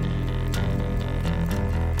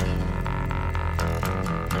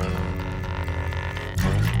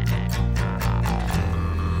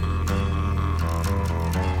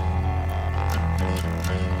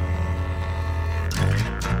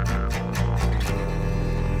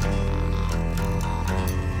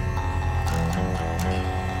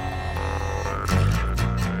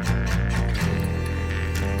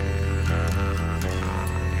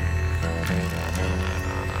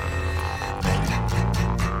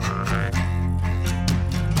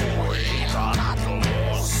 Puikanat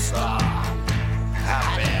musta,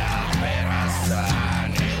 häpeän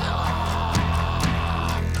perässään ilaa.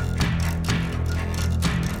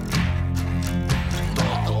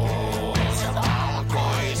 Totuus ja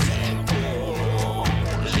valkoisen kuuluu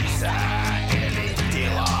lisää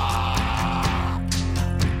elintilaa.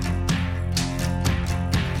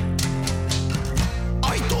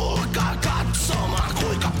 Oi tulkaa katsomaan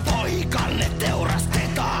kuinka poikanne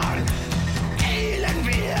teurastetaan. Eilen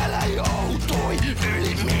vielä joutui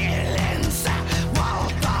yli mielensä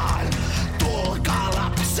valtaan. Tulkaa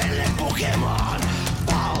lapselle pukemaan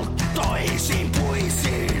polttoisiin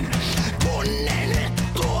puisiin. Kun ne nyt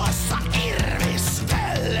tuossa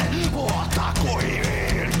irvistellen vuotaa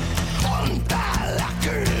kuiviin. On täällä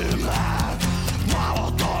kylmää,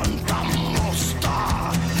 valotonta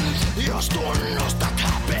mustaa. Jos tunnustat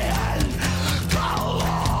häpeän,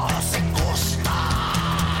 kalloosi kustaan.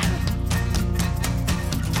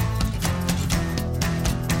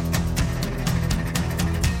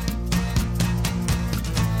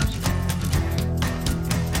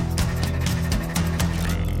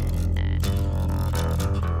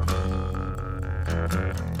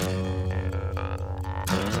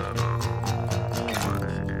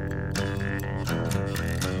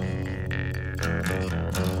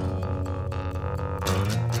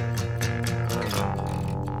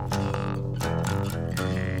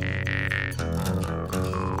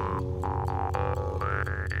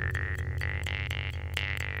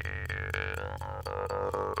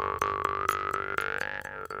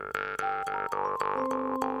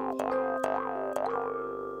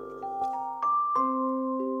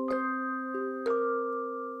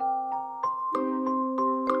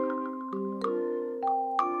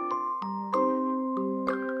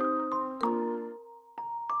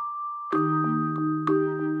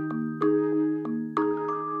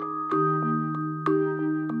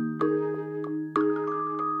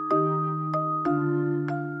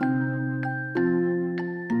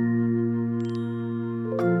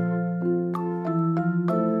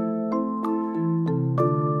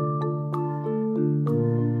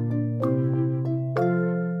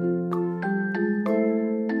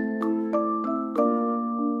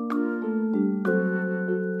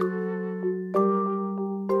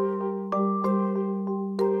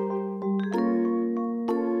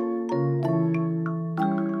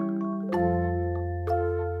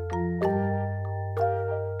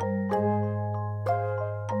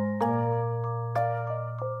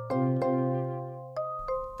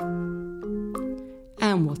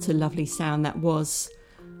 And what a lovely sound that was.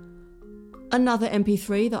 Another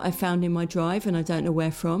MP3 that I found in my drive, and I don't know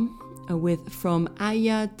where from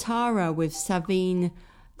Ayatara with Savine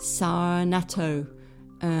Sarnato.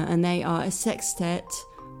 And they are a sextet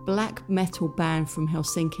black metal band from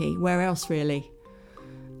Helsinki. Where else, really?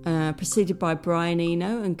 Preceded by Brian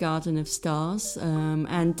Eno and Garden of Stars.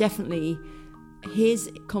 And definitely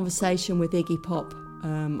his conversation with Iggy Pop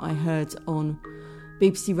I heard on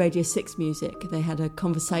BBC Radio 6 Music. They had a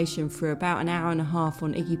conversation for about an hour and a half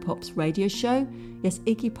on Iggy Pop's radio show. Yes,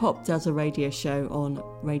 Iggy Pop does a radio show on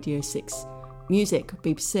Radio 6 Music,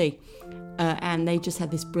 BBC. And they just had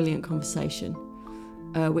this brilliant conversation,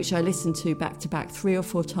 which I listened to back 3 or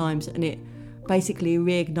 4 times, and it basically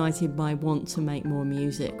reignited my want to make more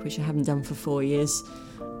music, which I haven't done for 4 years.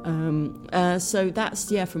 So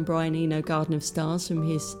that's, from Brian Eno, Garden of Stars, from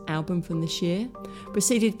his album from this year.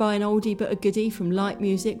 Preceded by an oldie but a goodie from Light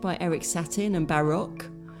Music by Eric Satin and Baroque.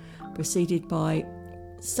 Preceded by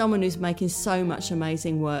someone who's making so much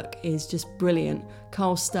amazing work, is just brilliant,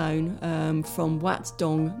 Carl Stone from Wat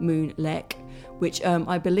Dong Moon Lek, which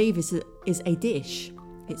I believe is a dish.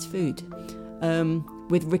 It's food.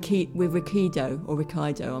 With Rikido, or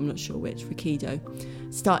Rikido, I'm not sure which, Rikido.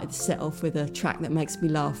 Started the set off with a track that makes me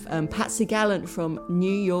laugh. Patsy Gallant from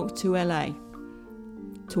New York to LA.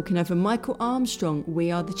 talking over Michael Armstrong, We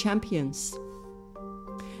Are the Champions.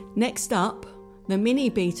 Next up, the Mini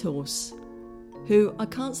Beatles, who I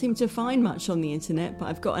can't seem to find much on the internet, but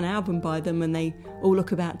I've got an album by them and they all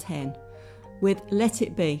look about 10, with Let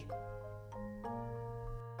It Be.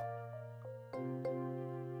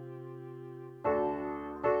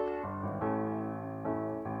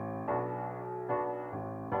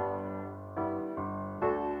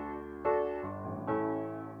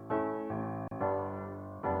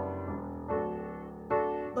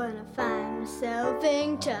 When I find myself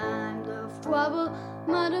in times of trouble,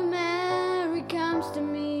 Mother Mary comes to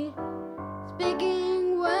me,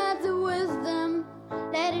 speaking words of wisdom,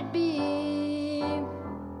 let it be.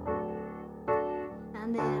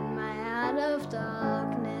 And in my out of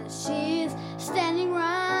darkness, she's standing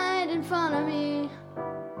right in front of me,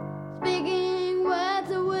 speaking words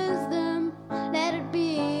of wisdom, let it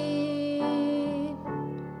be.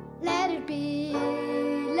 Let it be,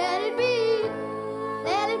 let it be.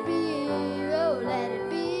 Let it be, oh, let it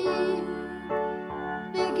be.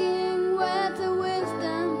 Speaking words of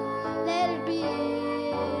wisdom, let it be.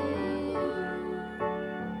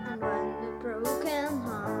 And when the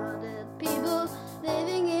broken-hearted people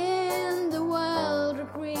living in the world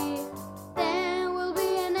agree, there will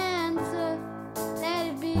be an answer, let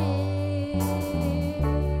it be.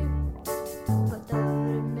 But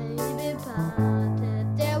though it may be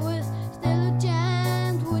parted, there was still a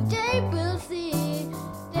chance what they will see.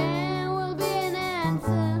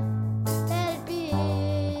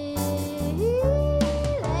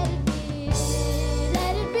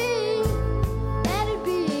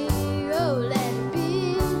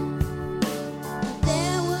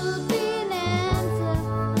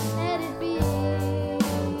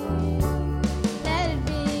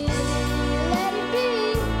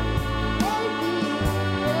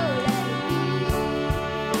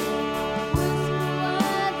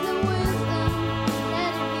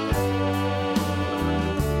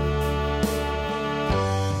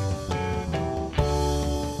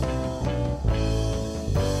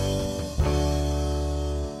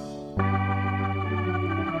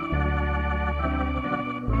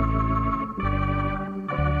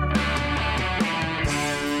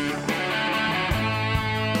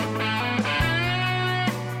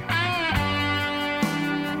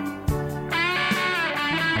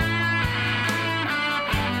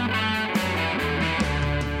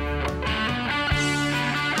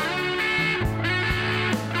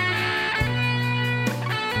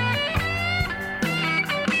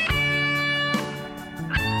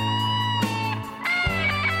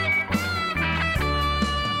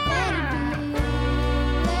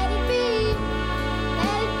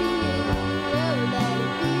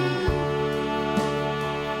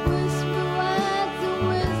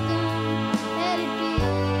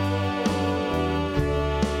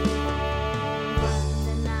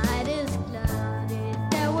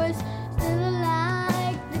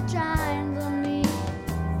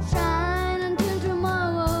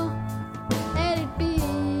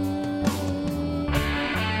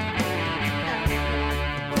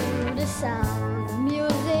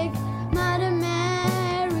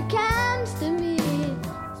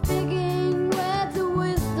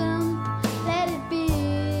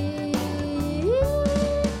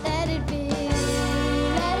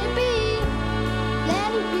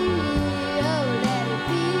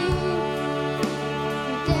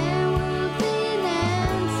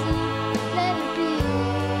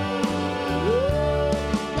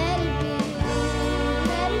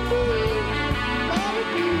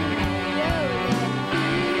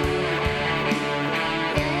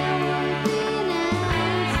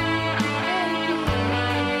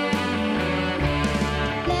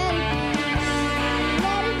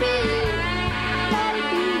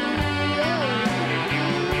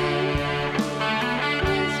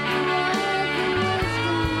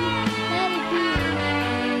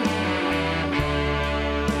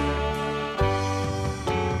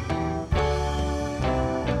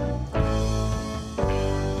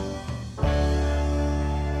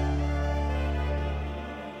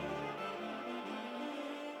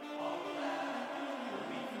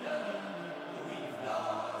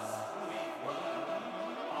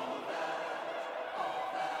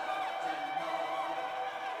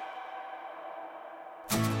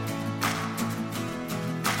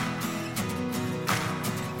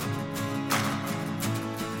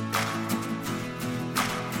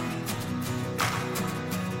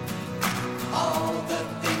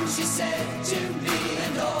 she said to me,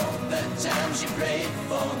 and all the times she prayed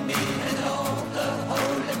for me, and all the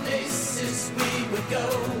holy places we would go.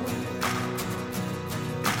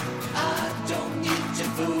 I don't need to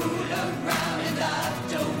fool around, and I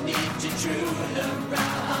don't through and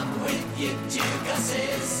around. I'm with you till God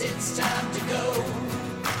says it's time to go.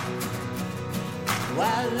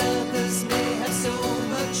 While others may have so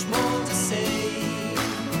much more to say,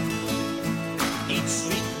 each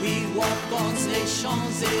street we walk on's les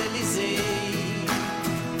Champs-Élysées.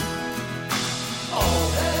 All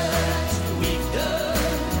that we've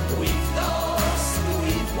done, we've lost,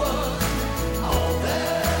 we've won. All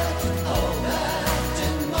that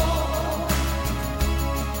and more.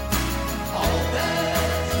 All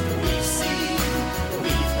that we've seen,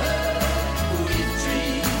 we've heard, we've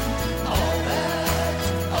dreamed. All that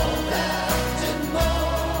and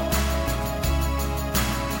more.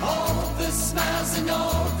 All the smiles and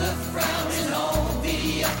all the frowns and all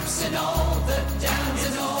the ups and all the downs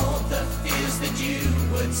and all the fears that you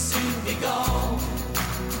would soon be gone.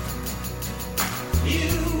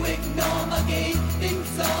 You ignore my gaping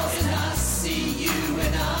flaws and I see you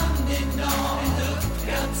and I'm in awe. And look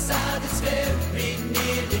outside, it's very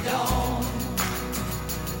nearly dawn.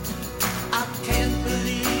 I can't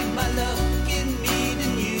believe my luck in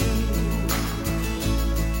meeting you.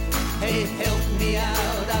 Hey, help me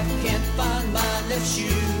out, I can't find my left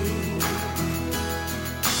shoe.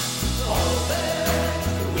 All that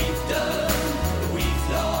we've done, we've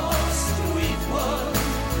lost, we've won.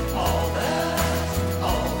 All that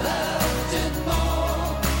and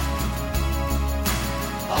more.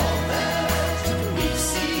 All that we've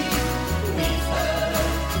seen, we've heard,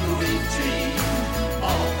 we've dreamed.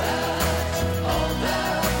 All that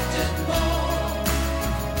and more.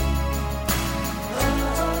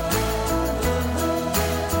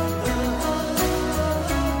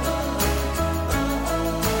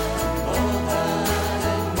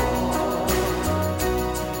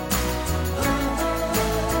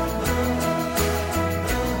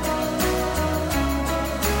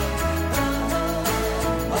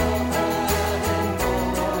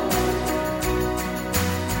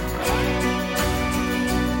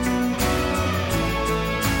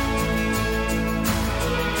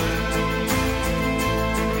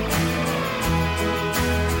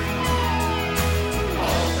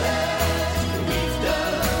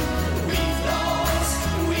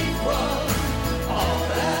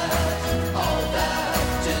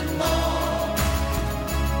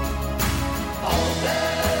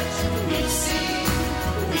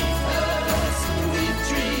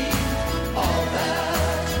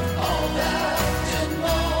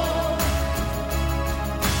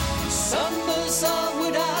 Summers are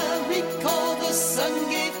what I recall. The sun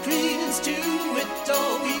gave credence to it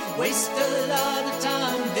all. We'd waste a lot of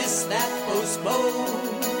time, this, that,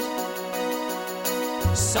 postponed.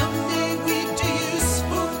 Someday we'd do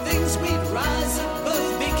useful things. We'd rise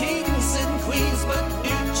above, be kings and queens. But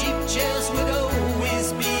new cheap chairs would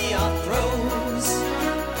always be our thrones.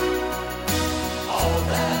 All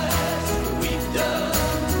that we've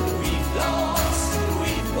done, we've lost,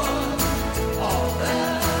 we've won. All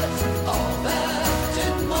that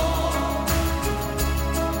and more.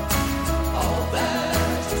 All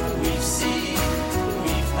that we've seen,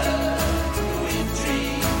 we've heard, we've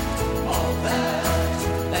dreamed. All that,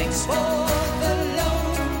 thanks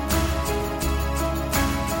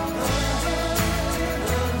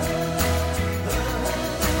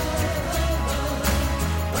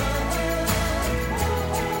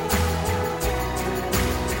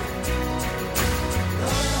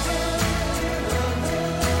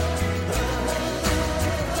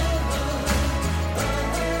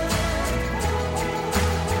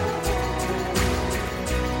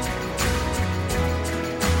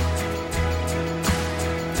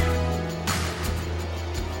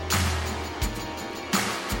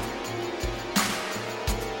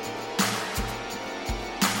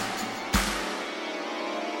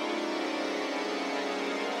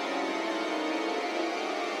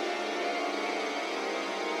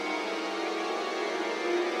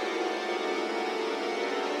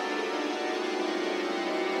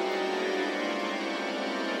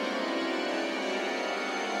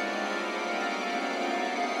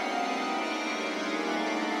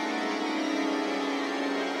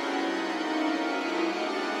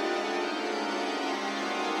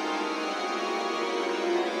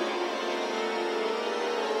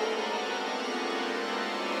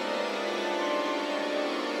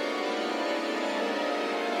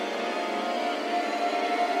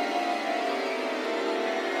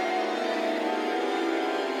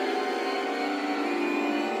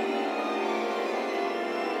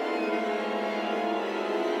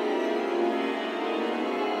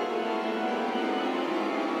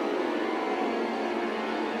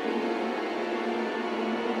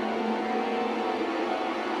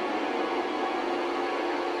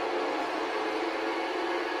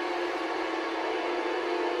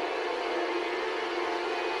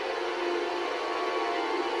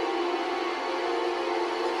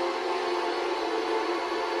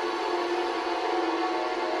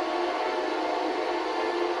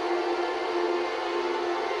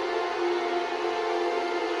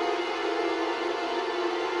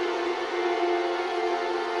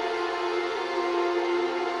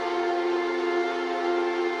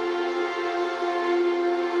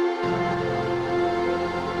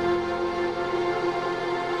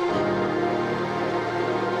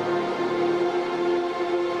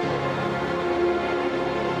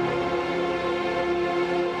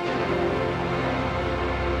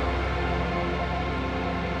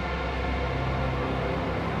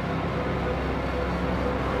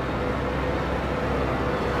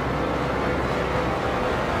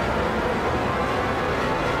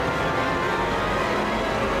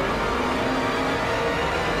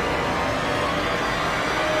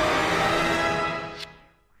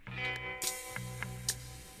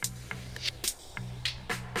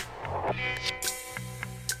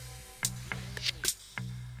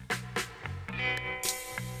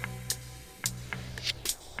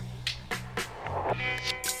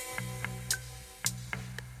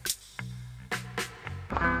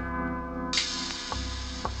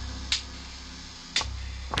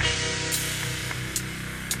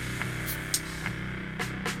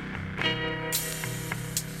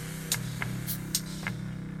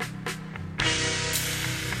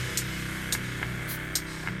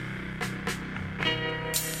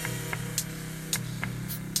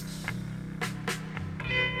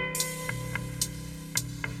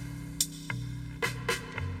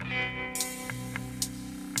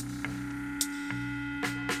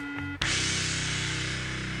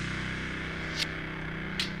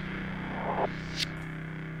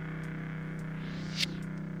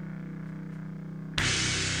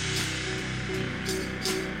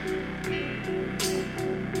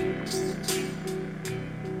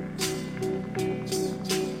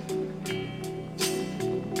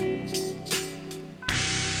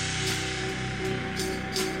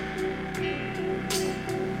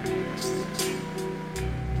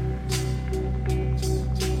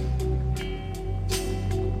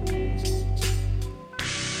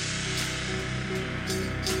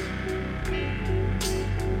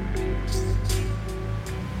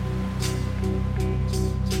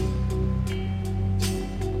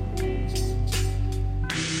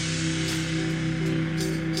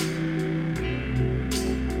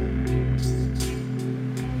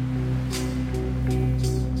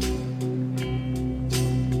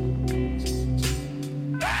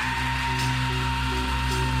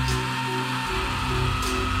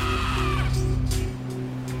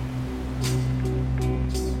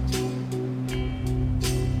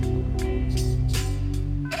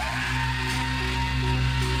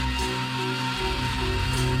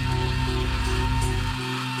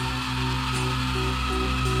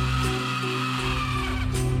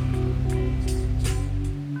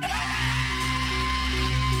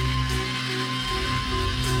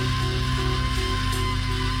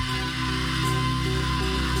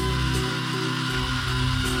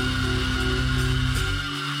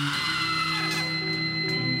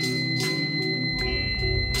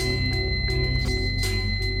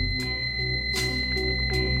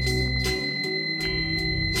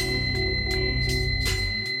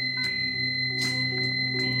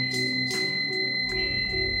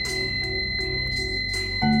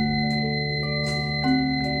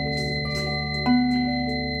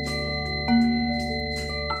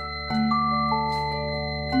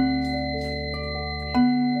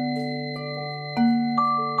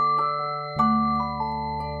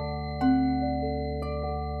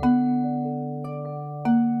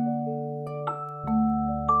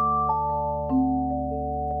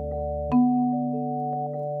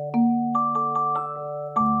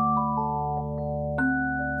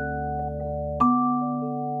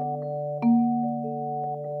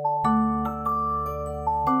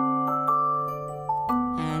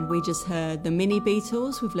we just heard the Mini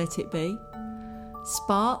Beatles with Let It Be,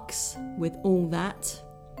 Sparks with All That,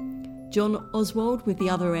 John Oswald with The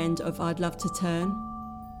Other End of I'd Love to Turn,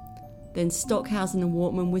 then Stockhausen and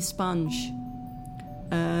Walkman with Sponge.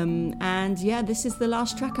 And yeah, this is the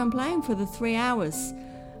last track I'm playing for the 3 hours.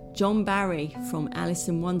 John Barry from Alice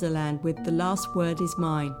in Wonderland with The Last Word Is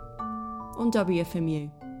Mine on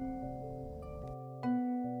WFMU.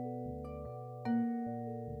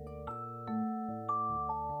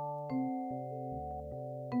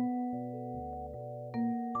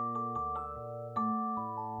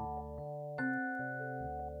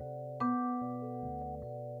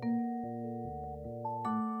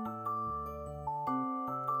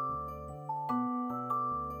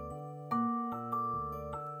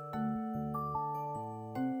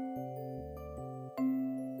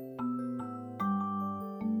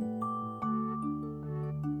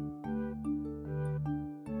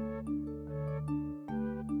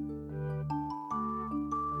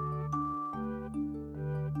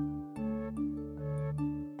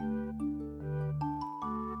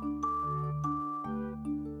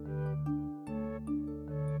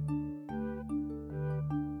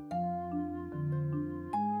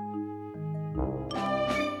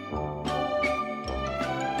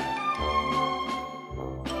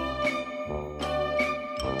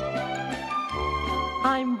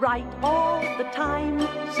 I'm right all the time,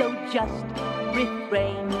 so just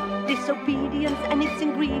refrain. Disobedience and its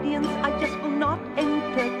ingredients I just will not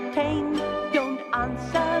entertain. Don't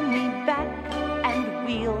answer me back and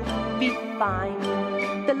we'll be fine.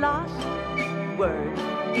 The last word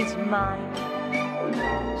is mine.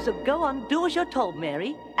 So go on, do as you're told,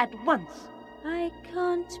 Mary, at once. I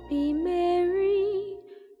can't be Mary,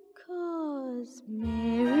 'cause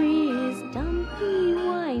Mary is dumpy.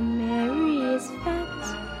 Why, Mary is fat.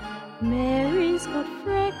 Mary's got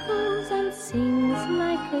freckles and sings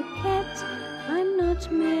like a cat. I'm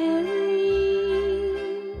not Mary.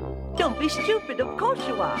 Don't be stupid, of course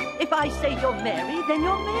you are. If I say you're Mary, then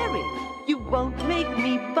you're Mary. You won't make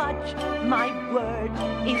me budge. My word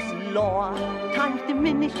is law. Time's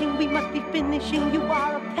diminishing, we must be finishing. You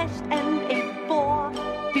are a pest and a bore.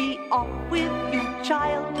 Be off with you,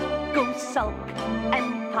 child. Go sulk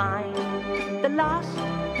and pine. The last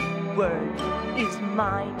word is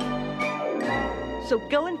mine. So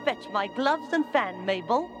go and fetch my gloves and fan,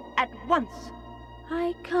 Mabel, at once.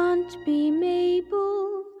 I can't be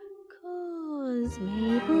Mabel, 'cause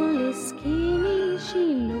Mabel is skinny. She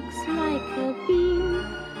looks like a bean.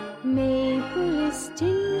 Mabel is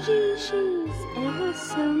stingy. She's ever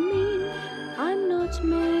so mean. I'm not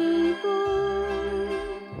Mabel.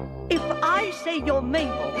 If I say you're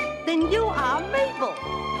Mabel, then you are Mabel.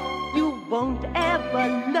 You won't ever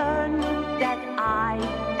learn that I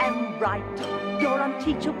am right. You're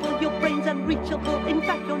unteachable, your brain's unreachable. In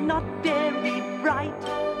fact, you're not very bright.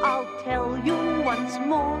 I'll tell you once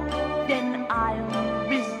more, then I'll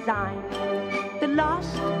resign. The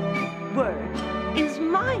last word is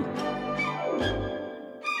mine.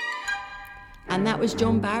 And that was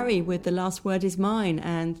John Barry with The Last Word Is Mine.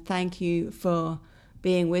 And thank you for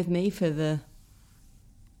being with me for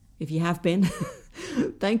if you have been.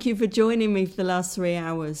 Thank you for joining me for the last 3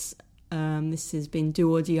 hours. This has been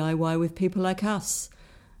Do or DIY with people like us.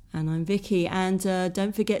 And I'm Vicky. And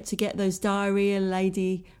don't forget to get those Diarrhea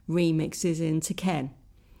Lady remixes in to Ken.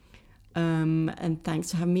 And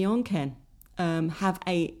thanks for having me on, Ken. Have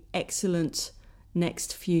a excellent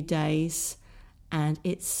next few days. And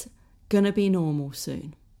it's going to be normal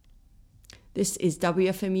soon. This is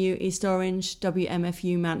WFMU East Orange,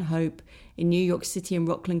 WMFU Mount Hope in New York City and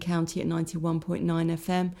Rockland County at 91.9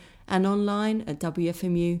 FM and online at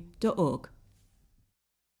wfmu.org.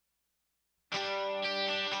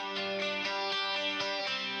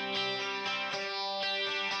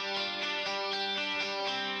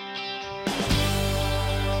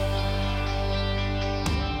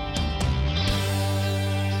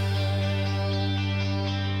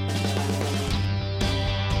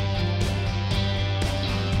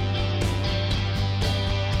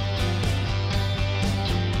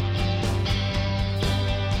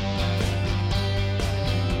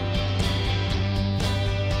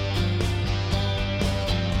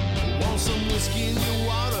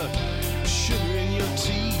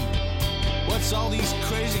 All these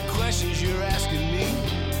crazy questions you're asking me.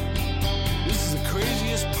 This is the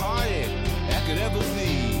craziest party that could ever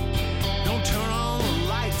be. Don't turn on the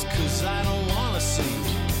lights, 'cause I don't wanna see.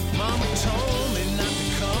 Mama told me not to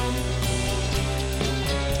come.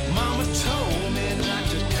 Mama told me not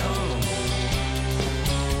to come.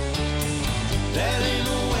 That ain't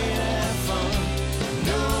no way to have fun.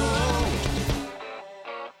 No.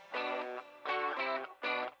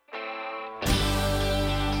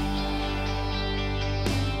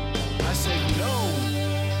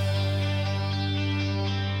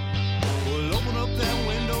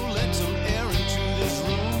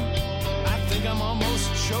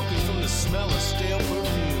 smell of stale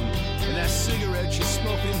perfume. And that cigarette you're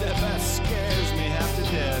smoking, that scares me half to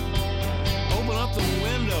death. Open up the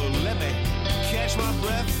window, let me catch my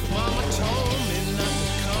breath. Mama told me not